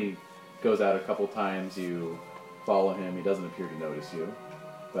 he goes out a couple times. You follow him. He doesn't appear to notice you.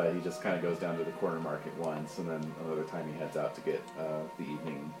 but he just kind of goes down to the corner market once, and then another time he heads out to get the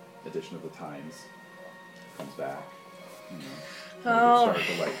evening edition of the Times. Comes back. Oh,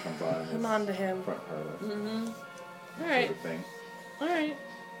 the light comes on. I'm on to him. Front parlor. All right. Sort of thing. All right.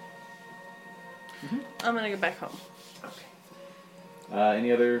 I'm gonna go back home. Okay.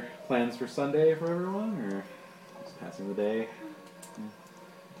 Any other plans for Sunday for everyone, or just passing the day?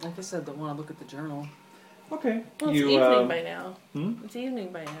 Like I said, I want to look at the journal. Okay. Well, it's evening by now. It's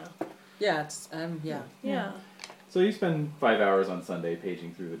evening by now. Yeah, it's Yeah. So you spend 5 hours on Sunday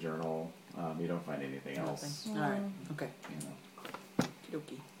paging through the journal. You don't find anything else. Nothing. All right. Okay.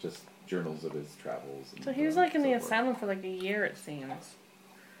 Okey-dokey. Just journals of his travels. So he was like in the asylum for like a year, it seems.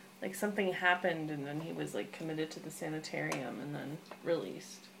 Like something happened, and then he was like committed to the sanitarium, and then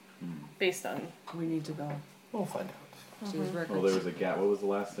released, based on. We need to go. We'll find out. See his records. Well, there was a gap. What was the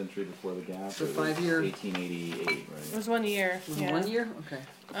last century before the gap? For 5 years. 1888, right? It was 1 year. Was it 1 year? Okay.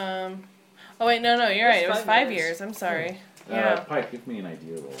 Oh wait, no, you're right. It was 5 years. I'm sorry. Yeah. Pike, give me an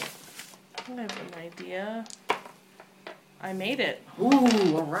idea roll. I have an idea. I made it.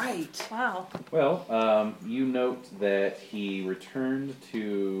 Ooh, all right. Wow. Well, you note that he returned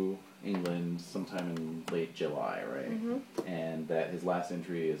to England sometime in late July, right? And that his last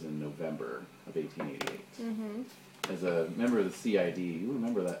entry is in November of 1888. As a member of the CID, you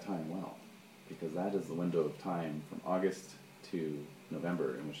remember that time well, because that is the window of time from August to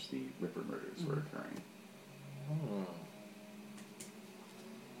November in which the Ripper murders were occurring.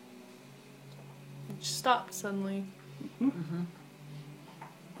 It stopped suddenly.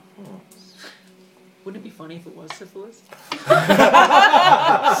 Wouldn't it be funny if it was syphilis? That's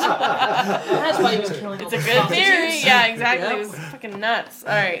why he was killing all It's a the good theory. prostitutes. Yeah, exactly. Yep. It was fucking nuts.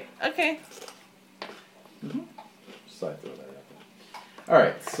 All right. Okay. So I throw that out there. All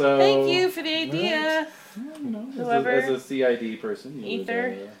right, so Thank you for the idea. Whoever. as a CID person, you Ether.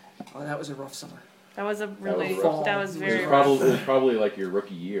 would, Oh, that was a rough summer. That was a really. rough. That was it very was rough. probably like your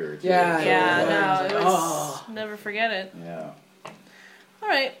rookie year. Too. Yeah, So Yeah, it was no, it was. Oh. Never forget it. Yeah. All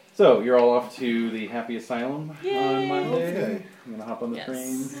right. So you're all off to the Happy Asylum Yay. on Monday. Okay. You're gonna hop on the Yes.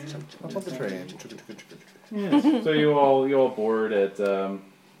 train. Up on the train. Yes. So you all board at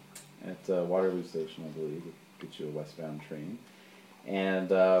Waterloo Station, I believe. Get you a westbound train, and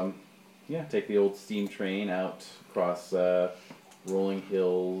take the old steam train out across rolling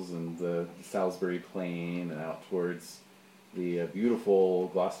hills and the Salisbury Plain and out towards the beautiful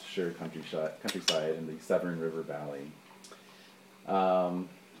Gloucestershire countryside and the Severn River Valley.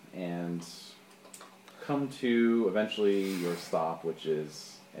 And come to eventually your stop, which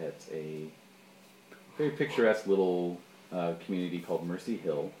is at a very picturesque little community called Mercy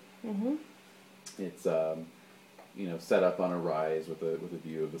Hill. It's set up on a rise with a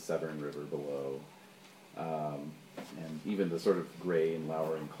view of the Severn River below, and even the sort of gray and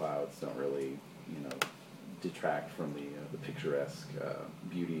lowering clouds don't really detract from the picturesque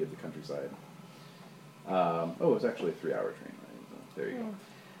beauty of the countryside. It's actually a 3-hour train ride. So there you go.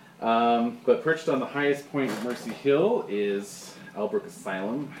 But perched on the highest point of Mercy Hill is Albrook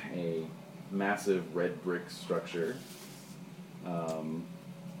Asylum, a massive red brick structure.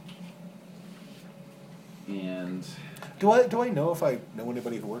 And Do I know if I know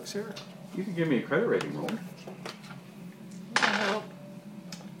anybody who works here? you can give me a credit rating roll.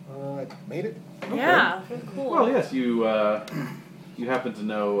 I I made it. Yeah. Cool. Well, yes, you happen to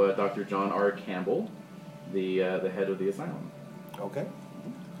know Dr. John R. Campbell, the head of the asylum. Okay.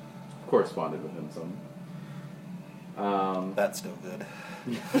 Corresponded with him some. That's no good.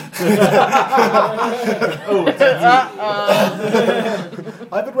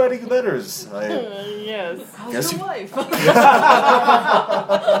 I've been writing letters. Yes. How's Guess your you- wife?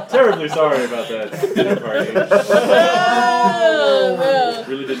 Terribly sorry about that dinner party. Oh,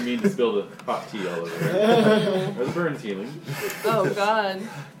 Really didn't mean to spill the hot tea all over it. Or the burns healing. Oh God.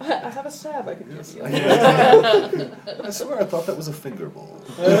 I have a stab I could give you. I swear I thought that was a finger bowl.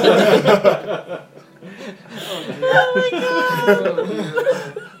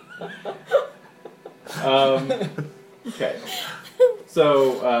 Okay.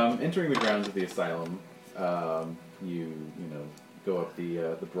 So, entering the grounds of the asylum, you go up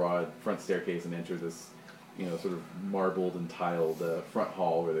the broad front staircase and enter this, sort of marbled and tiled front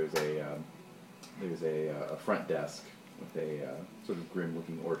hall where there's a front desk with a sort of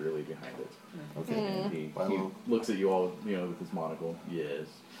grim-looking orderly behind it. Okay. And he looks at you all, with his monocle. Yes.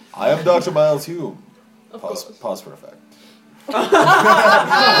 I am Dr. Miles Hume. Of Pause, course. pause for effect.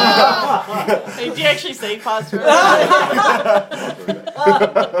 Did you actually say pause for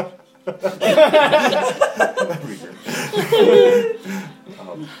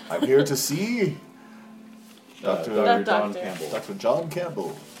I'm here to see Dr. Don Doctor. Campbell. Dr. John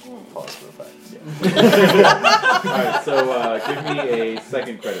Campbell. Pause for effect. Alright, so give me a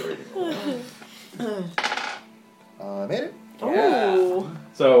second credit rating. I made it. Oh.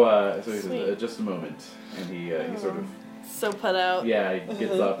 So he Sweet. says, just a moment. And he sort of, So put out. he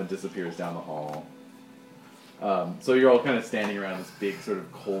gets up and disappears down the hall. So you're all kind of standing around this big sort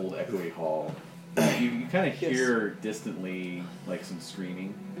of cold, echoey hall. You kind of hear distantly like some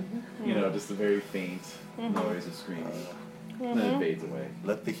screaming. You know, just a very faint noise of screaming. And then it fades away.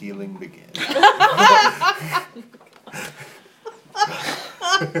 Let the healing begin.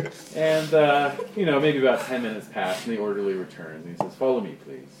 And, maybe about 10 minutes pass, and the orderly returns, and he says, "Follow me,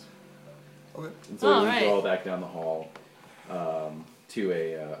 please." Okay. And so he leads right. you all back down the hall to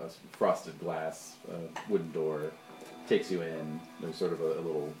a frosted glass wooden door. Takes you in. There's sort of a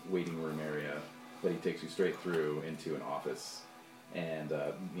little waiting room area that he takes you straight through into an office. And,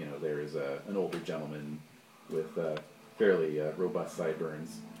 there is an older gentleman with fairly robust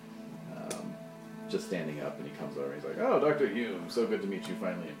sideburns. Just standing up, and he comes over and he's like, "Oh, Dr. Hume, so good to meet you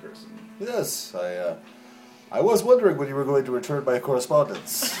finally in person." Yes, I was wondering when you were going to return my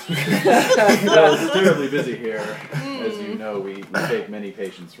correspondence. Well, it's terribly busy here. As you know, we take many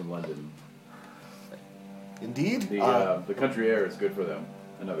patients from London. Indeed. The country air is good for them.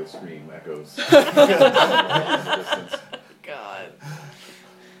 Another scream echoes in the distance. God.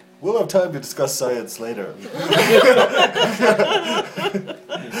 We'll have time to discuss science later.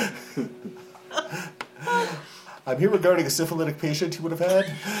 I'm here regarding a syphilitic patient you would have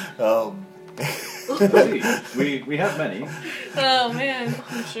had. We have many. Oh man,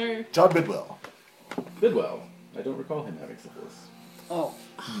 I'm sure. John Bidwell. Bidwell. I don't recall him having syphilis. Oh.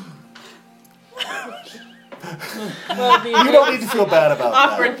 Well, You don't need to feel bad about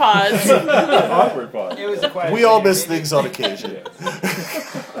Awkward pause. Awkward pause. It was a quiet. that. We all miss things on occasion.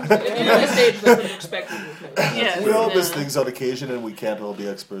 at this stage, that's unexpected. Yes. We all no. miss things on occasion, and we can't all be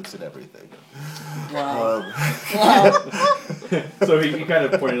experts in everything. Wow. So he kind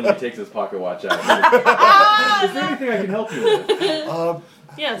of pointedly takes his pocket watch out. Is there anything I can help you with?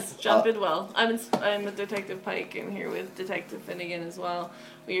 Yes, John Bidwell. I'm with Detective Pike and here with Detective Finnegan as well.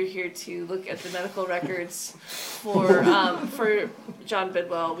 We are here to look at the medical records for John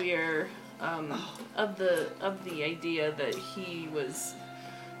Bidwell. We are of the idea that he was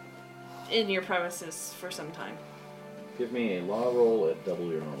in your premises for some time. Give me a law roll at double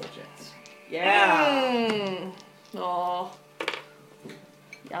your normal chance. Yeah. Oh.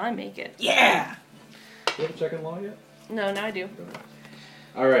 Yeah, I make it. Yeah. Do you have a check in law yet? No, now I do.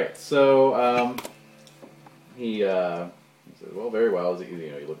 All right, so he says, "Well, very well." As he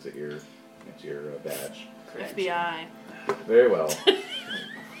looks at your badge. FBI. Very well.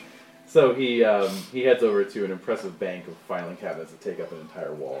 So he heads over to an impressive bank of filing cabinets that take up an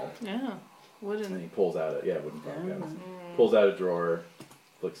entire wall. Yeah. And Wooden. he pulls out wooden filing cabinets. Pulls out a drawer,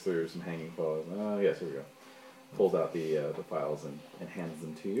 flicks through some hanging files. Oh yes, here we go. Pulls out the files and hands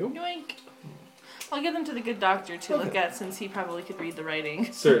them to you. Yoink. I'll give them to the good doctor to look at since he probably could read the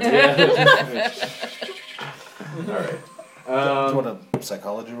writing. Certainly. Yeah. All right. Do you want a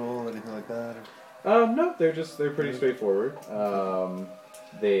psychology roll or anything like that? No, they're pretty straightforward.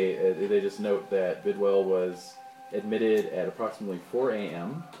 They just note that Bidwell was admitted at approximately 4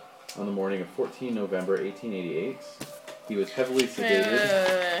 a.m. on the morning of 14 November 1888. He was heavily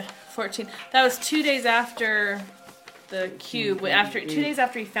sedated. 14. That was 2 days after the cube. 2 days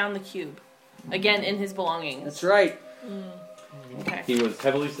after he found the cube. Again, in his belongings. That's right. Okay. He was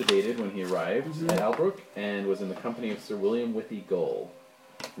heavily sedated when he arrived at Albrook and was in the company of Sir William Withy Gull.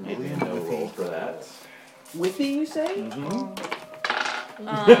 Gave me a no roll for that. Withy, you say?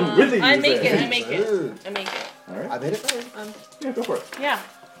 Withy, I you make say. it. I make it. Good. I make it. All right. I made it. Yeah, go for it. Yeah.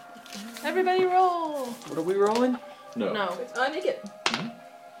 Everybody roll. What are we rolling? No. No. I make it.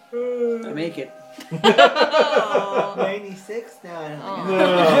 I make it. Oh. 96? No, I don't think Oh.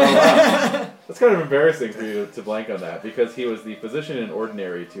 No. That's kind of embarrassing for you to blank on that because he was the physician in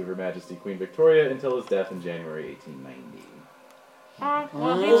ordinary to Her Majesty Queen Victoria until his death in January 1890.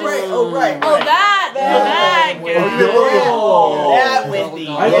 Well, he Oh, just... right. Oh, right. Oh, that! That guy. Oh, that Whitby.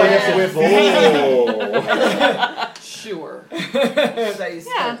 I thought it was Sure. I thought you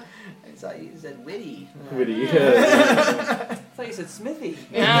said. Yeah. I thought you said witty. Witty. I thought you said Smithy.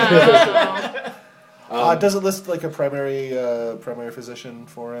 Yeah. Does it list like a primary physician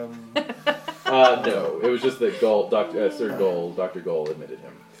for him? No, it was just that Dr. Gull admitted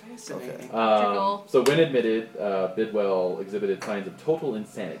him. Fascinating. So when admitted, Bidwell exhibited signs of total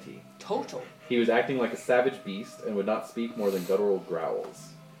insanity. Total. He was acting like a savage beast and would not speak more than guttural growls.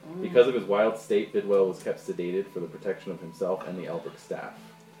 Because of his wild state, Bidwell was kept sedated for the protection of himself and the Albrook staff.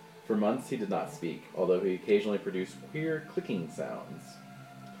 For months he did not speak, although he occasionally produced queer clicking sounds.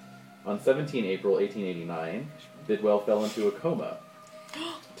 On 17 April 1889, Bidwell fell into a coma.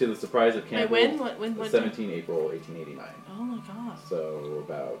 To the surprise of Campbell. Wait, when? 17 April 1889. Oh my god. So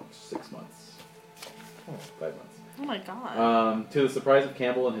about 6 months. 5 months. Oh my god. To the surprise of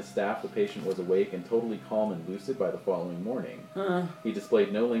Campbell and his staff, the patient was awake and totally calm and lucid by the following morning. He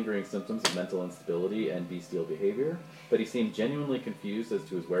displayed no lingering symptoms of mental instability and bestial behavior, but he seemed genuinely confused as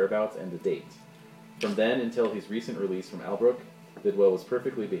to his whereabouts and the date. From then until his recent release from Albrook, Bidwell was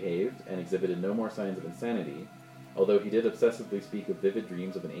perfectly behaved and exhibited no more signs of insanity, although he did obsessively speak of vivid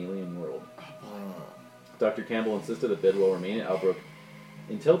dreams of an alien world. Dr. Campbell insisted that Bidwell remain at Albrook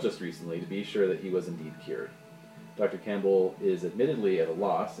until just recently to be sure that he was indeed cured. Dr. Campbell is admittedly at a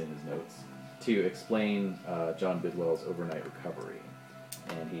loss, in his notes, to explain John Bidwell's overnight recovery.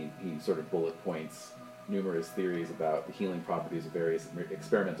 And he sort of bullet points numerous theories about the healing properties of various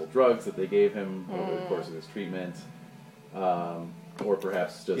experimental drugs that they gave him over the course of his treatment. Or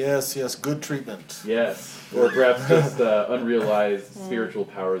perhaps just... Yes, good treatment. Yes. Or perhaps just unrealized spiritual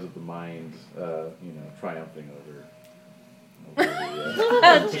powers of the mind, triumphing over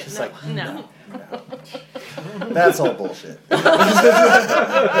just no, like, no. That's all bullshit.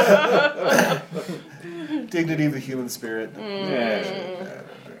 Dignity of the human spirit.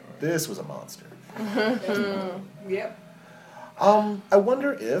 This was a monster. Yep. I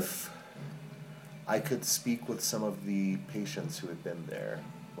wonder if I could speak with some of the patients who had been there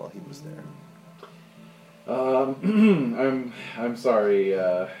while he was there. I'm sorry.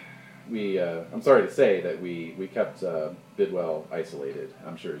 I'm sorry to say that we kept Bidwell isolated.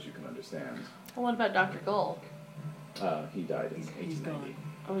 I'm sure, as you can understand. Well, what about Dr. Gull? He died in He's 1890. gone.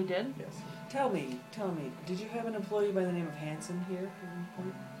 Oh, he did? Yes. Tell me, did you have an employee by the name of Hanson here at one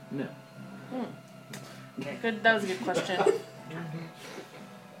point? No. Okay, good. That was a good question.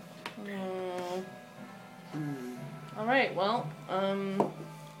 All right. Well,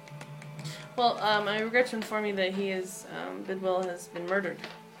 I regret to inform you that Bidwell has been murdered.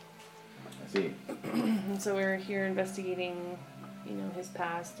 I see. And so we're here investigating, his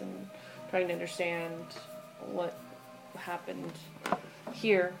past and trying to understand what happened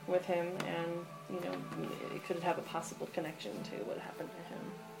here with him, and it could have a possible connection to what happened to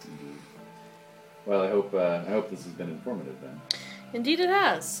him. Indeed. Well, I hope this has been informative then. Indeed, it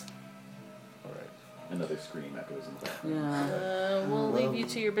has. All right. Another scream echoes in the back. Yeah. We'll leave you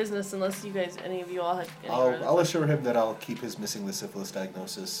to your business unless any of you all have. I'll assure him that I'll keep his missing the syphilis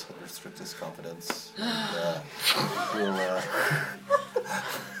diagnosis under strictest confidence. And, we'll,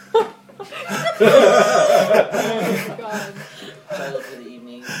 God. Child for the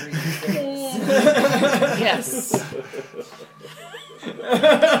evening. Yes.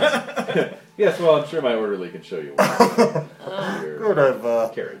 Yes, well, I'm sure my orderly can show you one. Good,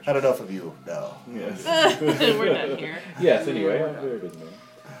 I've carriage. had enough of you now. Yes. We're done here. Yes, anyway, I'm very busy.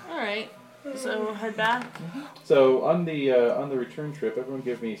 All right. So head back. So on the return trip, everyone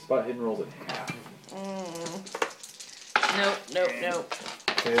give me spot hidden rolls at half. Nope.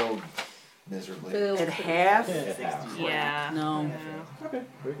 Failed miserably. At half? At half. Yeah. No. Okay,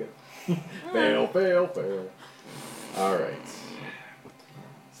 very good. Fail. All right.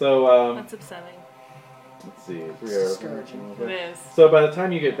 So That's upsetting. let's see. Discouraging. It is. So by the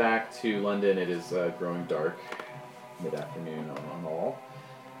time you get back to London, it is growing dark, mid-afternoon on all,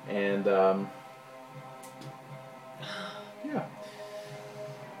 and yeah.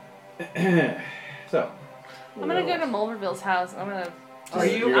 So I'm gonna go to Mulverville's house. I'm gonna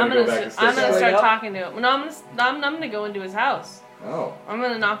You're gonna go back and stay I'm gonna straight start up? talking to him. No, I'm gonna go into his house. Oh. I'm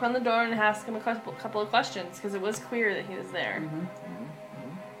gonna knock on the door and ask him a couple of questions because it was clear that he was there.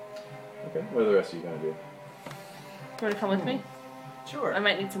 Okay. What are the rest of you gonna do? You wanna come with me? Sure. I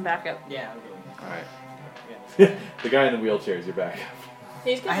might need some backup. Yeah, I'm going. All right. The guy in the wheelchair is your backup.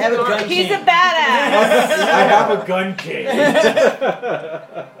 He's I have a gun He's cane. a badass. I have a gun cane.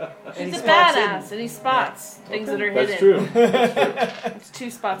 He's a badass, and he spots things that are That's hidden. true. That's true. It's 2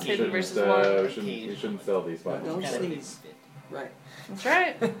 spots hidden Shouldn't, versus 1. you shouldn't sell these spots. Don't Kind of sneeze. fit. Right. That's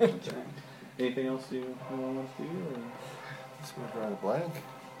right. Anything else you want to do? So we're drawing a blank.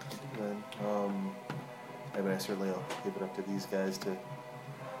 Then, I certainly will give it up to these guys to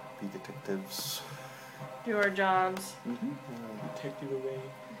be detectives. Do our jobs. Detective away.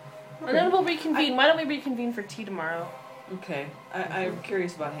 And then we'll reconvene. Why don't we reconvene for tea tomorrow? Okay. I'm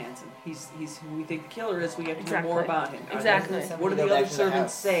curious about Hanson. He's who we think the killer is. We have to Exactly. know more about him. Exactly. What do the other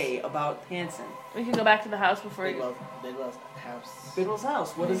servants say about Hanson? We can go back to the house before we Bidwell's house. Bidwell's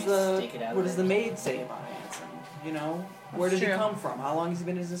house. What Maybe stake it out does the there. maid say about Hanson? Where That's did he true. come from? How long has he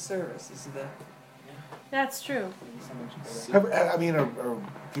been in his service? Is he the That's true. I mean, are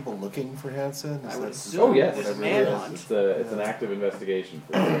people looking for Hanson? I would that- assume. Oh yes, It's a it manhunt. is. It's an active investigation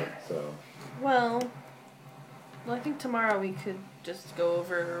for sure. So Well, I think tomorrow we could just go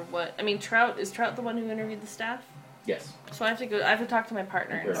over what. I mean, is Trout the one who interviewed the staff? yes. So I have to talk to my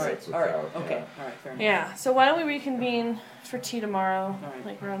partner. Compare All right, notes with all right, Trout, okay, yeah. all right, fair enough. Yeah. So why don't we reconvene for tea tomorrow, All right.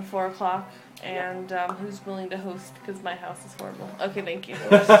 like around 4:00, and who's willing to host? Because my house is horrible. Okay, thank you.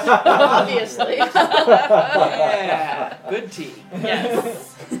 Obviously. Yeah, good tea.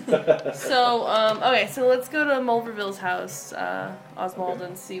 Yes. So okay, so let's go to Mulverville's house, Oswald, Okay.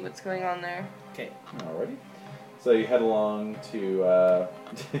 and see what's going on there. Okay. Alrighty. So you head along to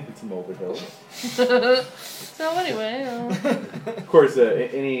to Mulder Hill. So anyway, Of course,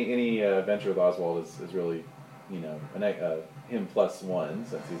 any venture with Oswald is really, him plus one,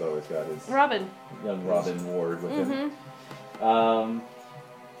 since he's always got his Robin. young Robin Ward with him. Mm-hmm.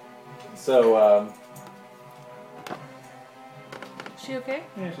 So She okay?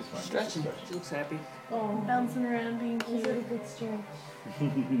 yeah, she's fine. Stretching. She looks happy. Oh, bouncing around, being cute. good stretch.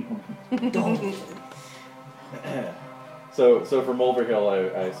 So for Mulder Hill,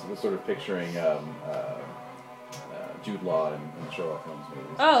 I was sort of picturing Jude Law in Sherlock Holmes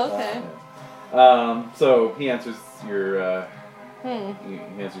movies. Oh, okay. Yeah. So he answers your Hmm. he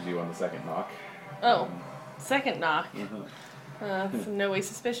answers you on the second knock. Oh, second knock. Mhm. In no way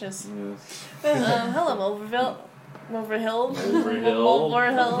suspicious. Yes. Hello, Mulverville. Mulverhill. Mulverhill.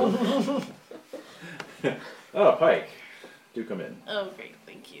 Mulverhill. Oh, Pike, do come in. Oh, great,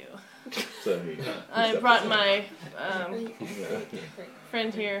 thank you. So he I steps brought aside. my Yeah.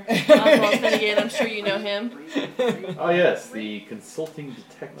 friend here, Oswald Finnegan. I'm sure you know him. Oh yes, the consulting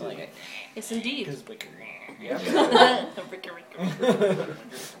detective. Yes, indeed. Yes.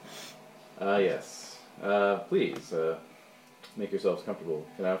 Please make yourselves comfortable.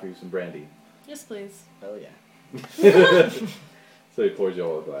 Can I offer you some brandy? Yes, please. Oh yeah. So he pours you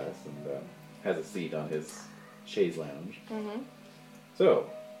all a glass and has a seat on his chaise lounge. Mm-hmm. So,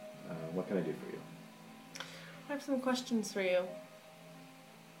 what can I do for you? I have some questions for you.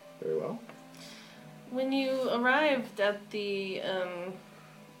 Very well. When you arrived at the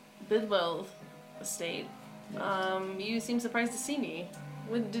Bidwell estate, you seemed surprised to see me.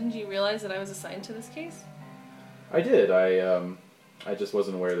 Didn't you realize that I was assigned to this case? I did. I just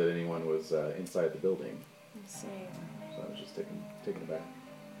wasn't aware that anyone was inside the building, Let's see. so I was just taken aback.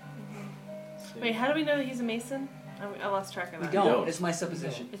 Wait, how do we know that he's a Mason? I lost track of We that. don't. It's my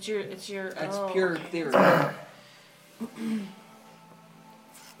supposition. It's your. It's oh, pure okay. theory. I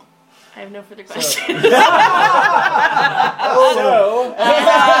have no further questions. No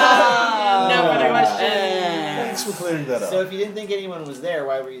further questions. Thanks for clearing that up. So if you didn't think anyone was there,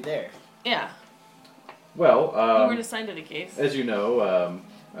 why were you there? Yeah, Well, you weren't assigned to the case. as you know,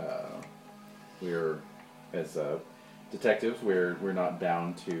 we're as detectives. We're not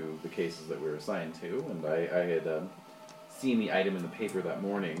bound to the cases that we're assigned to, and I had seen the item in the paper that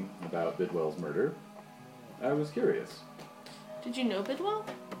morning about Bidwell's murder. I was curious. Did you know Bidwell?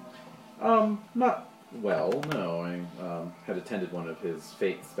 Not well. No, I had attended one of his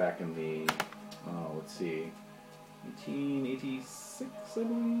fetes back in the 1886, I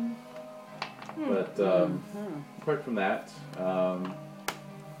believe. But apart from that,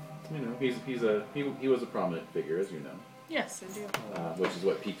 he was a prominent figure, as you know, Yes, I do. which is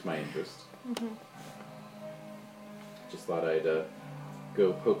what piqued my interest. Mm-hmm. Just thought I'd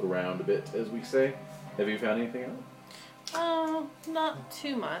go poke around a bit, as we say. Have you found anything out? Oh, not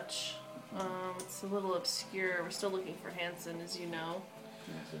too much. It's a little obscure. We're still looking for Hanson, as you know.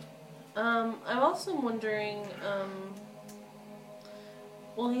 I'm also wondering,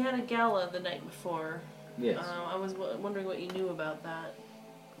 well, he had a gala the night before. Yes. I was wondering what you knew about that.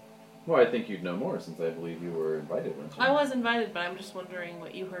 Well, I think you'd know more, since I believe you were invited, weren't you? I was invited, but I'm just wondering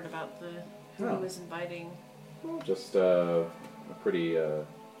what you heard about who Oh. he was inviting. Just a pretty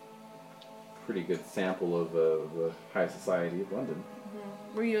good sample of the high society of London.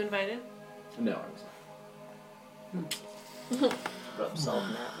 Mm-hmm. Were you invited? No, I wasn't. Rub salt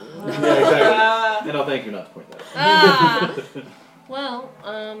in that wound. Yeah, exactly. And I'll thank you not to point that out. Ah! Well,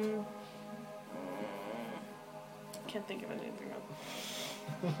 can't think of anything else.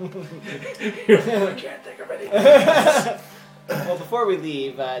 I can't think of anything. Well, before we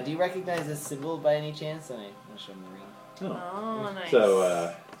leave, do you recognize this symbol by any chance? I'm not sure I'm the ring. Oh, nice.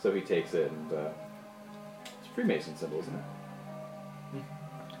 So he takes it, and it's a Freemason symbol, isn't it?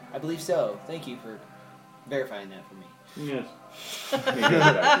 I believe so. Thank you for verifying that for me. Yes.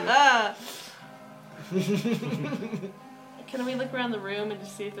 Can we look around the room and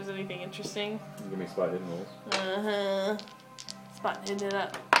just see if there's anything interesting? Give me spot hidden rolls. Uh-huh. Spot hidden it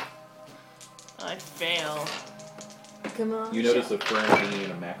up. I fail. Come on. You notice a fern hanging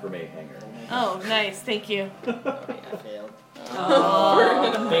in a macrame hanger. Oh, nice. Thank you. Oh, yeah, I failed.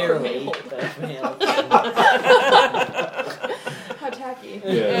 Oh. Barely, but I failed. How tacky.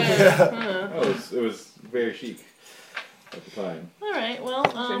 Yeah. Oh, it was very chic at the time. All right. Well,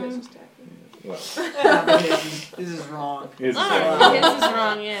 Well, This is wrong. it's, all right. This is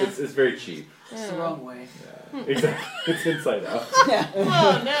wrong. Yeah. it's very cheap. It's the wrong way. Yeah. Exactly. It's inside out.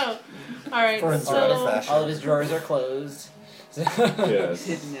 Oh no. All right. Ferns are out of So. fashion. All of his drawers are closed. Yes.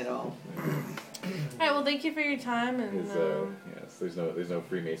 Hidden it all. All right. Well, thank you for your time and. Yes. There's no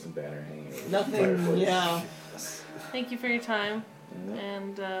Freemason banner hanging over the Nothing, fireplace. yeah. Thank you for your time,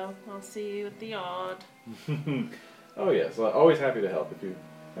 and I'll see you at the odd. Oh yes. Well, always happy to help if you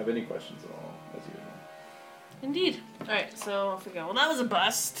have any questions at all, as usual. Indeed. All right. So off we go. Well, that was a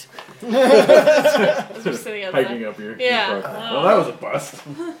bust. As we're sitting outside. Hiking up your Yeah. your car. Well, that was a bust.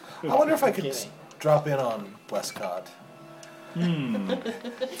 I wonder if I could Kidding. drop in on Westcott. Drops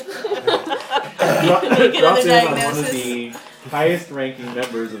Get in another on one of diagnosis. the highest-ranking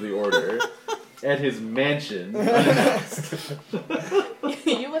members of the order at his mansion. You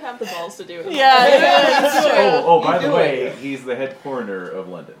would have the balls to do it. Yeah, that's true. Oh, by You the do way, he's the head coroner of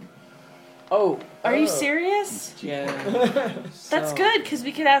London. Oh. Are you serious? Yeah. That's good, because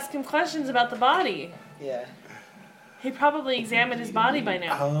we could ask him questions about the body. Yeah. He probably examined his body by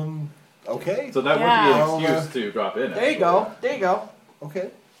now. Okay. So that Yeah. would be an excuse to drop in. There you go. There you go. Okay.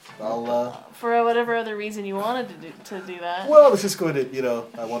 I'll, For whatever other reason you wanted to do that. well, I was just going to,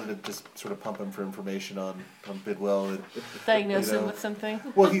 I wanted to just sort of pump him for information on Bidwell. And, Diagnose you know. him with something.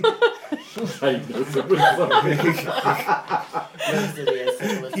 well, he, Diagnose him with something. Knows that he has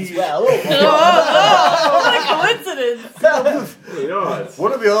syphilis as well. Oh, what a coincidence! What are the odds?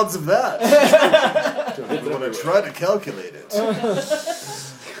 what are the odds of that? When I tried to calculate it.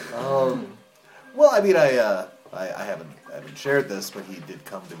 Well, I mean, I haven't shared this, but he did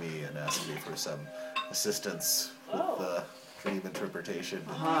come to me and ask me for some assistance with dream interpretation.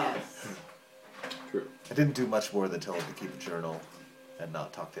 True. I didn't do much more than tell him to keep a journal and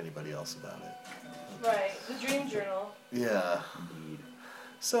not talk to anybody else about it. Right, the dream journal. Yeah.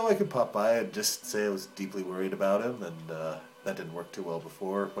 So I could pop by and just say I was deeply worried about him, and that didn't work too well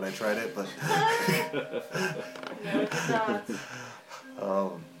before when I tried it, but... No, it's not.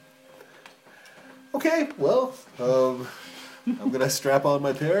 Okay, well, I'm gonna strap on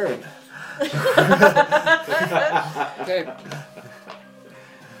my pair and... Okay.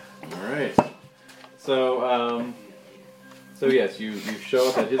 All right. So yes, you show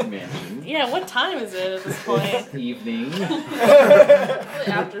up at his mansion. Yeah, what time is it at this point? Evening.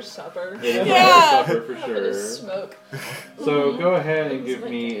 After supper. It is Yeah. after supper for Bit sure. of smoke. So go ahead and give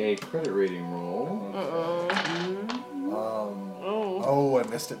me a credit rating roll. Oh, I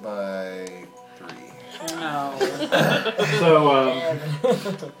missed it by 3. No. So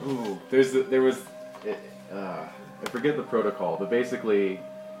I forget the protocol, but basically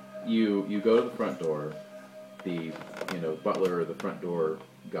you go to the front door. The butler or the front door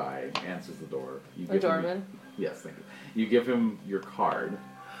guy answers the door. You Or doorman. Yes, thank you. You give him your card.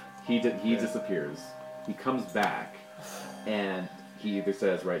 He disappears. He comes back, and he either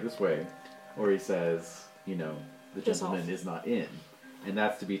says right this way, or he says the gentleman is not in, and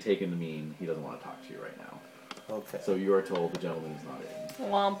that's to be taken to mean he doesn't want to talk to you right now. Okay. So you are told the gentleman is not in.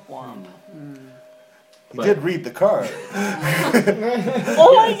 Womp womp. He did read the card.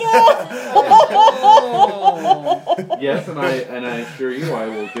 Oh my god! Yes, and I assure you, I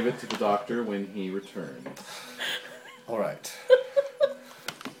will give it to the doctor when he returns. All right.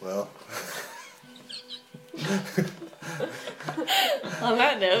 Well, On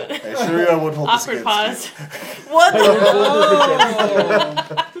that note, I assure you I won't hold this awkward against pause. What the?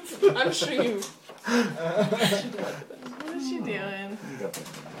 I'm sure you. What is she doing?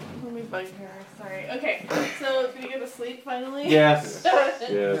 Let me bug her. Sorry. Okay, so did you go to sleep finally? Yes. Alright.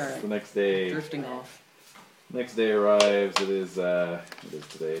 Yes. The next day. Drifting off. Next day arrives. It is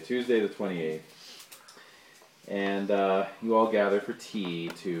today, Tuesday the 28th, and you all gather for tea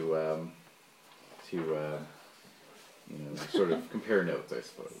to sort of compare notes, I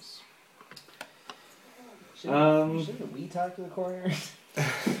suppose. Shouldn't we talk to the coroner? Yeah.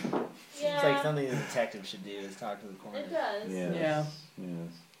 It's like something the detective should do is talk to the coroner. It does. Yes. Yeah.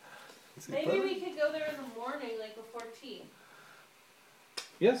 Yes. Maybe we could go there in the morning, like before tea.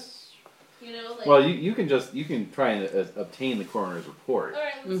 Yes. Like. Well, you can try and obtain the coroner's report. All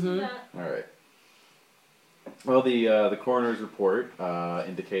right, let's do that. All right. Well, the coroner's report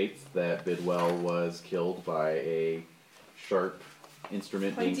indicates that Bidwell was killed by a sharp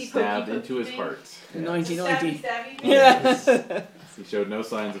instrument being Pointy, stabbed pokey, into his thing. heart. In 1990. Stabby. Yes. He showed no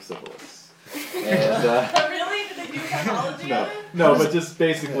signs of syphilis. And Really? Did they do pathology? no, but just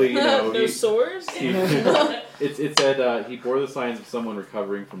basically, No sores? It said he bore the signs of someone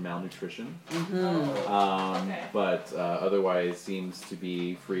recovering from malnutrition, but otherwise seems to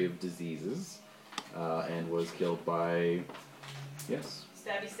be free of diseases, and was killed by, yes.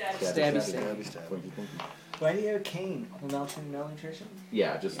 Stabby. Why do you have a cane? Malnutrition?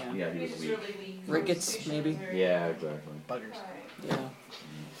 Yeah, he was weak. Really weak. Rickets, maybe. Yeah, exactly. Buggers. Yeah.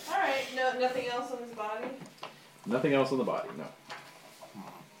 Alright, nothing else on his body? Nothing else on the body, no.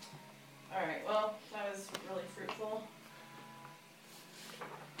 Alright, well, that was really fruitful.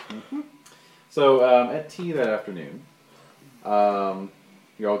 So at tea that afternoon,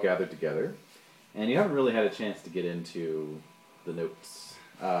 you're all gathered together, and you haven't really had a chance to get into the notes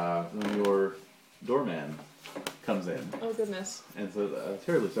when your doorman comes in. Oh, goodness. And so,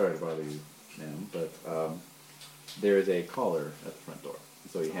 terribly sorry to bother you, ma'am, but there is a caller at the front door.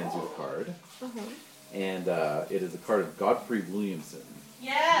 So he hands you the card, and it is a card of Godfrey Williamson.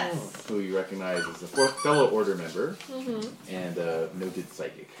 Yes! Who you recognize as a fellow order member and a noted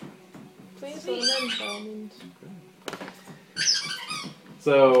psychic. Please let him in,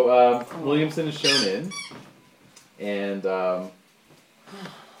 So Williamson is shown in, and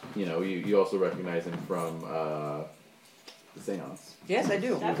you also recognize him from the seance. Yes, I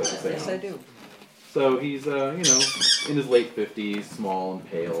do. Yes, I do. So he's in his late 50s, small and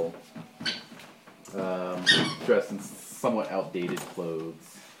pale, dressed in somewhat outdated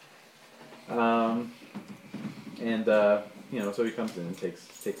clothes, so he comes in and takes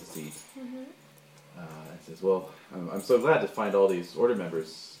a seat. And says, "Well, I'm so glad to find all these order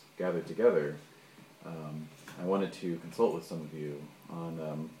members gathered together. I wanted to consult with some of you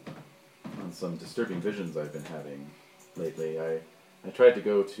on some disturbing visions I've been having lately. I tried to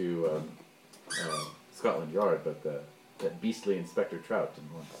go to Scotland Yard, but that beastly Inspector Trout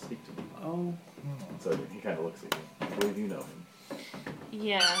didn't want to speak to me. Oh. So he kind of looks at you. I believe you know him.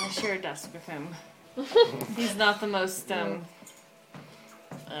 Yeah, I share a desk with him. He's not the most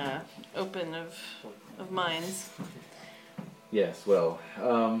open of minds. Yes, well,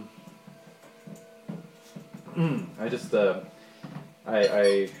 I just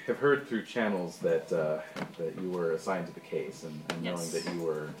I have heard through channels that you were assigned to the case, and knowing that you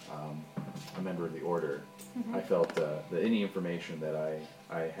were a member of the order, I felt that any information that I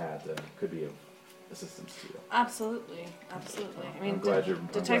had could be of assistance to you. Absolutely. I mean, I'm glad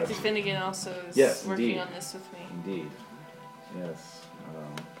Detective Finnegan also is working indeed. on this with me. Indeed. Yes.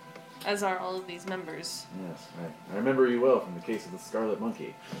 As are all of these members. Yes. I remember you well from the case of the Scarlet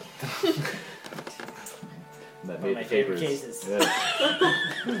Monkey. That made my the favorite papers. cases. Yes.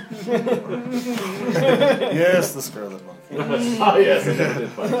 Yes, the Scarlet Monkey. Oh yes, I never did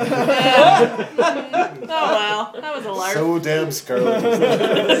find it. Oh wow, that was a lark. So damn scarlet.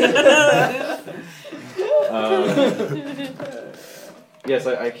 Yes,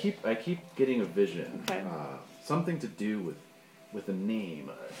 I keep getting a vision. Okay. Something to do with a name,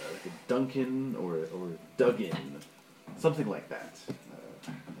 like a Duncan or Duggan, something like that.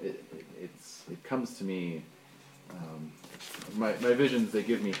 It comes to me. My visions, they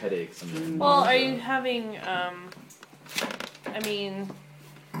give me headaches. Well, are you having? I mean,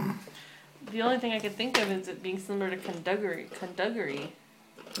 the only thing I could think of is it being similar to Conduggery. Condudgery.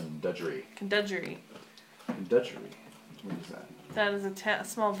 What is that? That is a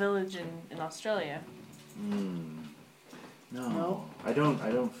small village in Australia. No, I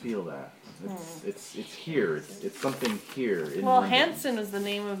don't feel that. It's here. It's something here. In Well, London. Hanson is the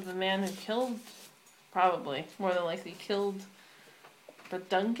name of the man who killed, probably more than likely killed, but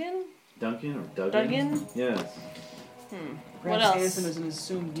Duncan. Duncan or Duggan? Duggan? Yes. What Perhaps else? Hanson is an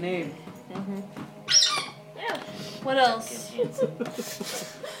assumed name. Yeah. What else?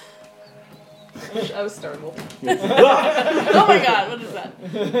 I was startled. Oh my God! What is that?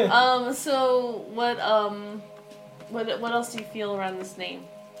 So what else do you feel around this name?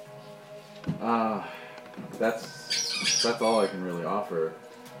 That's all I can really offer.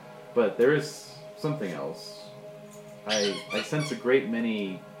 But there is something else. I sense a great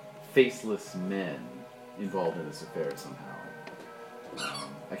many faceless men involved in this affair somehow.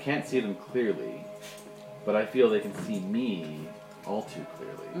 I can't see them clearly, but I feel they can see me all too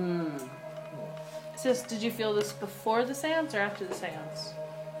clearly. Did you feel this before the seance or after the seance?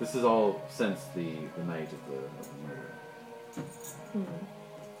 This is all since the night of the murder.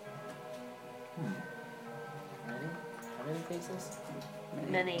 How many faces?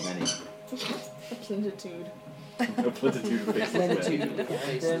 Many. A plentitude. A plentitude of faceless men.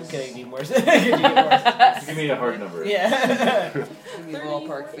 Then can I be more? Can you get more? Give me a hard number. Yeah. Give me a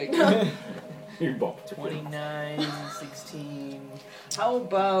ballpark figure. You bump. 29, 16, How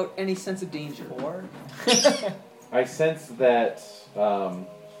about any sense of danger? 4. I sense that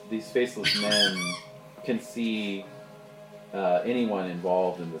these faceless men can see anyone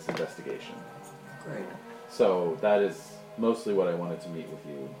involved in this investigation. Great. So that is mostly what I wanted to meet with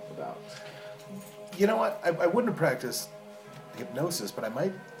you about. You know what? I wouldn't have practiced hypnosis, but I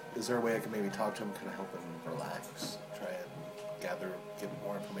might. Is there a way I can maybe talk to him, kind of help him relax, try and get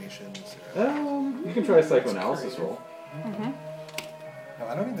more information? You can try a psychoanalysis roll. Mm-hmm. No,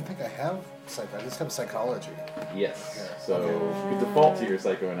 I don't even think I have I just have psychology. Yes. Yeah. So Okay. you default to your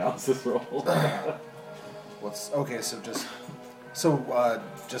psychoanalysis roll.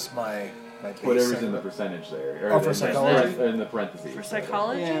 Just my base Whatever's in the percentage there. Or Oh, for psychology? In the parentheses. For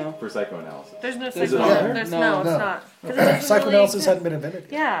psychology? Yeah. For psychoanalysis. There's no Is it on psychology. there? There's No. it's not. 'Cause it doesn't Psychoanalysis really hadn't been invented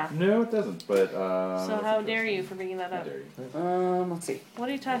yet. Yeah. No, it doesn't. But So how dare you for bringing that How up? dare you? Let's see. What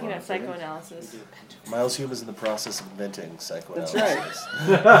are you talking about, psychoanalysis? Miles Hume is in the process of inventing psychoanalysis.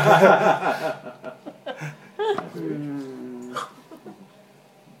 That's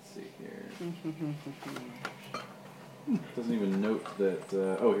Let's see here. Doesn't even note that.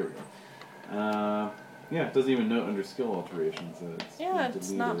 Oh, here we go. Yeah, it doesn't even note under skill alterations that it's Yeah, been it's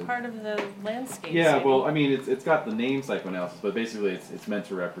not deleted. part of the landscape. Yeah, Sadie. well, I mean, it's got the name psychoanalysis, but basically it's meant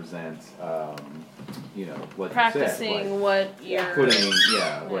to represent, like practicing you said, what you're.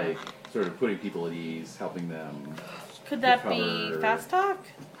 like sort of putting people at ease, helping them. Could that be recover. fast talk?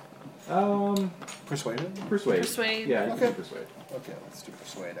 Persuasion? Persuade. Yeah, you Okay. can persuade. Okay, let's do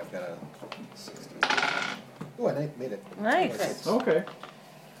persuade. I've got a 60. Oh, I made it. Nice. Okay.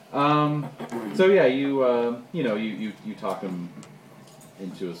 So yeah, you talk him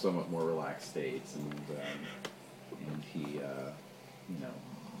into a somewhat more relaxed state, and he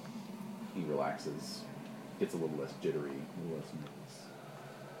he relaxes, gets a little less jittery, a little less nervous,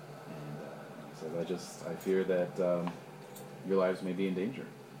 and he says, I fear that your lives may be in danger.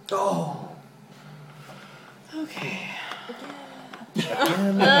 Oh. Okay.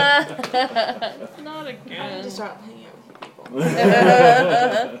 Again. Not I again. need to start hanging out with you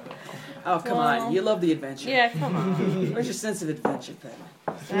people. Oh, come on. You love the adventure. Yeah, come on. Where's your sense of adventure thing?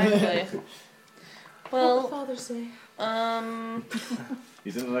 Exactly. Well, Father's Day.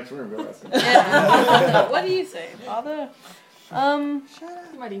 He's in the next room. Go ask him. yeah. What do you say, Father? You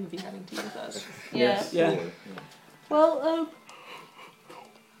might even be having tea with us. Yeah. Yes, Yeah. totally. Well,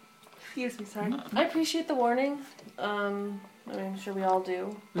 excuse me, sorry. I appreciate the warning. I'm sure we all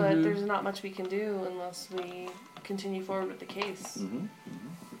do, but Mhm. there's not much we can do unless we continue forward with the case. Mm-hmm.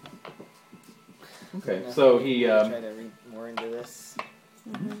 Okay, so he. Try to read more into this.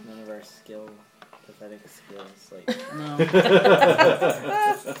 Mm-hmm. None of our pathetic skills, like No.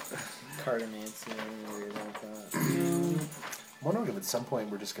 cartomancy or weird like that. I'm wondering if at some point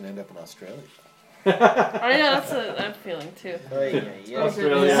we're just going to end up in Australia. Oh yeah, that's a I'm feeling too.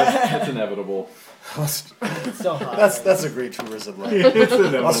 Australia, it's inevitable. Aust- It's so hot. That's a great tourism line. It's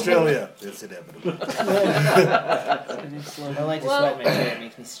inevitable. Australia, it's inevitable. I don't like to Well- sweat my chair.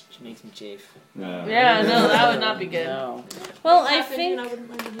 It makes me chafe. No. Yeah, no, that would not be good. No. Well, I Captain, think I wouldn't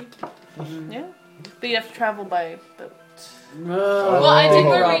mind a meet. yeah, but you have to travel by boat. Well, I did go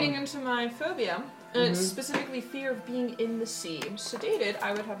problem. reading into my phobia, and it's specifically fear of being in the sea. Sedated,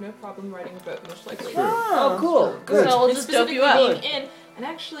 I would have no problem riding a boat, most likely. True. Oh, cool. Good. So we'll It's just dope specifically you up. being in, and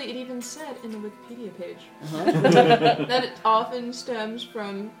actually, it even said in the Wikipedia page Uh-huh. that it often stems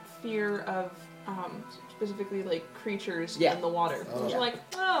from fear of specifically like creatures Yeah. in the water. Oh. It's like,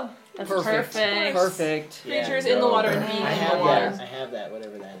 oh, That's Perfect. perfect. Perfect. creatures in the water and being I in have the water. that. I have that.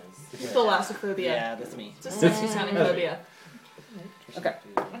 Whatever that is. Thalassophobia. Yeah, that's me. It's a sexy sounding phobia. Okay.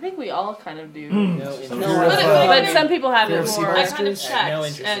 I think we all kind of do. No interest. But some people have Fear it of sea more. I kind of monsters? I have no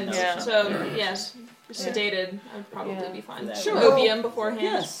checked, interest in and those. Yeah. so yes, sedated, I'd probably Yeah. be fine. That Sure. Opium beforehand.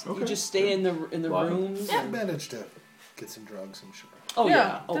 Yes. You Okay. just stay in the Love it. rooms. Yeah. I managed to get some drugs, I'm sure. Oh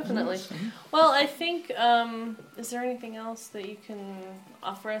yeah. Oh, definitely. Well, I think, is there anything else that you can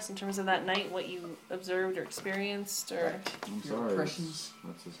offer us in terms of that night, what you observed or experienced, or I'm Your sorry. impressions.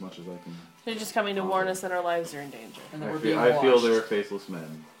 That's as much as I can. you're just coming to warn us that our lives are in danger? And that I we're feel, being I feel watched. they're faceless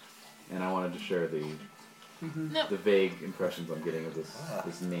men, and I wanted to share the No. the vague impressions I'm getting of this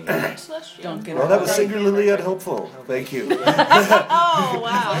name. Celestial. Duncan. Well, that was singularly unhelpful. Thank you. Oh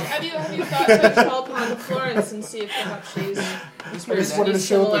wow! Have you thought to call upon Florence and see if perhaps she's I just experienced wanted any to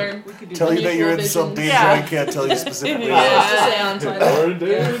show similar? them. We could do Tell you that you're in Unusual some visions. danger. Yeah. I can't tell you specifically. Yeah. Just to say on title. We're in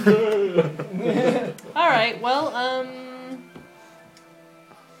danger. All right. Well,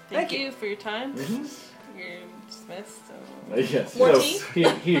 thank Thank you for your time. Mhm. You're dismissed. So. Yes. More so tea? he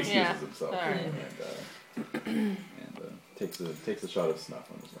excuses Yeah. himself All right. and takes a shot of snuff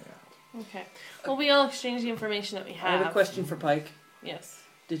on his way out. Okay. Well, we all exchange the information that we I have. have a question for Pike. Yes.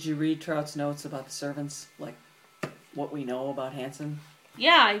 Did you read Trout's notes about the servants? Like, what we know about Hanson?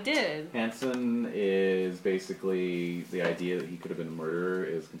 Yeah, I did. Hanson is basically the idea that he could have been a murderer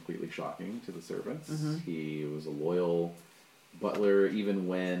is completely shocking to the servants. Mm-hmm. He was a loyal butler even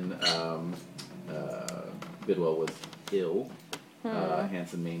when Bidwell was ill.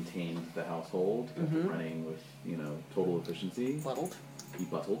 Hanson maintained the household, kept it running with total efficiency. Buttled. He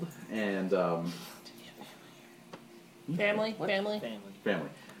buttled and Family.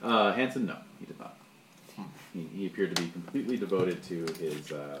 Hanson, no, he did not. He appeared to be completely devoted to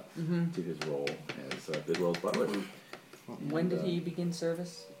his role as Bidwell's butler. When did he begin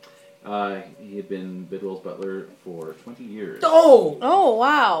service? He had been Bidwell's butler for 20 years. Oh! Oh,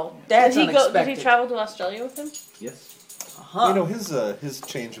 wow. That's did he unexpected. Did he travel to Australia with him? Yes. Uh-huh. His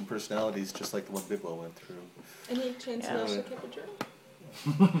change in personality is just like the one Bidwell went through. Any chance he also kept a journal?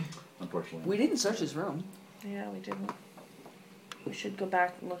 Unfortunately. We didn't search his room. Yeah, we didn't. We should go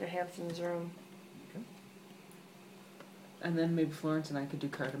back and look at Hanson's room. Okay. And then maybe Florence and I could do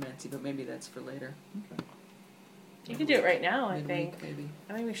cartomancy, but maybe that's for later. Okay. You can do it right now, I Midweek, think. maybe.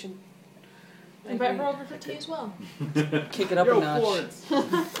 I think we should. Invite her over for tea as well. Kick it up a notch. Florence.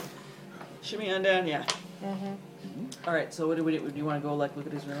 Shimmy on down, yeah. Mm-hmm. All right, so do you want to go look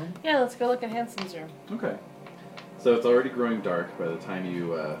at his room? Yeah, let's go look at Hanson's room. Okay. So it's already growing dark by the time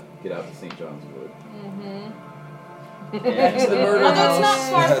you get out to St. John's Wood. Mm-hmm. Next to the murder Well, that's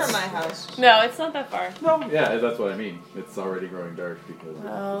house. not far from my house. No, it's not that far. No, yeah, that's what I mean. It's already growing dark because it gets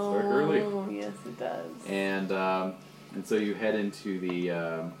dark early. Oh, yes, it does. And so you head into the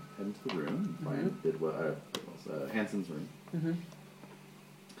room and find Hanson's room. Mm-hmm.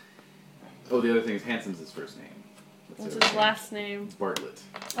 Oh, the other thing is Hanson's his first name. What's his last name? Bartlett.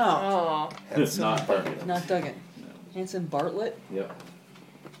 Oh, It's not Bartlett. not Duggan. No. Hanson Bartlett? Yep.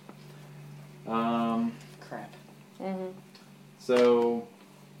 Crap. Mm-hmm. So,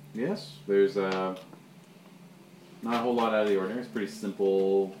 yes, there's not a whole lot out of the ordinary. It's pretty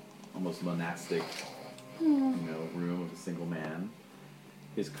simple, almost monastic, room of a single man.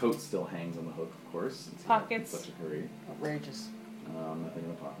 His coat still hangs on the hook, of course, since Pockets. he's in such a hurry. Outrageous. Nothing in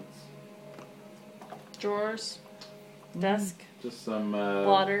the pockets. Drawers. Desk. Just some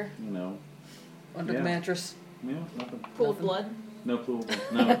Water. Under the Yeah. mattress. Yeah, nothing. Pool of blood. No pool of blood.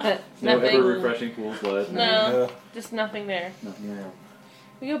 No. No Nothing. ever refreshing pool of blood. No, just nothing there. Nothing. Yeah.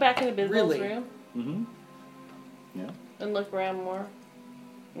 We go back into Bidwell's Really? room Mm-hmm. Yeah. and look around more.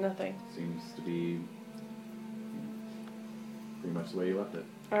 Nothing. Seems to be pretty much the way you left it.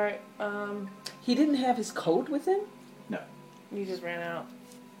 All right. He didn't have his coat with him? No. You just ran out.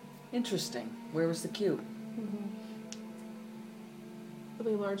 Interesting. Where was the cue?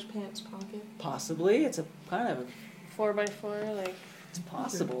 Really large pants pocket. Possibly. It's a kind of 4x4, like. it's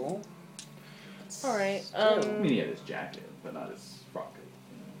possible. All right. I mean, he had his jacket, but not his frock coat.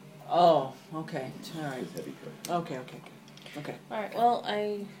 Oh, okay. All right. His heavy coat. Okay. All right. Well,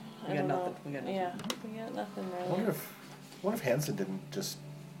 I We got don't nothing. know. We got nothing. Yeah, we got nothing I really. wonder if Hanson didn't just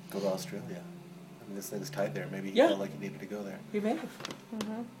go to Australia. I mean, this thing's tied there. Maybe he Yeah. felt like he needed to go there. We may have.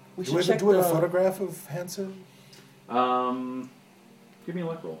 We Do should we check have a the... photograph of Hanson? Give me a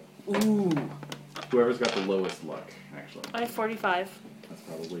luck roll. Ooh. Whoever's got the lowest luck, actually. I have 45. That's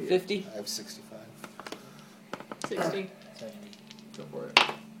probably it. 50? I have 65. 60. Go for it.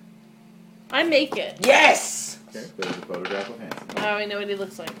 I make it. Yes! Okay, there's a photograph of Hanson. Now I know what he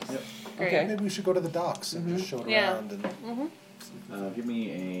looks like. Yep. Great. Okay. Maybe we should go to the docks and just show it Yeah. around. And Give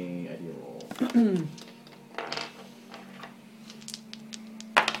me a idea roll.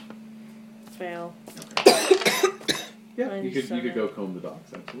 Fail. Yeah, you could 97. go comb the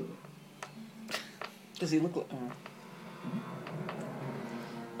docks, absolutely. Does he look like... All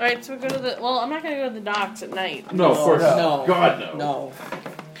right, so we go to the. Well, I'm not gonna go to the docks at night. No, of course no. not. God, no. No.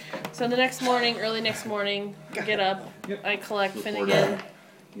 So the next morning, early next morning, get up. Yep. I collect Report Finnegan,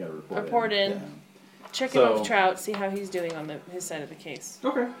 You gotta report, report in, Yeah. check So- in with Trout, see how he's doing on his side of the case.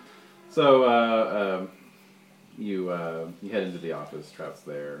 Okay. So you head into the office. Trout's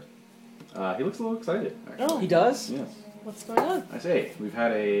there. He looks a little excited. Actually. Oh. He does? Yes. What's going on? I say we've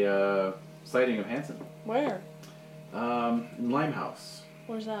had a sighting of Hanson. Where? In Limehouse,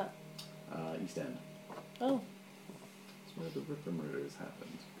 Where's that? East End. Oh. That's where the Ripper murders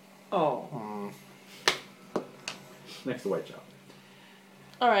happened. Oh. Next to Whitechapel.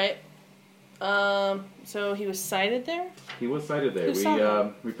 All right. So he was sighted there. He was sighted there. Who saw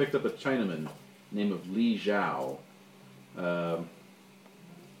him? We picked up a Chinaman named of Li Zhao.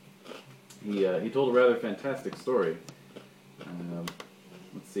 He told a rather fantastic story.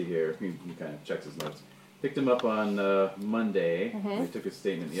 Let's see here. He kind of checks his notes. picked him up on Monday. They took his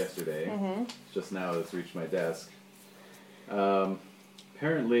statement yesterday. Just now it's reached my desk.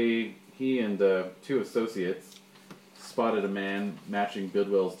 Apparently, he and 2 associates spotted a man matching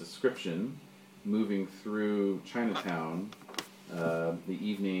Bidwell's description moving through Chinatown the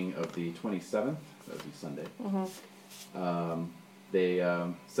evening of the 27th. That would be Sunday. They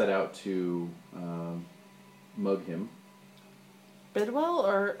set out to mug him. Bidwell,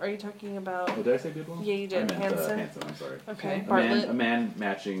 or are you talking about... Oh, did I say Bidwell? Yeah, you did. I meant Hanson? Hanson, I'm sorry. Okay. A man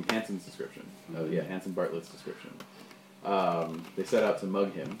matching Hanson's description. Oh, yeah, Hanson Bartlett's description. They set out to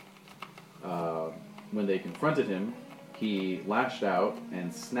mug him. When they confronted him, he lashed out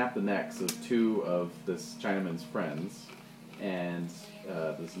and snapped the necks of 2 of this Chinaman's friends, and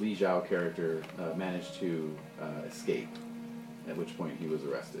this Li Zhao character managed to escape, at which point he was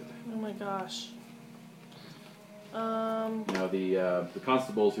arrested. Oh my gosh. Now, the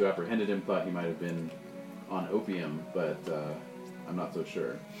constables who apprehended him thought he might have been on opium, but I'm not so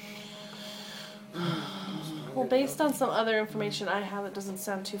sure. Well, based on some other information I have, it doesn't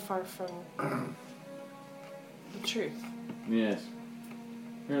sound too far from the truth. Yes.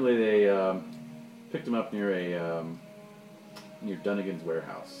 Apparently they picked him up near near Dunnigan's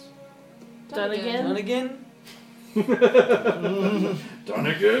warehouse. Dunnigan? Dunnigan?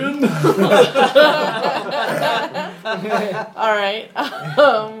 Dunnigan? All right.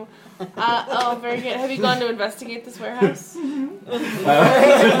 Oh, very good. Have you gone to investigate this warehouse?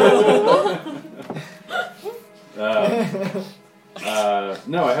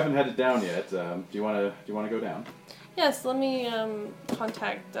 No, I haven't had it down yet. Do you want to go down? Yes. Let me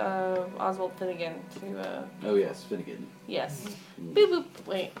contact Oswald Finnegan to. Oh yes, Finnegan. Yes. Boop boop.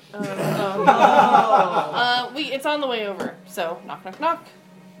 Wait. It's on the way over. So knock knock knock.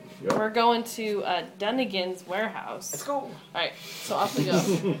 Yep. We're going to Dunnigan's warehouse. Let's go. All right. So off we go.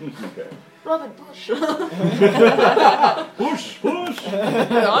 Okay. Robin, push. Push.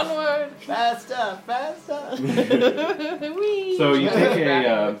 Onward. Faster. Whee. So you take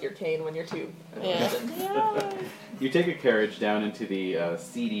a with your cane when you're 2. Yeah. you take a carriage down into the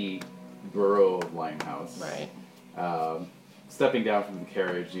seedy borough of Limehouse. Right. Stepping down from the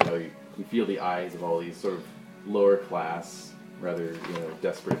carriage, you feel the eyes of all these sort of lower class, rather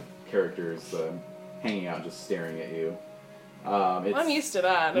desperate characters hanging out, just staring at you. I'm used to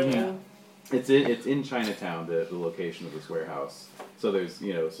that. I mean, it's in Chinatown, the location of this warehouse. So there's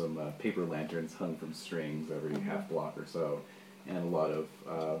some paper lanterns hung from strings every half block or so, and a lot of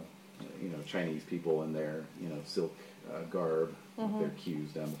Chinese people in their silk garb with their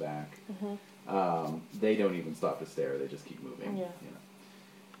queues down the back. They don't even stop to stare; they just keep moving. Yeah.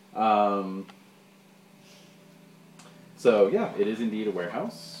 So yeah, it is indeed a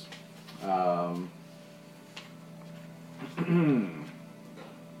warehouse.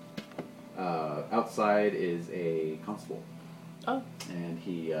 Outside is a constable. Oh. And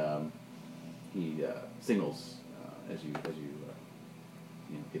he signals as you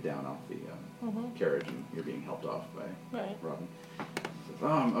get down off the carriage, and you're being helped off by Robin. He says,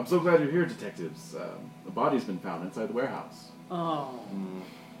 I'm so glad you're here, detectives. A body's been found inside the warehouse. Oh.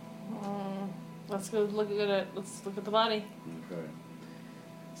 Let's go look at it. Let's look at the body. Okay.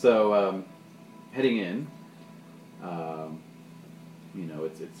 So, heading in,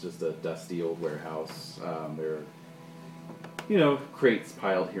 it's just a dusty old warehouse. There are, crates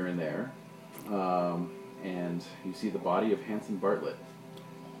piled here and there. And you see the body of Hanson Bartlett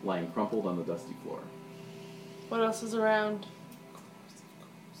lying crumpled on the dusty floor. What else is around?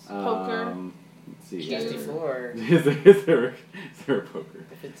 Poker. Let's see. Dusty floor. Is there a poker?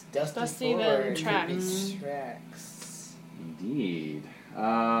 If it's dusty Dusty, floor, then it could be tracks. tracks. Indeed.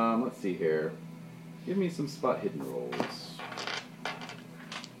 Let's see here. Give me some spot hidden rolls.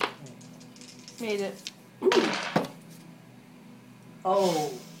 Made it.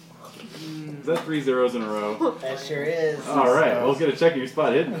 Oh. Is that 3 zeros in a row? That sure is. All right, well, let's get a check of your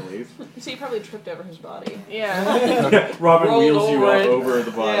spot hidden at least. So you probably tripped over his body. Yeah. Robin Rolled wheels you over up it. over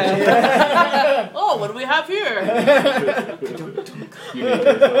the body. Oh, what do we have here? You need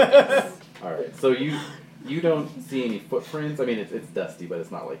yourself. All right, so you don't see any footprints. I mean, it's dusty, but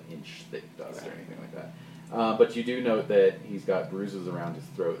it's not like inch thick dust or anything like that. But you do note that he's got bruises around his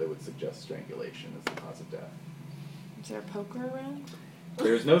throat that would suggest strangulation as the cause of death. Is there a poker around?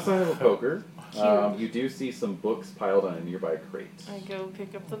 There's no sign of a poker. You do see some books piled on a nearby crate. I go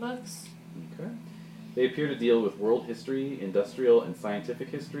pick up the books. Okay. They appear to deal with world history, industrial and scientific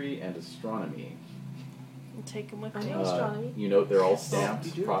history, and astronomy. And take them with I me. know astronomy. You note they're all stamped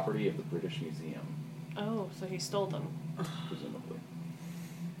you do. property of the British Museum, Oh, so he stole them. presumably.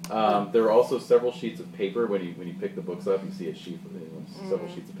 There are also several sheets of paper. When you pick the books up, you see a sheet, several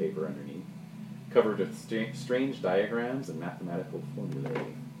sheets of paper underneath. covered with strange diagrams and mathematical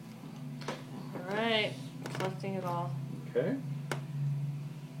formulae. Alright, collecting it all. Okay.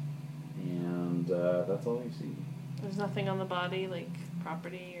 And that's all you see. There's nothing on the body, like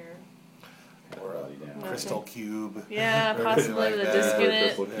property or... down. Crystal cube. Yeah, or possibly anything with like a disc that. in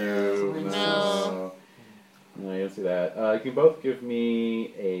it. Crystal cube. No. No, you don't see that. You can both give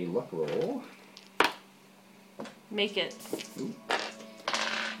me a luck roll. Make it. Ooh.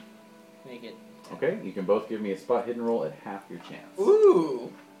 Make it. Okay, you can both give me a spot hidden roll at half your chance.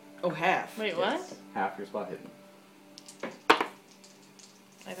 Ooh. Oh, half. Wait, what? Yes, half your spot hidden.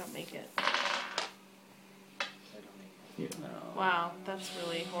 I don't make it. Yeah. Wow, that's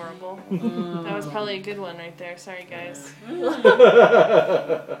really horrible. Mm. That was probably a good one right there. Sorry, guys.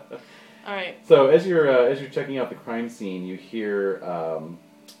 All right. So as you're checking out the crime scene, you hear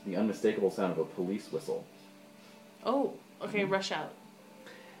the unmistakable sound of a police whistle. Oh, okay. Rush out.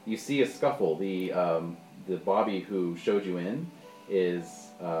 You see a scuffle. The Bobby who showed you in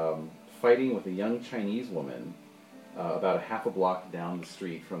is fighting with a young Chinese woman about a half a block down the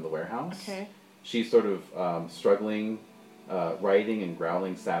street from the warehouse. Okay. She's sort of struggling, writhing and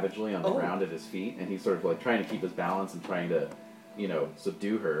growling savagely on the ground at his feet, and he's sort of like trying to keep his balance and trying to,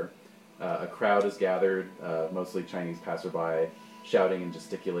 subdue her. A crowd is gathered, mostly Chinese passerby, shouting and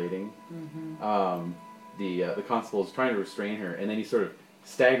gesticulating. Mm-hmm. The constable is trying to restrain her, and then he sort of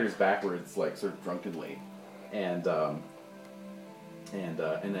staggers backwards, like sort of drunkenly, and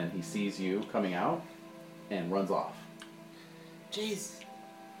then he sees you coming out and runs off. Jeez.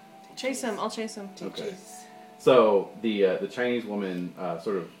 Chase him. I'll chase him. Okay. So the Chinese woman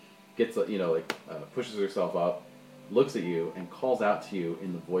sort of gets pushes herself up, looks at you, and calls out to you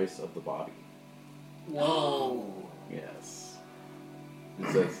in the voice of the Bobby. Whoa. Yes.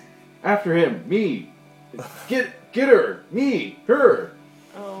 It says, "After him, me. Get her, me, her."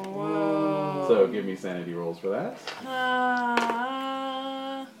 Oh, whoa. So give me sanity rolls for that.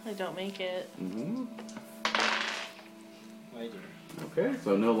 I don't make it. Mm-hmm. I do. Okay,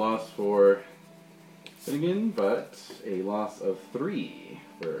 so no loss for Finnegan, but a loss of 3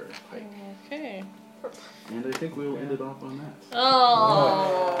 for Pike. Okay. And I think we'll end it off on that.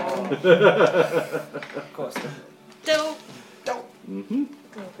 Oh. Of course. Dope. Mm-hmm.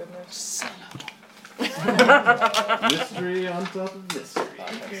 Oh goodness. Mystery on top of mystery.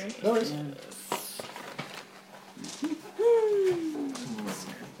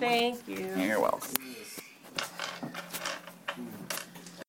 Thank you. You're welcome.